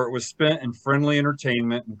them, for it was spent in friendly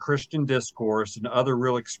entertainment and Christian discourse and other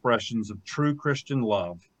real expressions of true Christian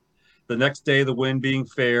love. The next day, the wind being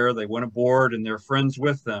fair, they went aboard and their friends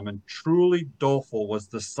with them, and truly doleful was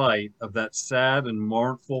the sight of that sad and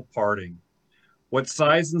mournful parting. What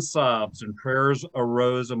sighs and sobs and prayers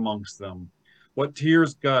arose amongst them! What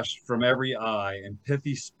tears gushed from every eye, and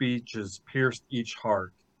pithy speeches pierced each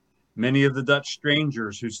heart! Many of the Dutch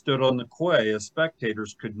strangers who stood on the quay as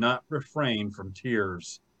spectators could not refrain from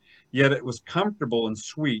tears. Yet it was comfortable and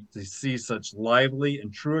sweet to see such lively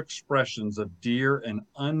and true expressions of dear and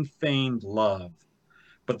unfeigned love.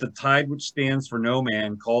 But the tide which stands for no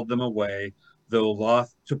man called them away, though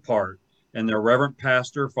loth to part, and their reverend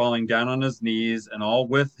pastor, falling down on his knees, and all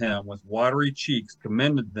with him, with watery cheeks,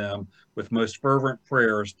 commended them with most fervent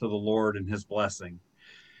prayers to the Lord and his blessing.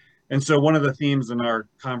 And so one of the themes in our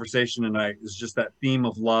conversation tonight is just that theme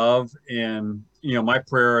of love. And, you know, my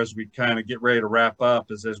prayer as we kind of get ready to wrap up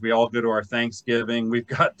is as we all go to our Thanksgiving, we've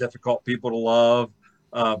got difficult people to love,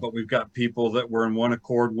 but we've got people that we're in one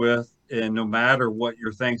accord with. And no matter what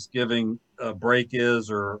your Thanksgiving break is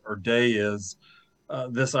or day is,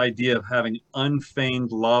 this idea of having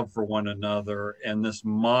unfeigned love for one another and this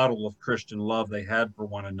model of Christian love they had for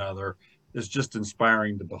one another is just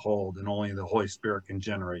inspiring to behold, and only the Holy Spirit can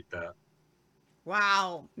generate that.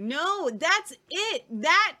 Wow. No, that's it.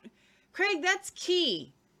 Craig, that's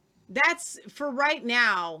key. That's for right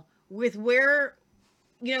now with where,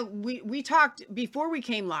 you know, we talked before we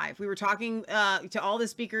came live. We were talking to all the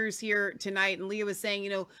speakers here tonight, and Leah was saying,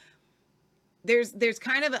 you know, there's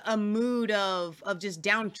kind of a mood of just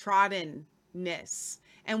downtroddenness.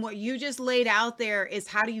 And what you just laid out there is,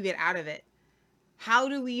 how do you get out of it? How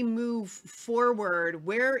do we move forward?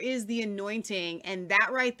 Where is the anointing? And that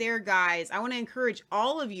right there, guys, I want to encourage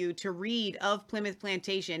all of you to read of Plymouth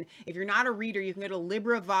Plantation. If you're not a reader, you can go to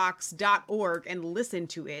LibriVox.org and listen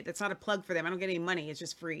to it. That's not a plug for them. I don't get any money. It's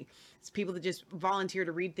just free. It's people that just volunteer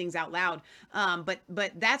to read things out loud. But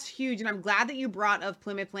that's huge. And I'm glad that you brought of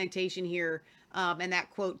Plymouth Plantation here and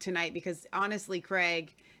that quote tonight, because honestly,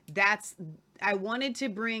 Craig, I wanted to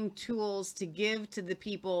bring tools to give to the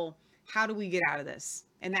people. How do we get out of this?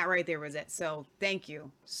 And that right there was it. So thank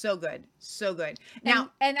you. So good. So good.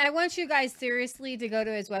 Now, and I want you guys seriously to go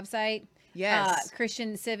to his website. Yes.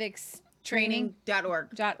 Christian Civics Training.org.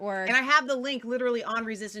 And I have the link literally on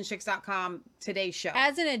resistancechicks.com, today's show.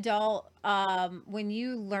 As an adult, when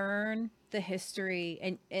you learn the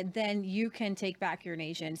history and then you can take back your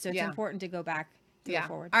nation. So it's important to go back, to go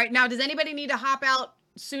forward. All right. Now, does anybody need to hop out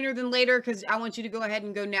sooner than later? Because I want you to go ahead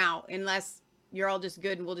and go now, unless you're all just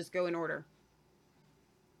good and we'll just go in order.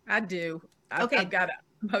 I do. Okay.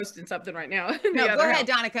 I'm posting something right now. No, go ahead,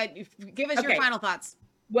 Donica. Give us your final thoughts.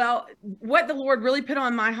 Well, what the Lord really put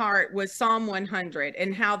on my heart was Psalm 100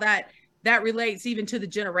 and how that relates even to the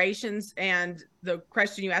generations and the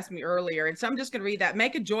question you asked me earlier. And so I'm just going to read that.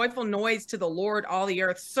 Make a joyful noise to the Lord, all the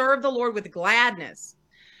earth. Serve the Lord with gladness.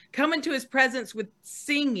 Come into his presence with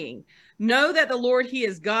singing. Know that the Lord, he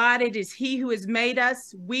is God. It is he who has made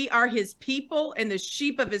us. We are his people and the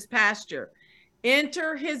sheep of his pasture.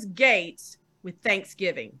 Enter his gates with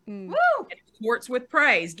thanksgiving. Woo! And his courts with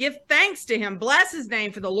praise. Give thanks to him. Bless his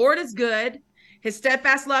name, for the Lord is good. His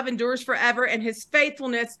steadfast love endures forever, and his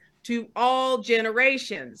faithfulness to all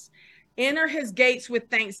generations. Enter his gates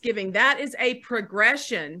with thanksgiving. That is a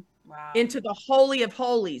progression into the Holy of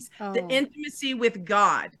Holies, the intimacy with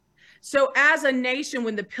God. So as a nation,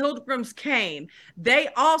 when the pilgrims came, they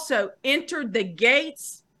also entered the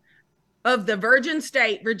gates of the Virgin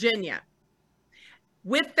State, Virginia,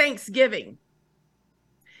 with thanksgiving.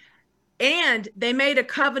 And they made a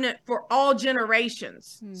covenant for all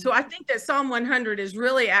generations. So I think that Psalm 100 is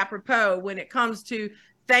really apropos when it comes to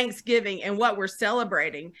Thanksgiving and what we're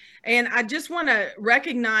celebrating. And I just want to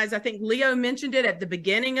recognize, I think Leo mentioned it at the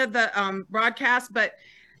beginning of the broadcast, but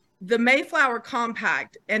the Mayflower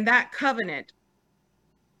Compact and that covenant,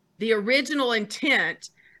 the original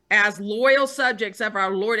intent as loyal subjects of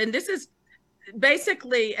our Lord. And this is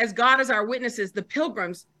basically, as God is our witnesses, the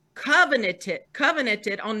pilgrims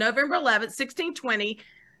covenanted on November 11th, 1620,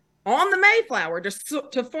 on the Mayflower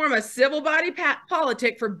to form a civil body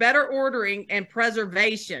politic for better ordering and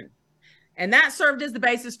preservation. And that served as the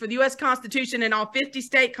basis for the U.S. Constitution and all 50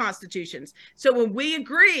 state constitutions. So when we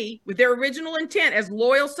agree with their original intent as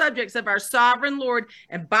loyal subjects of our sovereign Lord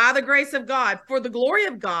and by the grace of God, for the glory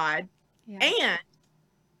of God and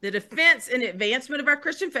the defense and advancement of our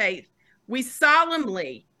Christian faith, we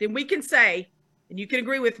solemnly, then we can say, and you can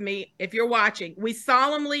agree with me if you're watching, we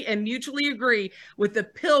solemnly and mutually agree with the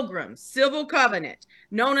Pilgrims' civil covenant,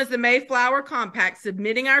 known as the Mayflower Compact,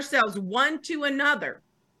 submitting ourselves one to another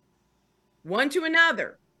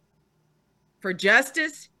for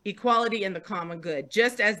justice, equality, and the common good,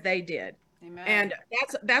 just as they did. Amen. And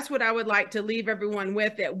that's what I would like to leave everyone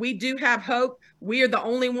with, that we do have hope. We are the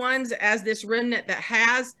only ones as this remnant that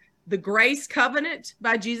has the grace covenant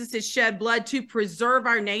by Jesus' shed blood to preserve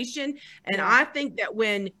our nation. And Yeah. I think that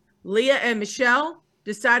when Leah and Michelle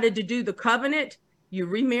decided to do the covenant, you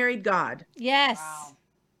remarried God. Yes. Wow.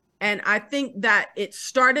 And I think that it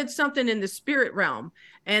started something in the spirit realm.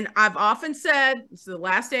 And I've often said, this is the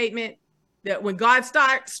last statement, that when God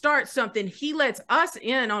starts something, he lets us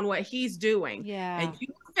in on what he's doing. Yeah. And you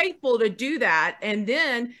were faithful to do that. And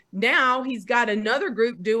then now he's got another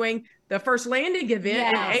group doing the first landing event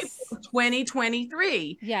in Yes. April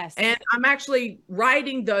 2023. Yes. And I'm actually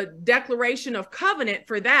writing the Declaration of Covenant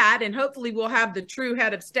for that. And hopefully we'll have the true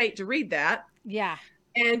head of state to read that. Yeah.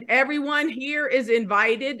 And everyone here is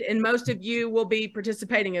invited, and most of you will be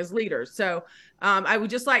participating as leaders. So I would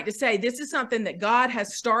just like to say this is something that God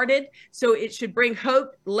has started, so it should bring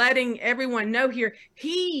hope, letting everyone know here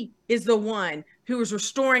he is the one who is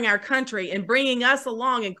restoring our country and bringing us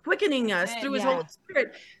along and quickening us through his Yeah. Holy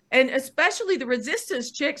Spirit. And especially the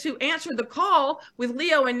resistance chicks who answered the call with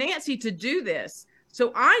Leo and Nancy to do this.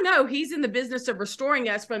 So I know he's in the business of restoring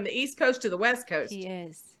us from the East Coast to the West Coast. He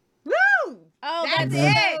is. Woo! Oh, That's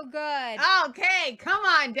that's it. so good. Okay, come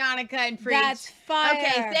on, Donica and Preach. That's fire.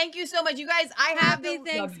 Okay, thank you so much. You guys, I have Happy the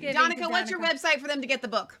Thanksgiving Donica, to what's your Donica. website for them to get the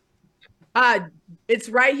book? It's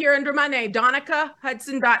right here under my name,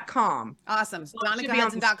 DonicaHudson.com. Awesome. So it should be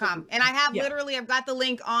on the DonicaHudson.com. screen. And I have Yeah. literally, I've got the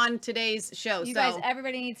link on today's show. You so guys,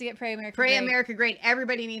 everybody needs to get Pray America Pray Great. America Great.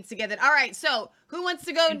 Everybody needs to get that. All right. So who wants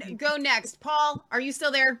to go next? Paul, are you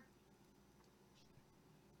still there?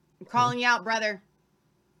 I'm calling you out, brother.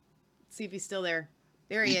 Let's see if he's still there.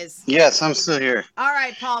 There he is. Yes, I'm still here. All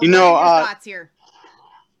right, Paul. You what know, are your thoughts here?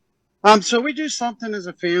 So we do something as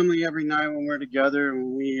a family every night when we're together,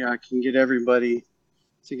 when we can get everybody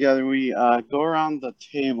together. We go around the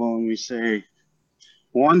table and we say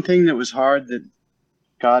one thing that was hard that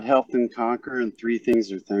God helped them conquer, and 3 things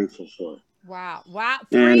they're thankful for. Wow. Wow.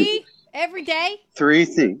 And 3 every day? 3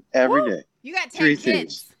 things every day. You got 10 3 kids.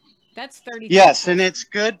 things. That's 30. Yes, and it's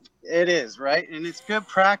good. It is, right? And it's good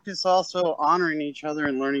practice also honoring each other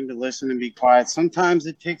and learning to listen and be quiet. Sometimes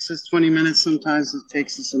it takes us 20 minutes, sometimes it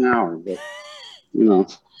takes us an hour, but you know,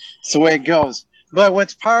 it's the way it goes. But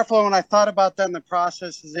what's powerful when I thought about that in the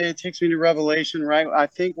process is that it takes me to Revelation, right? I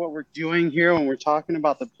think what we're doing here when we're talking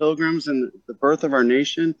about the pilgrims and the birth of our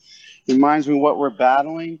nation reminds me what we're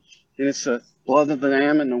battling. And it's the blood of the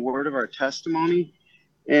Lamb and the word of our testimony.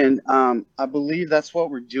 And I believe that's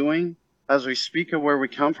what we're doing as we speak of where we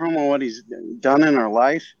come from and what he's done in our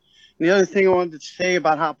life. And the other thing I wanted to say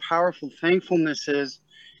about how powerful thankfulness is,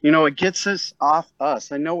 you know, it gets us off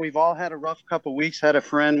us. I know we've all had a rough couple of weeks. Had a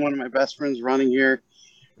friend, one of my best friends running here.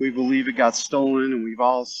 We believe it got stolen and we've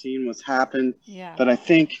all seen what's happened. Yeah. But I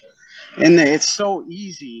think it's so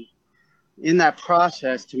easy in that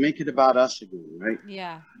process to make it about us again, right?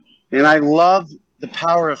 Yeah. And I love the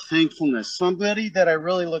power of thankfulness. Somebody that I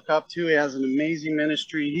really look up to, he has an amazing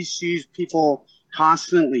ministry. He sees people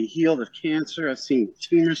constantly healed of cancer. I've seen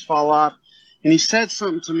tumors fall off. And he said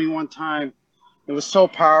something to me one time. It was so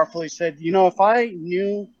powerful. He said, you know, if I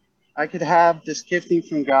knew I could have this gifting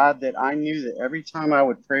from God, that I knew that every time I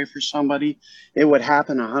would pray for somebody, it would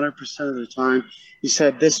happen 100% of the time. He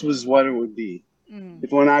said this was what it would be.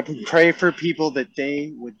 If when I pray for people, that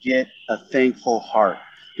they would get a thankful heart.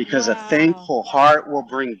 Because a thankful heart will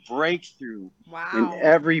bring breakthrough in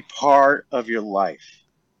every part of your life.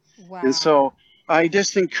 Wow. And so I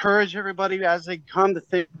just encourage everybody as they come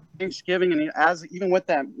to Thanksgiving, and as even what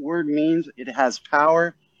that word means, it has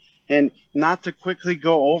power, and not to quickly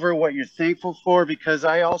go over what you're thankful for, because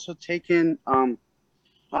I also take in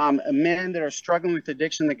men that are struggling with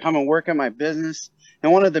addiction that come and work at my business.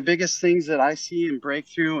 And one of the biggest things that I see in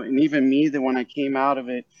breakthrough, and even me, that when I came out of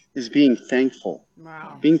it, is being thankful.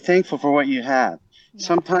 Wow. Being thankful for what you have. Yeah.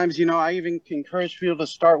 Sometimes, you know, I even encourage people to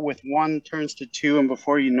start with 1 turns to 2, and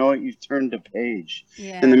before you know it, you've turned a page.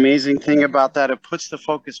 Yeah. And the amazing thing about that, it puts the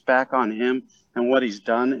focus back on him and what he's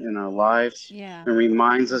done in our lives. Yeah. And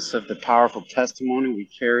reminds us of the powerful testimony we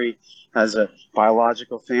carry as a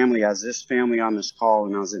biological family, as this family on this call,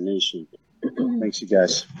 and as a nation. Thanks, you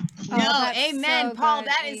guys. No, amen, so Paul. good.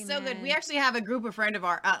 That is so good. We actually have a group of friend of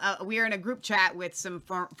ours. We are in a group chat with some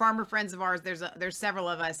farmer friends of ours. There's several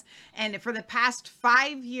of us, and for the past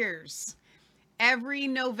 5 years, every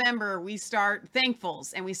November we start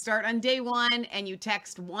thankfuls, and we start on day 1, and you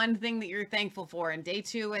text one thing that you're thankful for, and day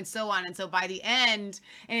 2, and so on. And so by the end,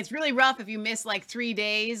 and it's really rough if you miss like 3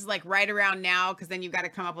 days, like right around now, because then you've got to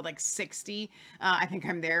come up with like 60. I think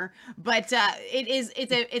I'm there, but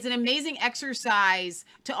it's an amazing exercise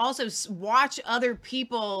to also watch other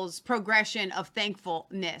people's progression of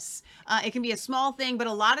thankfulness. It can be a small thing, but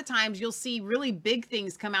a lot of times you'll see really big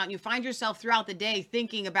things come out, and you find yourself throughout the day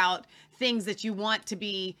thinking about things that you want to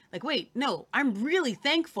be like, wait, no, I'm really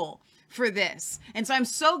thankful for this. And so I'm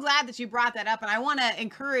so glad that you brought that up. And I want to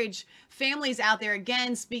encourage families out there,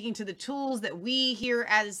 again, speaking to the tools that we here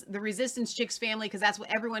as the Resistance Chicks family, because that's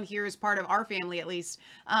what everyone here is part of, our family at least.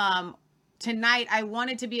 Tonight, I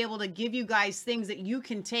wanted to be able to give you guys things that you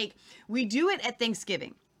can take. We do it at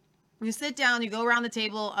Thanksgiving. You sit down, you go around the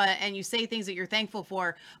table, and you say things that you're thankful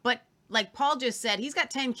for. But like Paul just said, he's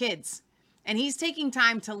got 10 kids. And he's taking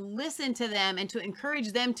time to listen to them and to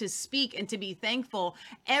encourage them to speak and to be thankful.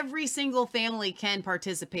 Every single family can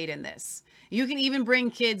participate in this. You can even bring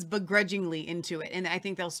kids begrudgingly into it, and I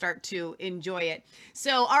think they'll start to enjoy it.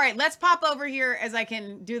 So, all right, let's pop over here as I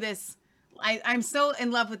can do this. I'm so in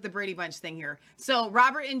love with the Brady Bunch thing here. So,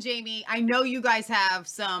 Robert and Jamie, I know you guys have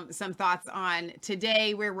some thoughts on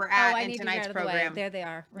today, where we're at in tonight's program. There they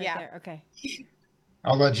are, right there. Okay.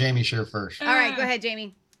 I'll let Jamie share first. All right, go ahead,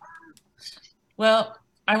 Jamie. Well,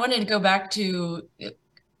 I wanted to go back to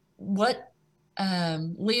what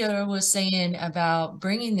Leo was saying about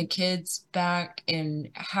bringing the kids back and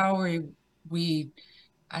how we,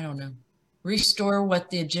 I don't know, restore what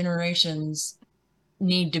the generations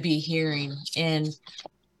need to be hearing. And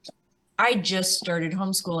I just started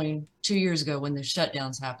homeschooling 2 years ago when the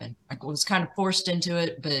shutdowns happened. I was kind of forced into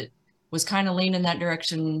it, but was kind of leaning that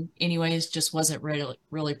direction anyways, just wasn't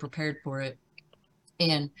really prepared for it.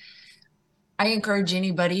 And I encourage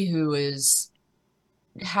anybody who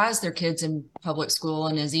has their kids in public school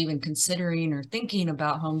and is even considering or thinking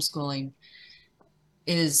about homeschooling,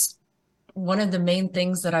 is one of the main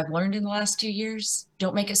things that I've learned in the last 2 years: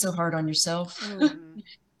 don't make it so hard on yourself.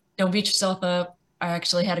 Don't beat yourself up. I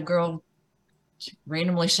actually had a girl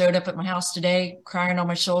randomly showed up at my house today crying on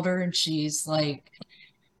my shoulder, and she's like,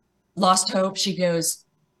 lost hope. She goes,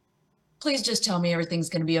 please just tell me everything's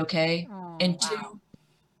going to be okay. And two,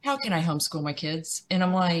 how can I homeschool my kids? And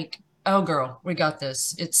I'm like, oh girl, we got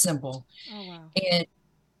this. It's simple. And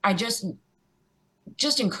I just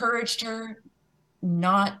encouraged her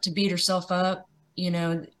not to beat herself up, you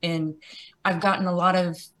know, and I've gotten a lot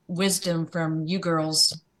of wisdom from you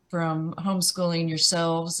girls from homeschooling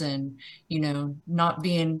yourselves and, you know, not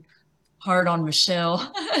being hard on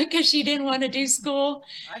Michelle because she didn't want to do school.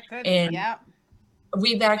 I could, and yeah.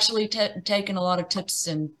 We've actually taken a lot of tips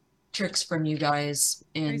and tricks from you guys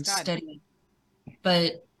in studying.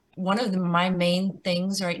 But one of my main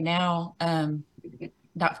things right now,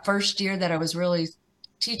 that first year that I was really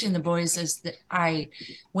teaching the boys, is that I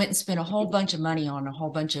went and spent a whole bunch of money on a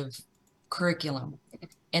whole bunch of curriculum,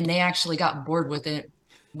 and they actually got bored with it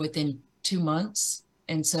within 2 months.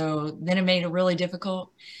 And so then it made it really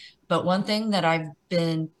difficult. But one thing that I've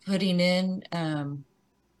been putting in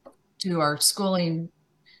to our schooling,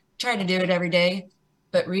 try to do it every day,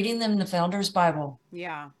 but reading them the Founders Bible.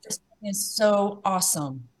 Yeah. Is so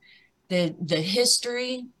awesome. The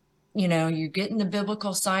history, you know, you're getting the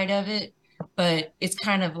biblical side of it, but it's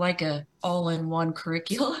kind of like a all-in-one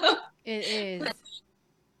curriculum. It is.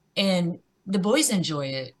 And the boys enjoy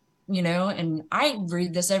it, you know, and I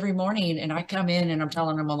read this every morning, and I come in and I'm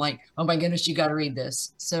telling them, I'm like, oh my goodness, you got to read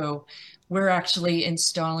this. So we're actually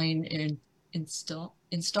installing it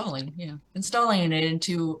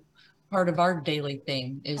into part of our daily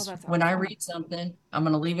thing is when I read something, I'm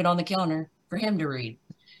going to leave it on the counter for him to read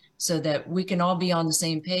so that we can all be on the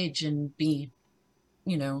same page and be,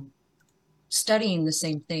 you know, studying the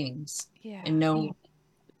same things. Yeah. And know,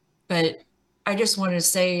 but I just wanted to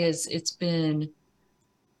say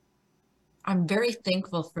I'm very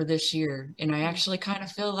thankful for this year, and I actually kind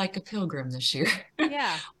of feel like a pilgrim this year.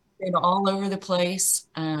 Yeah. Been all over the place,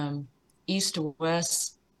 east to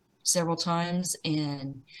west several times,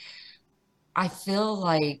 and I feel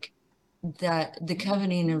like that the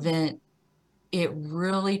covenant event, it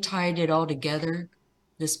really tied it all together,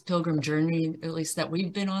 this pilgrim journey, at least that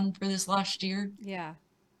we've been on for this last year. Yeah.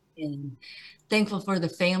 And thankful for the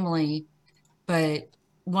family. But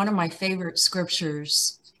one of my favorite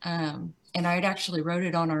scriptures, and I'd actually wrote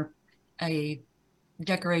it on a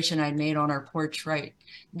decoration I'd made on our porch right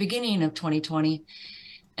beginning of 2020.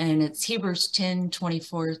 And it's Hebrews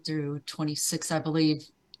 10:24 through 26, I believe.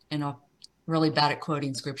 And I'm really bad at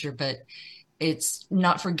quoting scripture, but it's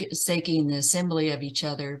not forsaking the assembly of each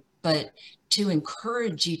other, but to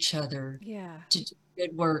encourage each other Yeah. to do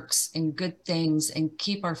good works and good things and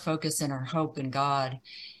keep our focus and our hope in God.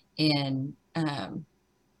 And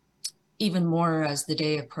even more as the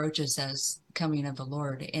day approaches as coming of the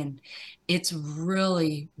Lord. And it's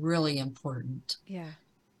really, really important Yeah.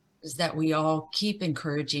 is that we all keep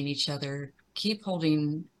encouraging each other, keep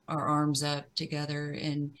holding our arms up together.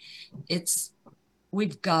 And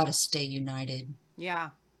we've got to stay united. Yeah.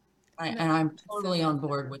 And I'm totally on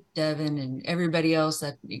board with Devin and everybody else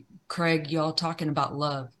that Craig, y'all talking about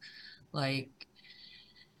love. Like,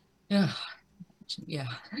 yeah,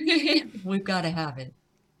 we've got to have it.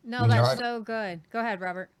 No, that's so good. Go ahead,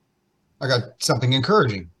 Robert. I got something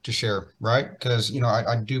encouraging to share, right? Because,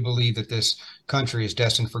 I do believe that this country is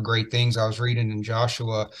destined for great things. I was reading in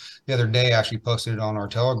Joshua the other day, I actually posted it on our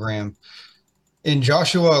Telegram. In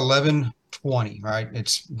Joshua 11:20, right?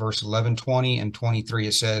 It's verse 11:20 and 23.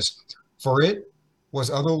 It says, "For it was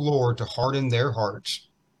of the Lord to harden their hearts,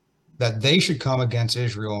 that they should come against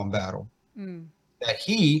Israel in battle, that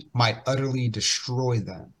he might utterly destroy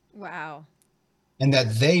them. Wow. And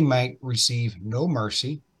that they might receive no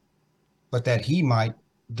mercy, but that he might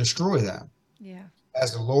destroy them, Yeah.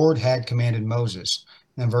 as the Lord had commanded Moses."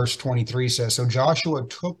 And verse 23 says, "So Joshua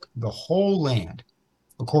took the whole land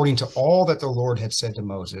according to all that the Lord had said to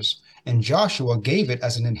Moses, and Joshua gave it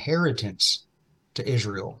as an inheritance to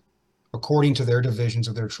Israel, according to their divisions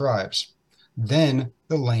of their tribes. Then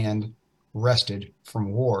the land rested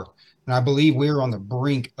from war." And I believe we're on the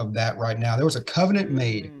brink of that right now. There was a covenant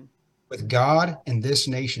made with God and this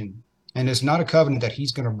nation, and it's not a covenant that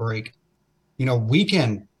he's going to break. We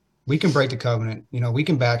can break the covenant. We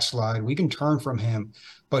can backslide. We can turn from him,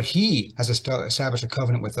 but he has established a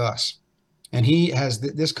covenant with us. And he has,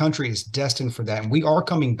 this country is destined for that. And we are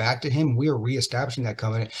coming back to him. We are reestablishing that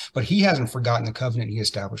covenant, but he hasn't forgotten the covenant he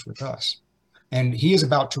established with us. And he is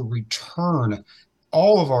about to return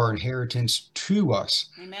all of our inheritance to us.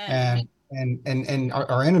 Amen. And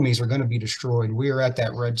our enemies are going to be destroyed. We are at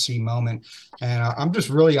that Red Sea moment. And I'm just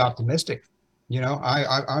really optimistic.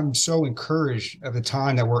 I'm so encouraged of the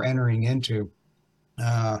time that we're entering into.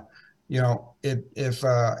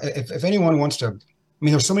 If anyone wants to,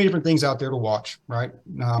 there's so many different things out there to watch, right?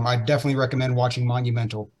 I definitely recommend watching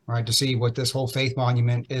Monumental, right, to see what this whole faith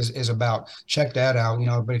monument is about. Check that out,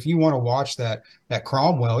 But if you want to watch that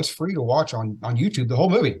Cromwell, it's free to watch on YouTube. The whole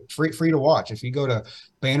movie, free to watch. If you go to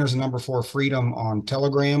Banners and #4 Freedom on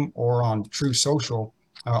Telegram or on True Social,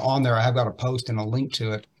 on there, I have got a post and a link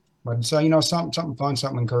to it. But so something fun,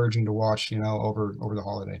 something encouraging to watch, over the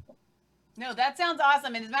holiday. No, that sounds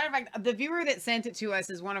awesome. And as a matter of fact, the viewer that sent it to us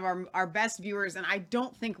is one of our best viewers, and I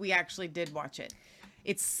don't think we actually did watch it.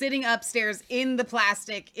 It's sitting upstairs in the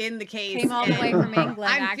plastic, in the case. Came all the way from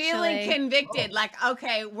England, I'm feeling convicted. Like,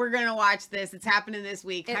 okay, we're going to watch this. It's happening this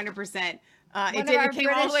week, 100%. It came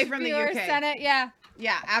all the way from the UK. Senate, yeah.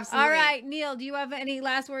 Yeah, absolutely. All right, Neil, do you have any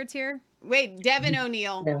last words here? Wait, Devin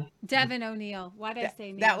O'Neill. Yeah. Devin O'Neill. Why did I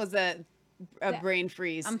say Neil? That was a brain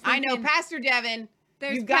freeze. I know, Pastor Devin.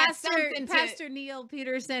 There's You've got Pastor Neil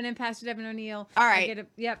Peterson and Pastor Devin O'Neill. All right.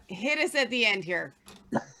 Yep. Hit us at the end here.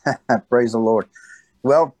 Praise the Lord.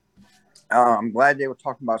 Well, I'm glad they were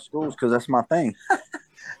talking about schools because that's my thing.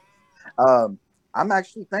 I'm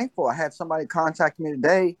actually thankful. I had somebody contact me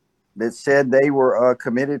today that said they were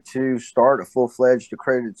committed to start a full-fledged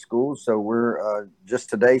accredited school. So we're just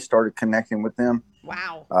today started connecting with them.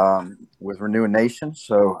 Wow. With Renew a Nation.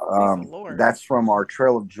 So that's from our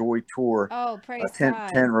Trail of Joy tour. Oh, praise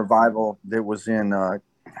tent revival that was in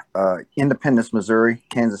Independence, Missouri,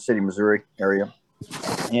 Kansas City, Missouri area.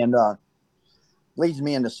 And leads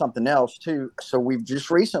me into something else too. So we've just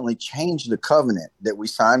recently changed the covenant that we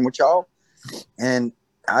signed with y'all. And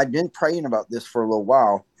I've been praying about this for a little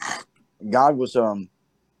while. God was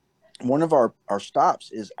one of our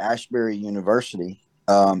stops is Ashbury University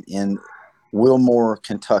in Wilmore,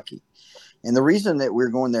 Kentucky. And the reason that we're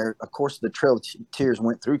going there, of course, the Trail of Tears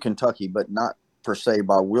went through Kentucky, but not per se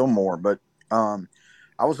by Wilmore. But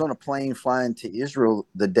I was on a plane flying to Israel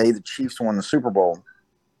the day the Chiefs won the Super Bowl.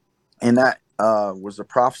 And that was a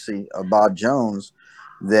prophecy of Bob Jones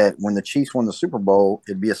that when the Chiefs won the Super Bowl,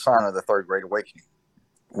 it'd be a sign of the Third Great Awakening.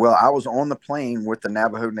 Well, I was on the plane with the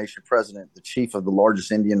Navajo Nation president, the chief of the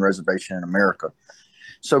largest Indian reservation in America.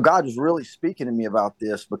 So God was really speaking to me about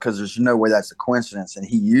this because there's no way that's a coincidence. And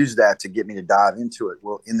he used that to get me to dive into it.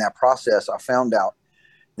 Well, in that process, I found out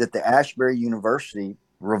that the Ashbury University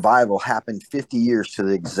revival happened 50 years to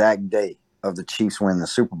the exact day of the Chiefs winning the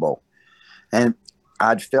Super Bowl. And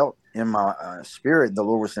I'd felt in my spirit, the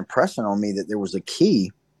Lord was impressing on me that there was a key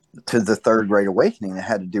to the Third Great Awakening that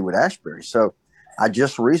had to do with Ashbury. So I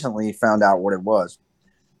just recently found out what it was.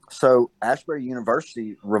 So Ashbury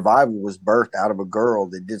University revival was birthed out of a girl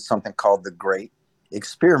that did something called the Great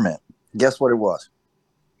Experiment. Guess what it was?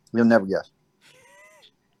 You'll never guess.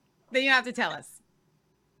 Then you have to tell us.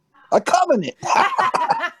 A covenant.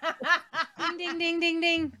 Ding, ding, ding, ding,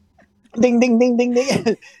 ding. Ding, ding, ding, ding,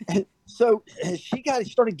 ding. So she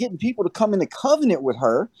started getting people to come into covenant with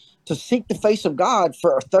her to seek the face of God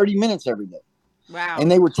for 30 minutes every day. Wow.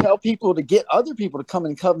 And they would tell people to get other people to come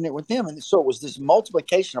in covenant with them. And so it was this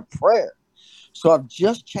multiplication of prayer. So I've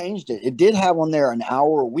just changed it. It did have on there an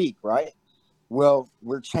hour a week, right? Well,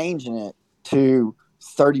 we're changing it to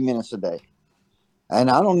 30 minutes a day. And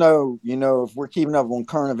I don't know, if we're keeping up on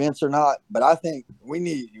current events or not, but I think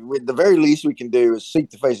the very least we can do is seek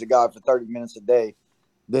the face of God for 30 minutes a day,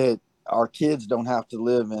 that our kids don't have to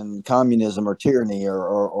live in communism or tyranny,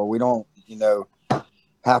 or we don't,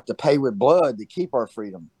 have to pay with blood to keep our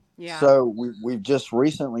freedom. Yeah. So we've just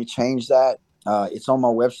recently changed that. It's on my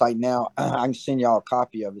website now. I can send y'all a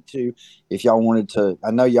copy of it too, if y'all wanted to.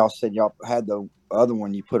 I know y'all said y'all had the other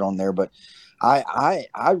one you put on there, but I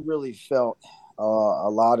really felt a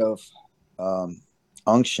lot of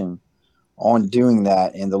unction on doing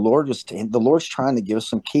that, and the Lord's trying to give us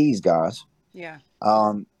some keys, guys. Yeah.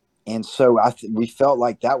 And so we felt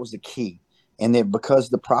like that was the key, and then because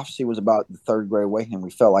the prophecy was about the third great awakening,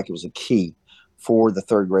 we felt like it was a key for the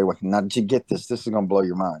third great awakening. Now, to get this is going to blow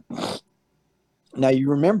your mind. Now, you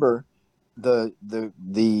remember the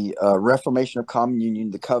Reformation of Common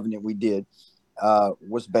Union, the covenant we did,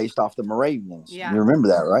 was based off the Moravians. Yeah. You remember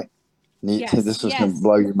that, right? Yes, This is going to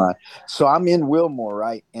blow your mind. So I'm in Wilmore,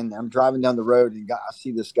 right? And I'm driving down the road, and I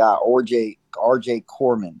see this guy, RJ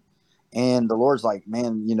Corman. And the Lord's like,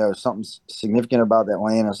 man, something's significant about that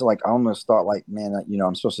land. I was like, I almost thought like, man,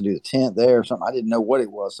 I'm supposed to do the tent there or something. I didn't know what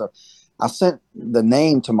it was. So I sent the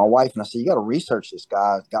name to my wife, and I said, you got to research this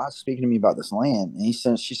guy. God's speaking to me about this land.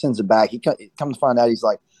 And she sends it back. He comes to find out he's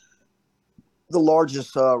like the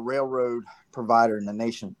largest railroad provider in the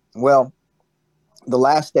nation. Well, the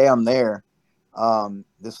last day I'm there,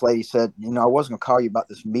 this lady said, I wasn't going to call you about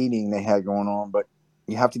this meeting they had going on, but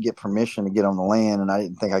you have to get permission to get on the land. And I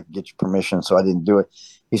didn't think I could get your permission, so I didn't do it.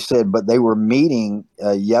 He said, but they were meeting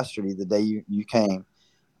yesterday, the day you came,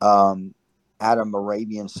 at a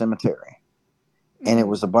Moravian cemetery. And it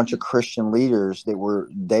was a bunch of Christian leaders that were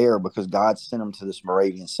there because God sent them to this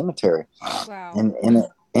Moravian cemetery. Wow.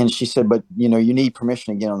 And she said, but you need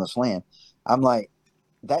permission to get on this land. I'm like,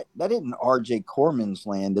 that isn't RJ Corman's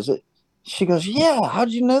land, is it? She goes, yeah.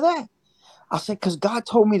 How'd you know that? I said, because God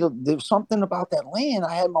told me there's something about that land.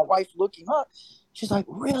 I had my wife look him up. She's like,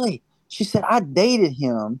 really? She said, I dated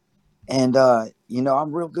him, and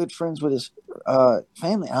I'm real good friends with his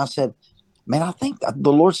family. And I said, man, I think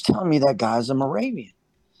the Lord's telling me that guy's a Moravian.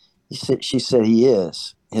 She said he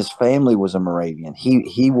is. His family was a Moravian.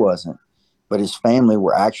 He wasn't, but his family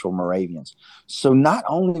were actual Moravians. So not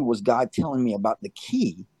only was God telling me about the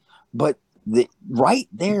key, but right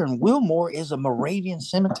there in Wilmore is a Moravian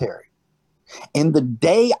cemetery. And the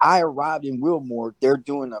day I arrived in Wilmore, they're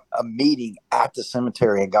doing a meeting at the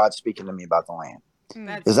cemetery, and God's speaking to me about the land.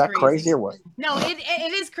 That's Is that crazy or what? No,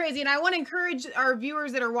 it is crazy. And I want to encourage our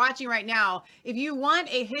viewers that are watching right now, if you want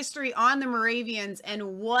a history on the Moravians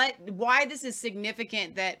and why this is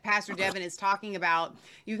significant that Pastor Devin is talking about,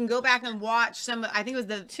 you can go back and watch I think it was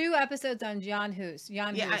the 2 episodes on Jan Hus.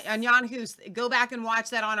 On Jan Hus. Go back and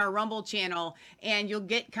watch that on our Rumble channel, and you'll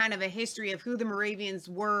get kind of a history of who the Moravians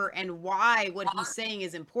were and why what he's saying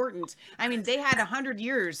is important. I mean, they had 100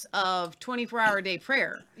 years of 24-hour-a-day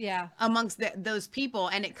prayer amongst those people.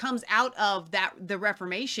 And it comes out of the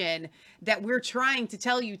Reformation that we're trying to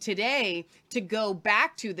tell you today to go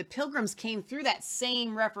back to. The Pilgrims came through that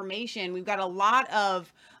same Reformation. We've got a lot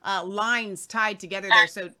of lines tied together there.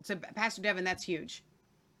 So Pastor Devin, that's huge.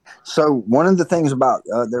 So one of the things about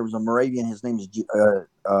there was a Moravian, his name is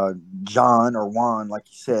John or Juan, like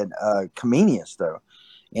you said, Comenius though.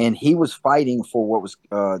 And he was fighting for what was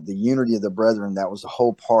the unity of the brethren. That was the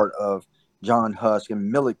whole part of John Huss,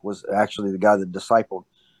 and Millick was actually the guy that discipled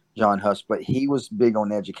John Huss, but he was big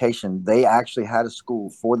on education. They actually had a school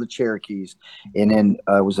for the Cherokees, and then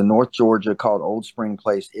it was in North Georgia called Old Spring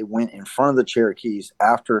Place. It went in front of the Cherokees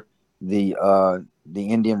after the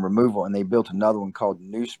Indian removal, and they built another one called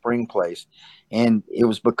New Spring Place. And it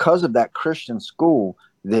was because of that Christian school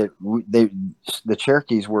that the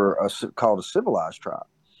Cherokees were called a civilized tribe.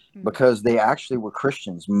 Because they actually were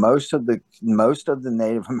Christians. Most of the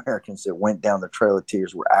Native Americans that went down the Trail of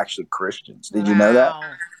Tears were actually Christians. Did you know that?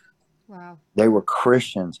 Wow. They were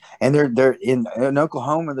Christians, and they're in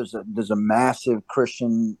Oklahoma. There's a massive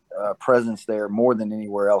Christian presence there more than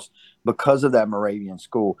anywhere else because of that Moravian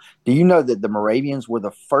school. Do you know that the Moravians were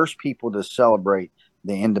the first people to celebrate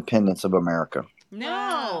the independence of America?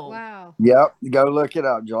 No. Wow. Yep. Go look it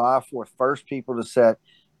up. July 4th, first people to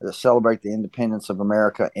celebrate the independence of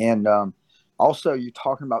America. And also, you're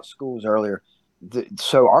talking about schools earlier.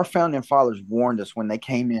 So our founding fathers warned us when they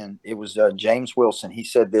came in. It was James Wilson. He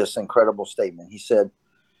said this incredible statement. He said,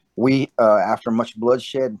 we, after much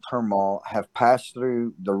bloodshed and turmoil, have passed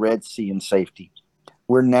through the Red Sea in safety.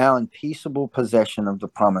 We're now in peaceable possession of the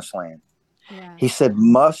promised land. Yeah. He said,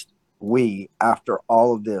 must we, after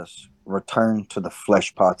all of this, return to the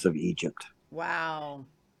flesh pots of Egypt? Wow.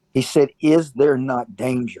 He said, is there not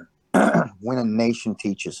danger when a nation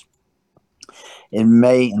teaches? It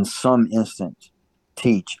may, in some instance,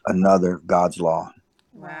 teach another God's law.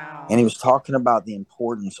 Wow. And he was talking about the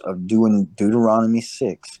importance of doing Deuteronomy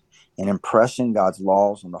 6 and impressing God's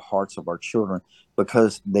laws on the hearts of our children,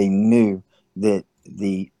 because they knew that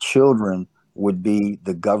the children would be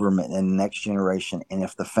the government in the next generation. And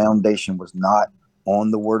if the foundation was not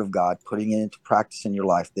on the word of God, putting it into practice in your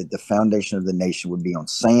life, that the foundation of the nation would be on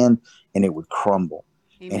sand and it would crumble.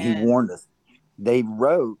 Amen. And he warned us. They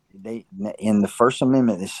wrote in the First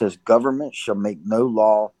Amendment, it says, government shall make no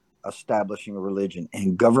law establishing a religion,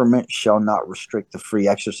 and government shall not restrict the free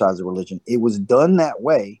exercise of religion. It was done that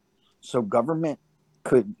way so government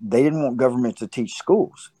they didn't want government to teach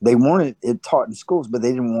schools. They wanted it taught in schools, but they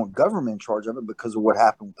didn't want government in charge of it because of what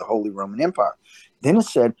happened with the Holy Roman Empire. Then it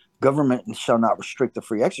said government shall not restrict the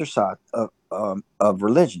free exercise of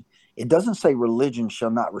religion. It doesn't say religion shall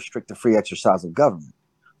not restrict the free exercise of government,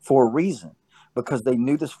 for a reason, because they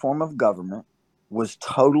knew this form of government was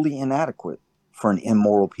totally inadequate for an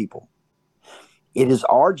immoral people. It is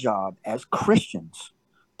our job as Christians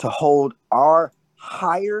to hold our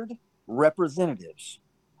hired representatives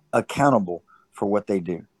accountable for what they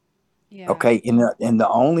do. Yeah. Okay. And the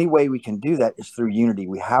only way we can do that is through unity.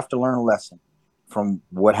 We have to learn a lesson from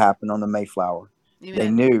what happened on the Mayflower. Amen. They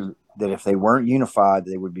knew that if they weren't unified,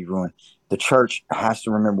 they would be ruined. The church has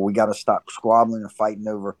to remember, we got to stop squabbling and fighting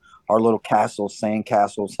over our little castles, sand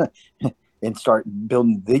castles, and start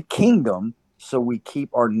building the kingdom so we keep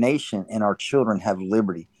our nation and our children have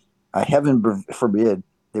liberty. Heaven forbid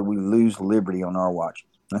that we lose liberty on our watch.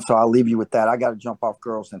 And so I'll leave you with that. I got to jump off,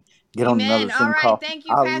 girls, and get on another Zoom All right. call. Thank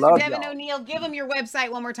you, I Pastor love Devin y'all. O'Neill. Give them your website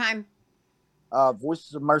one more time.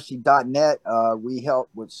 Voicesofmercy.net. We help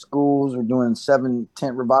with schools. We're doing 7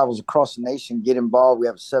 tent revivals across the nation. Get involved. We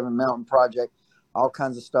have a 7 Mountain Project, all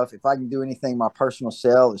kinds of stuff. If I can do anything, my personal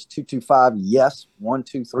cell is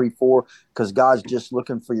 225-YES-1234, because God's just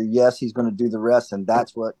looking for your yes. He's going to do the rest, and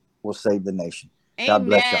that's what will save the nation. God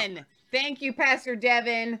bless y'all. Amen. Thank you, Pastor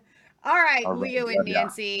Devin. All right, Leo and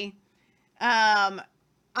Nancy.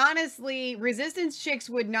 Honestly, Resistance Chicks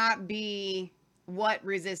would not be what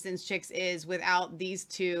Resistance Chicks is without these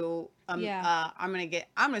two. I'm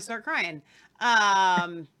gonna start crying.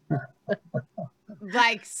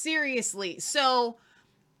 Like, seriously. So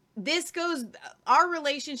our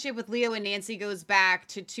relationship with Leo and Nancy goes back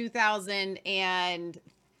to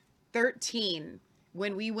 2013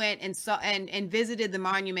 when we went and saw and visited the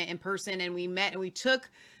monument in person, and we met and we took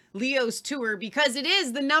Leo's tour because it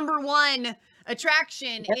is the #1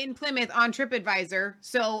 attraction in Plymouth on TripAdvisor.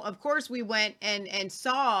 So of course we went and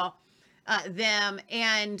saw them.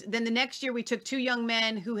 And then the next year we took 2 young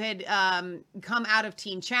men who had come out of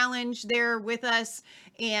Teen Challenge there with us,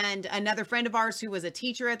 and another friend of ours who was a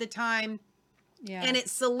teacher at the time. Yeah. And it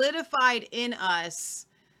solidified in us,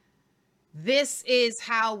 this is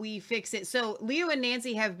how we fix it. So Leo and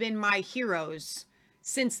Nancy have been my heroes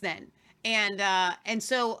since then. And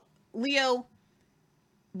so, Leo,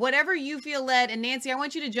 whatever you feel led, and Nancy, I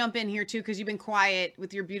want you to jump in here too, because you've been quiet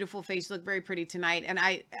with your beautiful face. You look very pretty tonight. And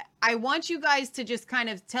I want you guys to just kind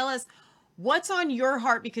of tell us what's on your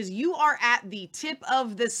heart, because you are at the tip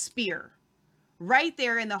of the spear, right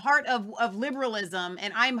there in the heart of liberalism.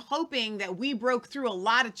 And I'm hoping that we broke through a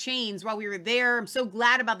lot of chains while we were there. I'm so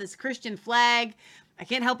glad about this Christian flag. I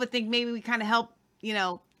can't help but think maybe we kind of help,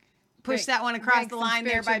 push that one across the line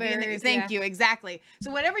there by being there. Thank you. Exactly. So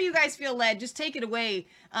whatever you guys feel led, just take it away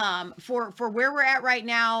for where we're at right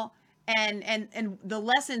now, and the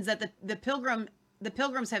lessons that the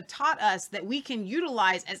pilgrims have taught us that we can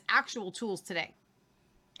utilize as actual tools today.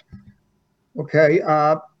 Okay.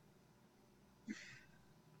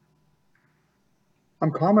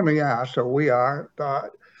 I'm commonly asked, or we are,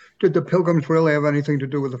 did the Pilgrims really have anything to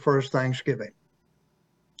do with the first Thanksgiving?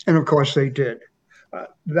 And of course they did.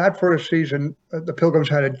 That first season, the Pilgrims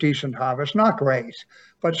had a decent harvest, not great,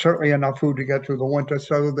 but certainly enough food to get through the winter.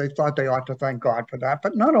 So they thought they ought to thank God for that.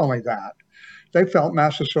 But not only that, They felt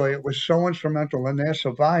Massasoit was so instrumental in their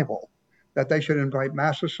survival that they should invite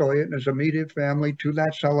Massasoit and his immediate family to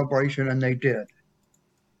that celebration, and they did.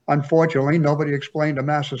 Unfortunately, nobody explained to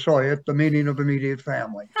Massasoit the meaning of immediate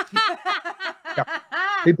family. Yeah.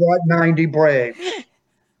 He brought 90 braves.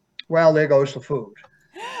 Well, there goes the food.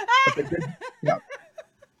 But they did, yeah.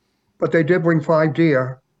 But they did bring 5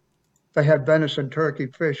 deer. They had venison, turkey,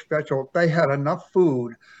 fish, vegetable. They had enough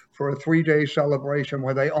food for a 3-day celebration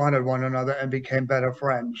where they honored one another and became better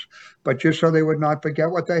friends. But just so they would not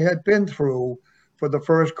forget what they had been through for the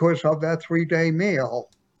first course of that 3-day meal,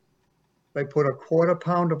 they put a 1/4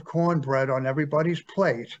 pound of cornbread on everybody's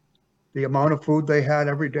plate, the amount of food they had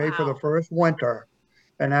every day for the first winter,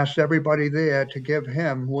 and asked everybody there to give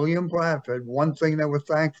him, William Bradford, one thing they were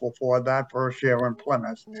thankful for that first year in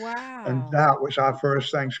Plymouth. Wow. And that was our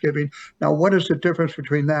first Thanksgiving. Now, what is the difference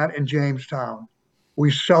between that and Jamestown?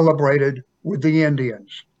 We celebrated with the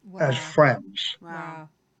Indians as friends. Wow.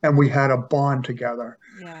 And we had a bond together.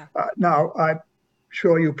 Yeah. Now, I'm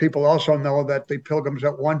sure you people also know that the Pilgrims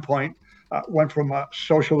at one point went from a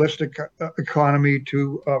socialistic economy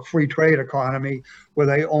to a free trade economy where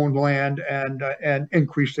they owned land and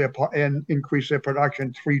increased their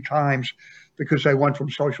production 3 times because they went from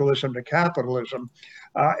socialism to capitalism.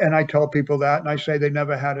 And I tell people that, and I say they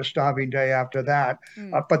never had a starving day after that.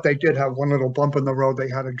 But they did have one little bump in the road. They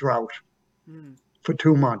had a drought for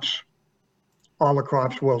 2 months. All the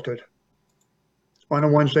crops wilted. On a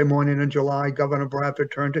Wednesday morning in July, Governor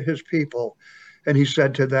Bradford turned to his people and he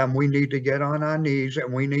said to them, we need to get on our knees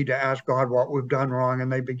and we need to ask God what we've done wrong.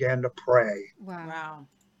 And they began to pray. Wow.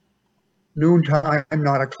 Noontime,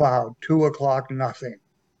 not a cloud. 2 o'clock, nothing.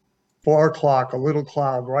 4 o'clock, a little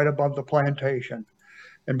cloud right above the plantation.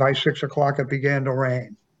 And by 6 o'clock, it began to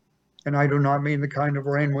rain. And I do not mean the kind of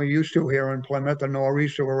rain we're used to here in Plymouth, the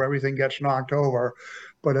nor'easter where everything gets knocked over,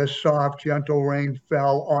 but a soft, gentle rain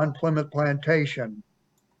fell on Plymouth Plantation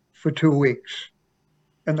for 2 weeks,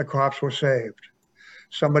 and the crops were saved.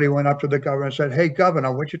 Somebody went up to the governor and said, hey,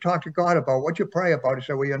 Governor, what'd you talk to God about? What'd you pray about? He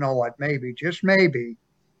said, well, you know what? Maybe, just maybe,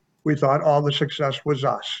 we thought all the success was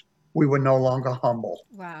us. We were no longer humble.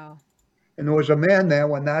 Wow. And there was a man there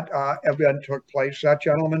when that event took place. That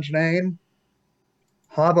gentleman's name,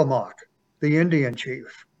 Hobbamock, the Indian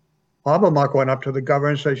chief. Hobbamock went up to the governor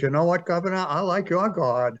and says, you know what, Governor, I like your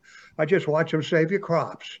God. I just watch him save your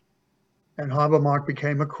crops. And Hobbamock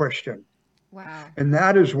became a Christian. Wow. And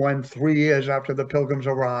that is when 3 years after the Pilgrims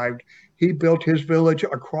arrived, he built his village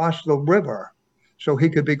across the river so he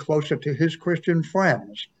could be closer to his Christian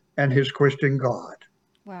friends and his Christian God.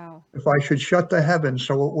 Wow. If I should shut the heavens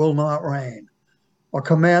so it will not rain, or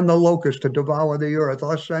command the locusts to devour the earth,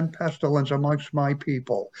 or send pestilence amongst my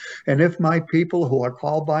people, and if my people who are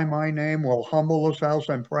called by my name will humble themselves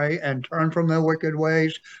and pray and turn from their wicked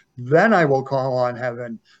ways, then I will call on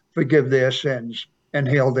heaven, forgive their sins, and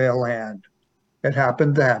heal their land. It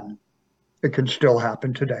happened then. It can still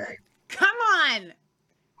happen today. Come on.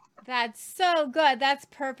 That's so good. That's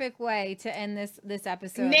perfect way to end this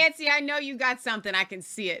episode. Nancy, I know you got something. I can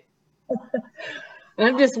see it.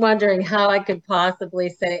 I'm just wondering how I could possibly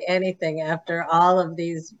say anything after all of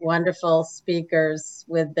these wonderful speakers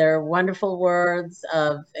with their wonderful words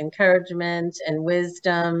of encouragement and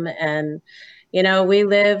wisdom. And, you know, we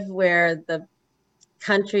live where the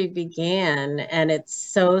country began, and it's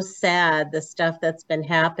so sad, the stuff that's been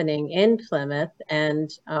happening in Plymouth and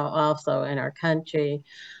also in our country.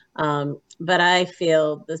 But I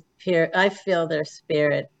feel their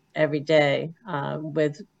spirit every day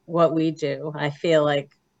with what we do. I feel like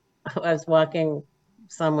I was walking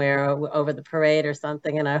somewhere over the parade or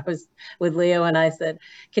something, and I was with Leo, and I said,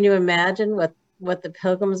 can you imagine what the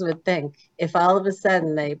Pilgrims would think if all of a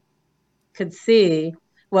sudden they could see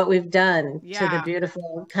what we've done to the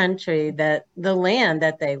beautiful country, that the land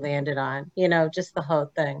that they landed on, you know, just the whole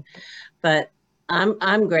thing. But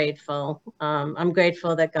I'm grateful. I'm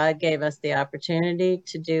grateful that God gave us the opportunity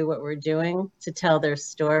to do what we're doing, to tell their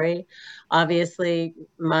story. Obviously,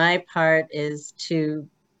 my part is to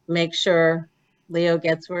make sure Leo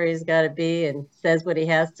gets where he's got to be and says what he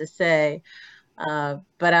has to say.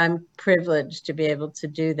 But I'm privileged to be able to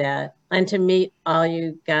do that and to meet all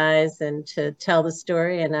you guys and to tell the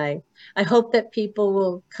story. And I hope that people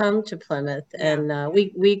will come to Plymouth. And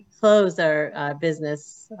we close our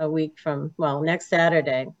business a week from, well, next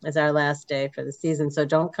Saturday is our last day for the season. So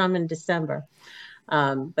don't come in December.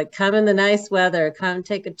 But come in the nice weather, come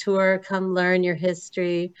take a tour, come learn your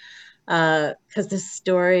history, because the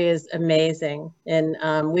story is amazing. And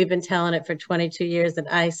we've been telling it for 22 years, and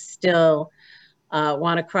I still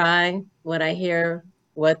want to cry when I hear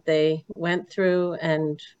what they went through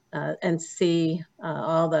and see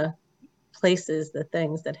all the places the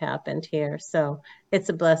things that happened here. So it's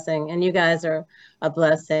a blessing, and you guys are a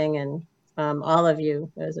blessing, and all of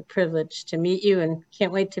you. It was a privilege to meet you, and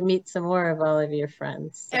can't wait to meet some more of all of your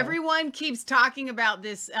friends. So. Everyone keeps talking about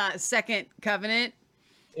this second covenant.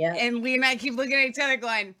 Yeah. And Lee and I keep looking at each other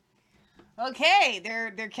going, okay,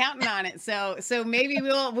 they're counting on it. So maybe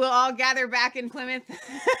we'll all gather back in Plymouth.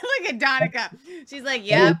 Look at Donica. She's like,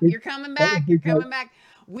 yep, you're coming back. You're coming back.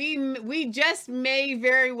 We just may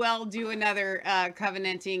very well do another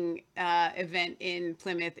covenanting event in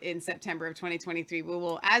Plymouth in September of 2023. We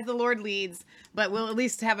will, as the Lord leads, but we'll at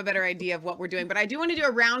least have a better idea of what we're doing. But I do want to do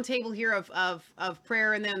a round table here of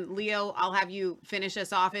prayer, and then Leo, I'll have you finish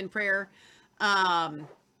us off in prayer.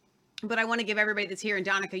 But I want to give everybody that's here, and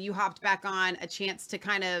Donica, you hopped back on, a chance to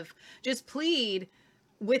kind of just plead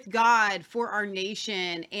with God for our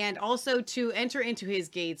nation, and also to enter into his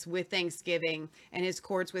gates with thanksgiving and his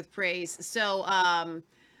courts with praise. So,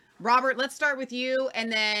 Robert, let's start with you,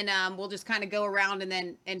 and then we'll just kind of go around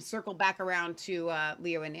and circle back around to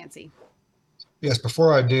Leo and Nancy. Yes,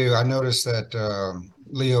 before I do, I noticed that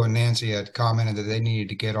Leo and Nancy had commented that they needed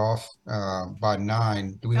to get off by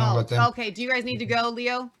 9. Do we want to let them? Okay. Do you guys need to go,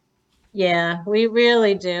 Leo? Yeah, we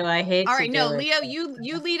really do. I hate All to right, do no, it. Leo,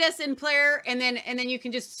 you lead us in prayer, and then you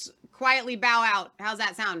can just quietly bow out. How's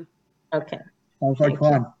that sound? Okay. Sounds like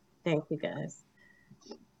fun. Thank you, guys.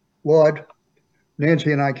 Lord,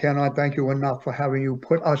 Nancy and I cannot thank you enough for having you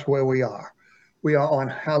put us where we are. We are on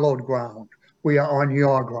hallowed ground. We are on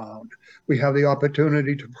your ground. We have the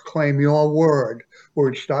opportunity to proclaim your word, where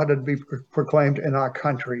it started to be proclaimed in our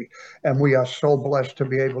country, and we are so blessed to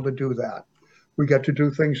be able to do that. We get to do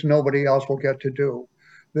things nobody else will get to do.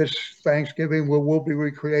 This Thanksgiving, we'll be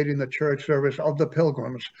recreating the church service of the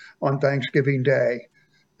Pilgrims on Thanksgiving Day.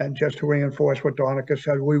 And just to reinforce what Donica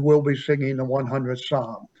said, we will be singing the 100th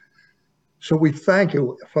Psalm. So we thank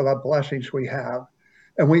you for the blessings we have.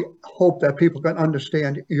 And we hope that people can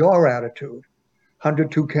understand your attitude.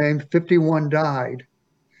 102 came, 51 died.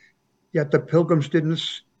 Yet the Pilgrims didn't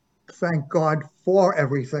thank God for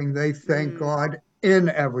everything. They thank God in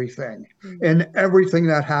everything. In everything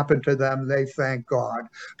that happened to them, they thank God,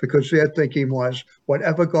 because their thinking was,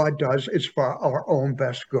 whatever God does is for our own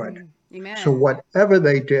best good. Amen. So whatever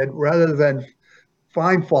they did, rather than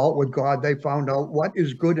find fault with God, they found out what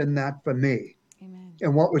is good in that for me. Amen.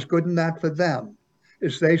 And what was good in that for them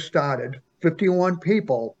is they started 51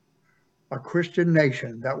 people, a Christian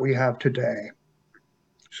nation that we have today.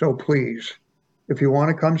 So please, if you want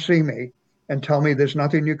to come see me and tell me there's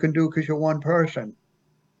nothing you can do because you're one person,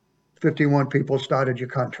 51 people started your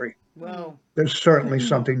country. Whoa. There's certainly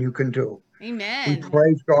something you can do. Amen. We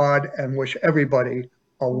praise God and wish everybody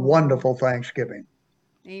a wonderful Thanksgiving.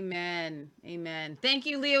 Amen. Amen. Thank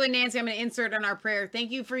you, Leo and Nancy. I'm going to insert on our prayer.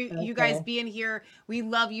 Thank you for you guys being here. We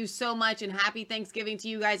love you so much, and happy Thanksgiving to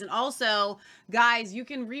you guys. And also, guys, you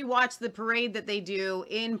can rewatch the parade that they do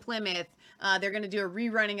in Plymouth. They're going to do a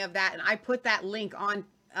rerunning of that, and I put that link on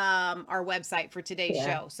our website for today's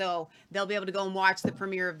show, so they'll be able to go and watch the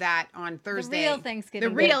premiere of that on Thursday. The real Thanksgiving.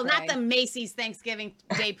 The real, Day not parade. the Macy's Thanksgiving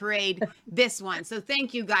Day Parade. This one. So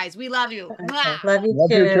thank you guys. We love you. Mwah. Love you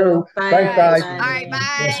Love you too. too. Bye, Thanks, guys. everybody. All right,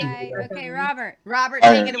 bye. Bye. Okay, Robert. Robert,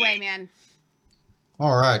 take it away, man.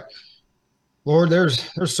 All right. Lord, there's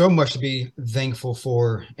so much to be thankful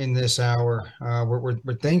for in this hour.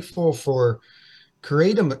 We're thankful for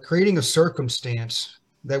creating a circumstance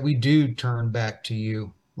that we do turn back to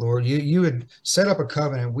you. Lord, you had set up a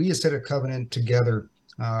covenant. We had set a covenant together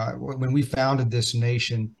when we founded this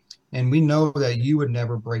nation, and we know that you would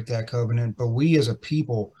never break that covenant. But we, as a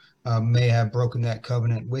people, may have broken that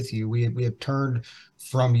covenant with you. We have turned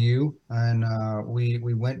from you, and we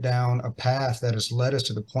went down a path that has led us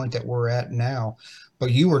to the point that we're at now.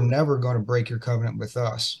 But you were never going to break your covenant with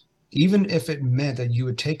us, even if it meant that you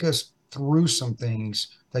would take us through some things,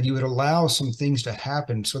 that you would allow some things to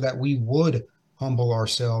happen so that we would humble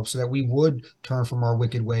ourselves, so that we would turn from our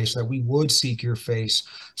wicked ways, so that we would seek your face,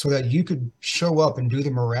 so that you could show up and do the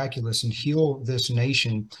miraculous and heal this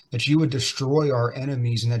nation, that you would destroy our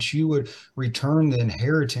enemies, and that you would return the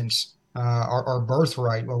inheritance, our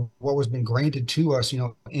birthright, what was been granted to us,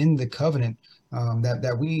 in the covenant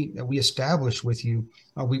that we established with you.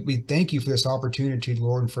 We thank you for this opportunity,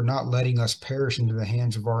 Lord, and for not letting us perish into the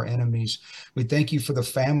hands of our enemies. We thank you for the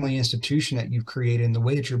family institution that you've created and the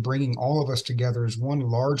way that you're bringing all of us together as one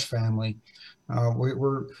large family.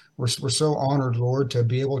 We're so honored, Lord, to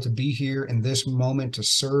be able to be here in this moment to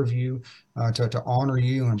serve you, to honor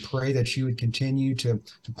you, and pray that you would continue to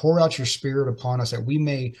pour out your Spirit upon us, that we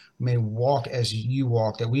may walk as you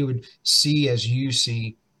walk, that we would see as you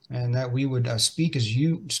see. and that we would speak as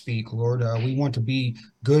you speak, Lord. We want to be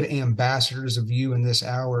good ambassadors of you in this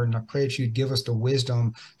hour, and I pray that you'd give us the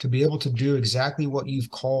wisdom to be able to do exactly what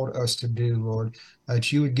you've called us to do, Lord.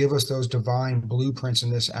 That you would give us those divine blueprints in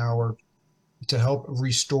this hour to help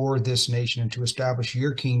restore this nation and to establish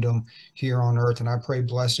your kingdom here on earth. And I pray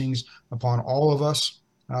blessings upon all of us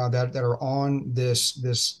that are on this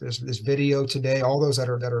video today, all those that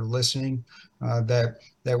are listening, that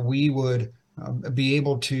we would be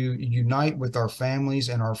able to unite with our families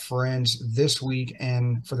and our friends this week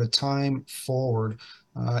and for the time forward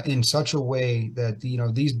in such a way that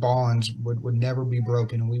these bonds would never be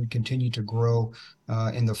broken, and we would continue to grow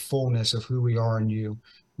in the fullness of who we are in you.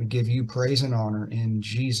 We give you praise and honor in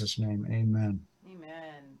Jesus' name. Amen.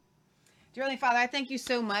 Amen. Dear Heavenly Father, I thank you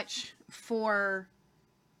so much for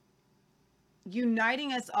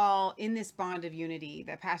uniting us all in this bond of unity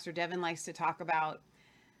that Pastor Devin likes to talk about.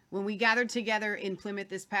 When we gathered together in Plymouth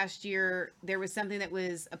this past year, there was something that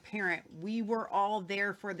was apparent. We were all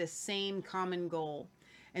there for the same common goal,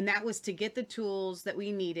 and that was to get the tools that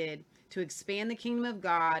we needed to expand the kingdom of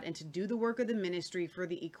God and to do the work of the ministry for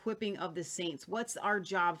the equipping of the saints. What's our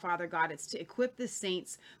job, Father God? It's to equip the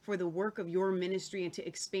saints for the work of your ministry and to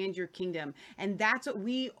expand your kingdom. And that's what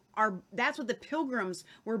that's what the pilgrims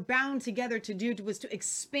were bound together to do, was to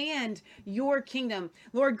expand your kingdom.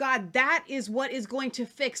 Lord God, that is what is going to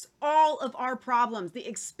fix all of our problems, the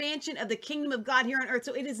expansion of the kingdom of God here on earth.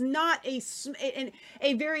 So it is not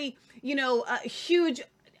a very, huge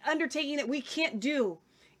undertaking that we can't do.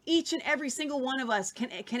 Each and every single one of us can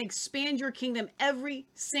expand your kingdom every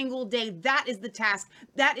single day. That is the task.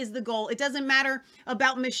 That is the goal. It doesn't matter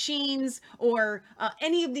about machines or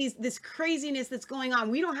any of this craziness that's going on.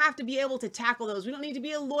 We don't have to be able to tackle those. We don't need to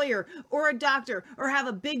be a lawyer or a doctor or have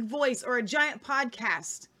a big voice or a giant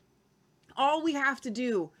podcast. All we have to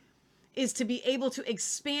do is to be able to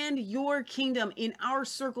expand your kingdom in our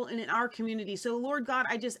circle and in our community. So Lord God,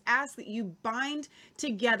 I just ask that you bind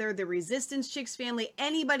together the Resistance Chicks family,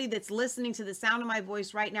 anybody that's listening to the sound of my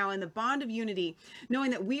voice right now, in the bond of unity,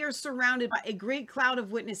 knowing that we are surrounded by a great cloud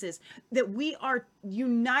of witnesses, that we are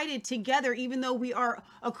united together, even though we are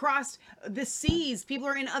across the seas, people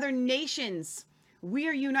are in other nations. We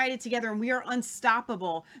are united together and we are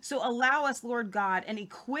unstoppable. So allow us, Lord God, and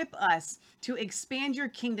equip us to expand your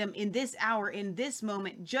kingdom in this hour, in this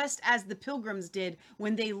moment, just as the pilgrims did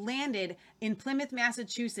when they landed in Plymouth,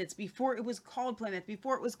 Massachusetts, before it was called Plymouth,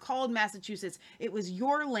 before it was called Massachusetts. It was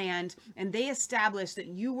your land, and they established that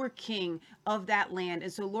you were king of that land.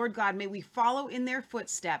 And so, Lord God, may we follow in their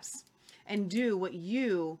footsteps and do what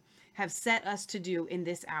you have set us to do in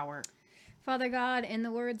this hour. Father God, in the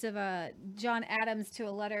words of John Adams to a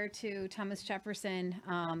letter to Thomas Jefferson,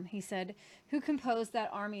 he said, "Who composed that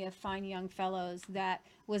army of fine young fellows that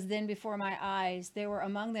was then before my eyes? There were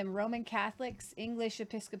among them Roman Catholics, English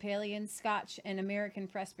Episcopalians, Scotch and American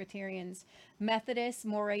Presbyterians, Methodists,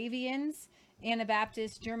 Moravians,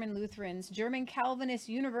 Anabaptists, German Lutherans, German Calvinists,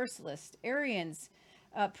 Universalists, Arians,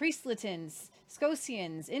 Priestlatons,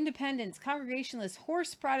 Scotians, Independents, Congregationalists,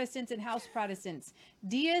 Horse Protestants and House Protestants,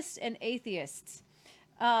 Deists and Atheists.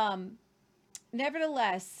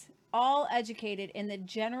 Nevertheless, all educated in the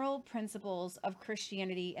general principles of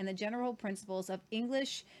Christianity and the general principles of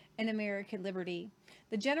English and American liberty.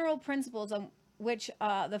 The general principles on which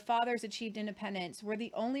the fathers achieved independence were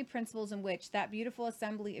the only principles in which that beautiful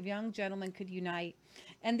assembly of young gentlemen could unite.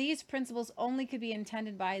 And these principles only could be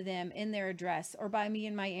intended by them in their address, or by me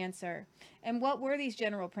in my answer. And what were these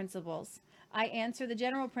general principles? I answer, the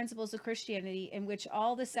general principles of Christianity in which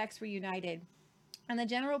all the sects were united, and the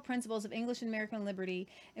general principles of English and American liberty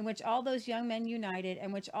in which all those young men united,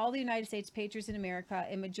 and which all the United States patriots in America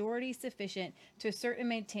in majority sufficient to assert and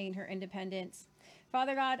maintain her independence.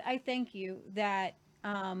 Father God, I thank you that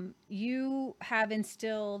you have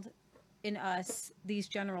instilled in us these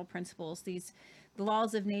general principles, the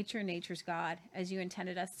laws of nature, nature's God, as you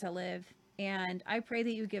intended us to live. And I pray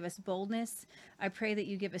that you give us boldness. I pray that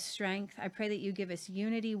you give us strength. I pray that you give us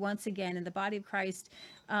unity once again in the body of Christ.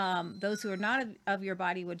 Those who are not of your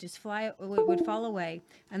body would just would fall away,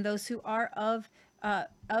 and those who are of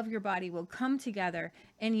your body will come together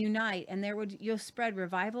and unite, and you'll spread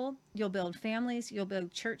revival, you'll build families, you'll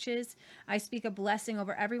build churches. I speak a blessing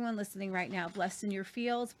over everyone listening right now. Blessed in your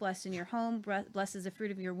fields, blessed in your home, blessed is the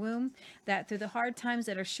fruit of your womb, that through the hard times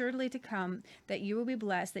that are surely to come, that you will be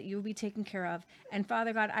blessed, that you will be taken care of. And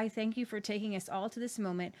Father God, I thank you for taking us all to this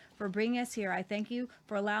moment, for bringing us here. I thank you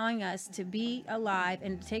for allowing us to be alive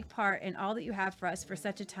and to take part in all that you have for us for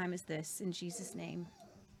such a time as this. In Jesus' name.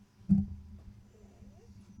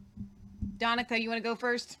 Donica, you want to go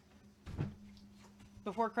first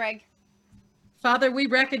before Craig? Father, we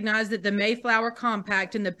recognize that the Mayflower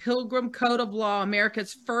Compact and the Pilgrim Code of Law,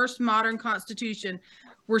 America's first modern constitution,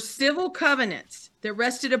 were civil covenants that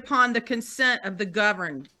rested upon the consent of the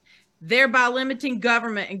governed, thereby limiting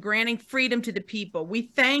government and granting freedom to the people. We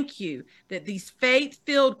thank you that these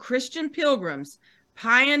faith-filled Christian pilgrims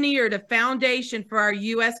pioneered a foundation for our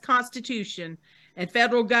U.S. Constitution and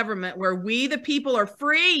federal government where we, the people, are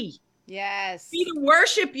free. Yes. Free to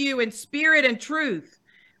worship you in spirit and truth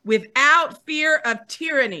without fear of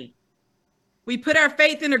tyranny. We put our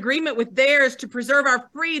faith in agreement with theirs to preserve our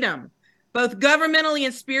freedom, both governmentally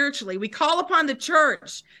and spiritually. We call upon the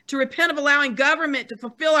church to repent of allowing government to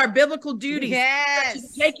fulfill our biblical duties, Yes. such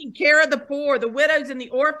as taking care of the poor, the widows, and the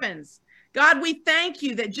orphans. God, we thank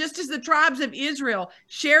you that just as the tribes of Israel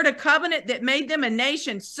shared a covenant that made them a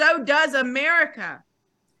nation, so does America.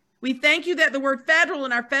 We thank you that the word federal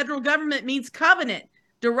in our federal government means covenant,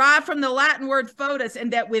 derived from the Latin word foedus,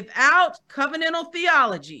 and that without covenantal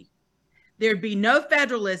theology, there'd be no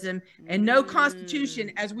federalism and no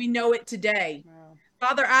constitution as we know it today. Wow.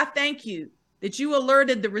 Father, I thank you that you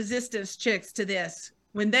alerted the resistance chicks to this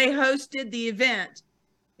when they hosted the event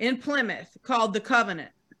in Plymouth called The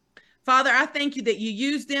Covenant. Father, I thank you that you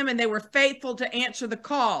used them and they were faithful to answer the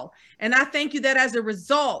call. And I thank you that as a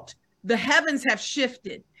result, the heavens have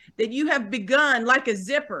shifted, that you have begun like a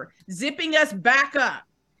zipper, zipping us back up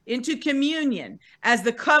into communion as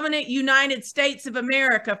the covenant United States of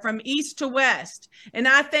America from east to west. And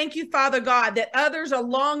I thank you, Father God, that others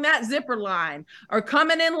along that zipper line are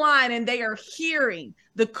coming in line and they are hearing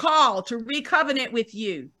the call to recovenant with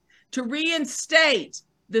you, to reinstate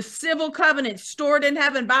the civil covenant stored in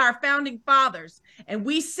heaven by our founding fathers. And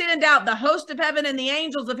we send out the host of heaven and the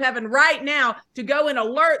angels of heaven right now to go and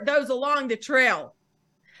alert those along the trail,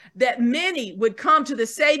 that many would come to the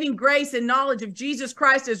saving grace and knowledge of Jesus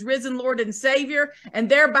Christ as risen Lord and Savior, and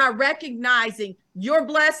thereby recognizing your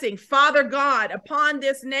blessing, Father God, upon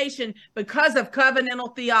this nation because of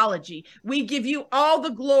covenantal theology. We give you all the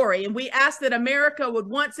glory, and we ask that America would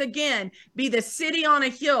once again be the city on a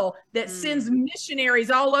hill that sends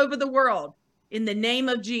missionaries all over the world in the name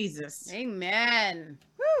of Jesus. Amen.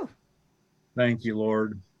 Woo. Thank you,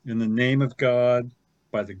 Lord. In the name of God,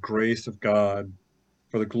 by the grace of God,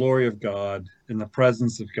 for the glory of God, in the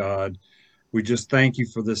presence of God, we just thank you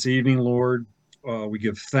for this evening, Lord. We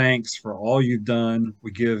give thanks for all you've done.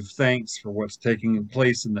 We give thanks for what's taking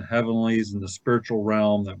place in the heavenlies and the spiritual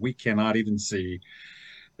realm that we cannot even see,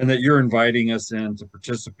 and that you're inviting us in to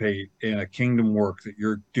participate in a kingdom work that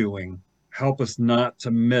you're doing. Help us not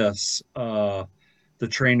to miss the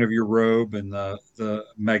train of your robe and the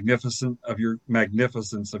magnificence of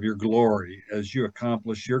your glory as you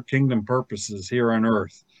accomplish your kingdom purposes here on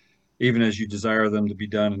earth, even as you desire them to be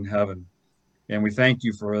done in heaven. And we thank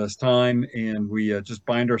you for this time, and we just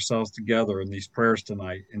bind ourselves together in these prayers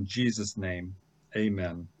tonight. In Jesus' name,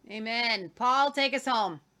 amen. Amen. Paul, take us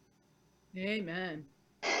home. Amen.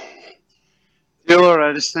 Dear Lord,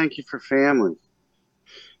 I just thank you for family.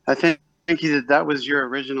 I thank you that was your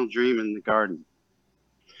original dream in the garden.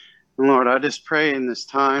 And Lord, I just pray in this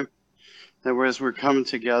time that as we're coming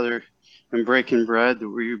together and breaking bread, that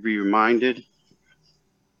we be reminded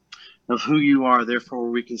of who you are, therefore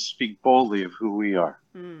we can speak boldly of who we are.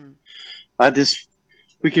 We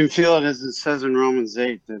can feel it as it says in Romans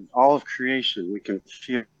 8, that all of creation, we can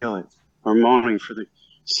feel it, are moaning for the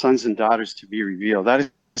sons and daughters to be revealed. I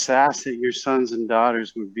just ask that your sons and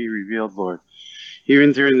daughters would be revealed, Lord,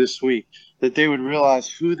 even during this week, that they would realize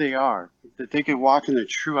who they are, that they could walk in their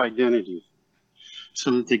true identity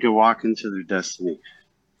so that they could walk into their destiny.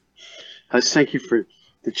 I just thank you for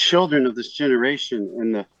the children of this generation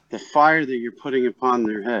and the fire that you're putting upon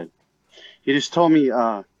their head. You just told me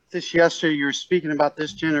this yesterday, you were speaking about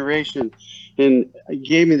this generation and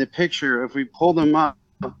gave me the picture. If we pulled them up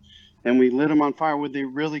and we lit them on fire, would they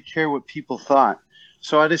really care what people thought?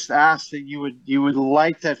 So I just ask that you would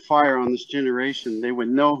light that fire on this generation. They would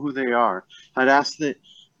know who they are. I'd ask that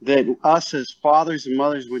us as fathers and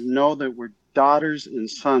mothers would know that we're daughters and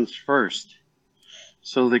sons first,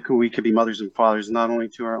 so that we could be mothers and fathers, not only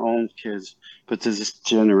to our own kids, but to this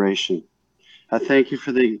generation. I thank you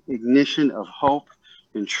for the ignition of hope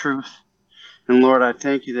and truth. And Lord, I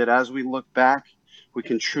thank you that as we look back, we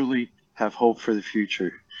can truly have hope for the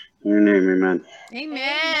future. In your name, amen.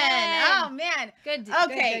 Amen. Oh, man. on. Good.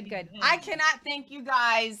 Okay. Good. I cannot thank you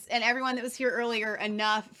guys and everyone that was here earlier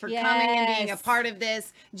enough for coming and being a Yes. part of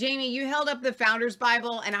this. Jamie, you held up the Founders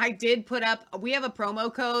Bible, and I did put up, we have a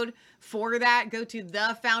promo code for that. Go to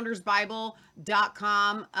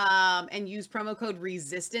thefoundersbible.com and use promo code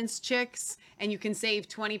Resistance Chicks, and you can save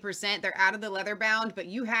 20%. They're out of the leather bound, but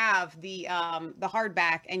you have the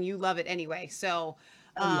hardback and you love it anyway. So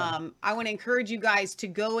I want to encourage you guys to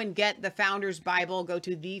go and get the Founders Bible. Go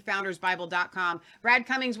to thefoundersbible.com. Brad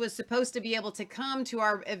Cummings was supposed to be able to come to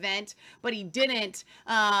our event, but he didn't.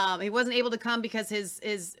 He wasn't able to come because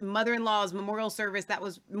his mother-in-law's memorial service, that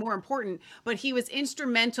was more important, but he was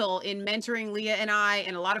instrumental in mentoring Leah and I,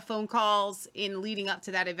 and a lot of phone calls in leading up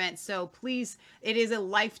to that event. So please, it is a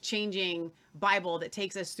life-changing Bible that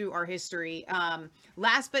takes us through our history.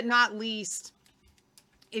 Last but not least,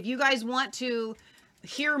 if you guys want to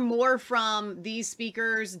hear more from these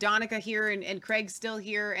speakers, Donica here and Craig's still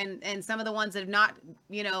here, and some of the ones that have not,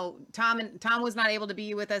 Tom was not able to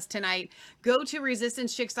be with us tonight, go to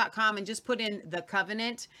resistancechicks.com and just put in The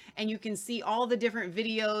Covenant, and you can see all the different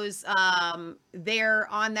videos there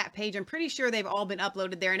on that page. I'm pretty sure they've all been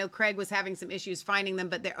uploaded there. I know Craig was having some issues finding them,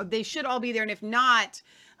 but they should all be there. And if not,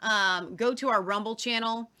 go to our Rumble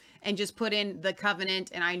channel and just put in The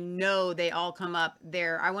Covenant, and I know they all come up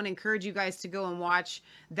there. I want to encourage you guys to go and watch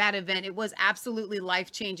that event. It was absolutely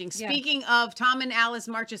life-changing. Yeah. Speaking of, Tom and Alice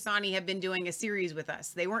Marchesani have been doing a series with us.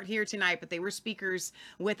 They weren't here tonight, but they were speakers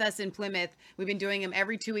with us in Plymouth. We've been doing them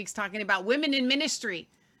every 2 weeks, talking about women in ministry,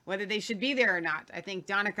 whether they should be there or not. I think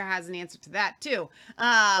Donica has an answer to that too.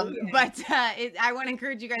 But I want to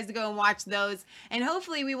encourage you guys to go and watch those. And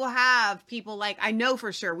hopefully we will have people like, I know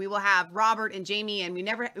for sure we will have Robert and Jamie, and we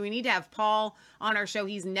need to have Paul on our show.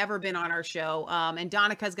 He's never been on our show. And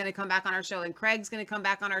Donica's going to come back on our show, and Craig's going to come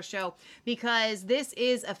back on our show, because this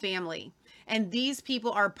is a family. And these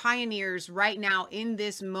people are pioneers right now in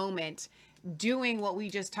this moment, doing what we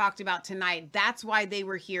just talked about tonight. That's why they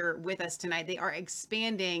were here with us tonight. They are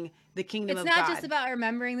expanding the kingdom of God. It's not just about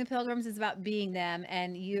remembering the pilgrims, it's about being them,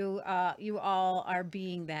 and you all are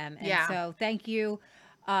being them. And so thank you.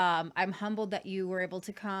 I'm humbled that you were able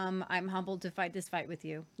to come. I'm humbled to fight this fight with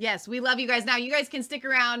you. Yes, we love you guys. Now you guys can stick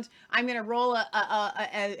around. I'm going to roll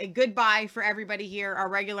a goodbye for everybody here, our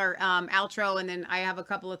regular outro, and then I have a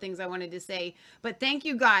couple of things I wanted to say. But thank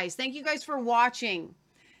you guys. Thank you guys for watching.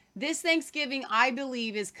 This Thanksgiving, I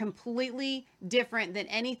believe, is completely different than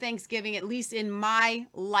any Thanksgiving, at least in my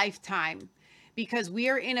lifetime, because we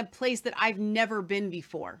are in a place that I've never been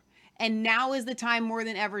before. And now is the time more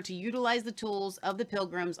than ever to utilize the tools of the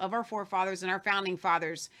pilgrims, of our forefathers and our founding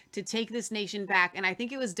fathers, to take this nation back. And I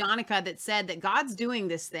think it was Donica that said that God's doing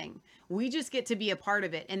this thing. We just get to be a part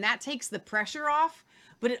of it. And that takes the pressure off,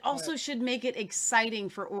 but it also should make it exciting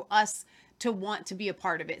for us to want to be a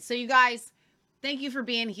part of it. So you guys, thank you for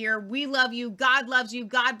being here. We love you. God loves you.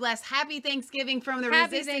 God bless. Happy Thanksgiving from the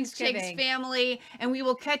Happy Resistance Chicks Thanksgiving. family. And we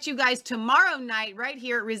will catch you guys tomorrow night right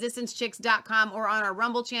here at resistancechicks.com or on our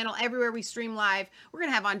Rumble channel, everywhere we stream live. We're going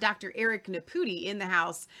to have on Dr. Eric Naputi in the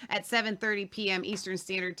house at 7:30 p.m. Eastern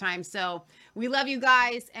Standard Time. So we love you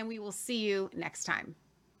guys, and we will see you next time.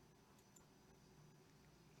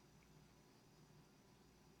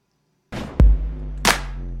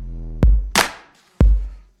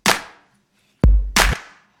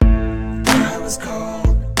 Was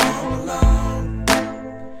cold all alone,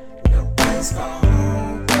 no place for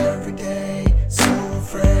home, every day so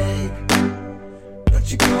afraid, but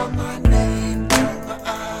you called my name, turned my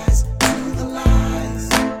eyes to the lies,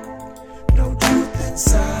 no truth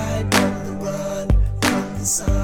inside, on the run from the sun.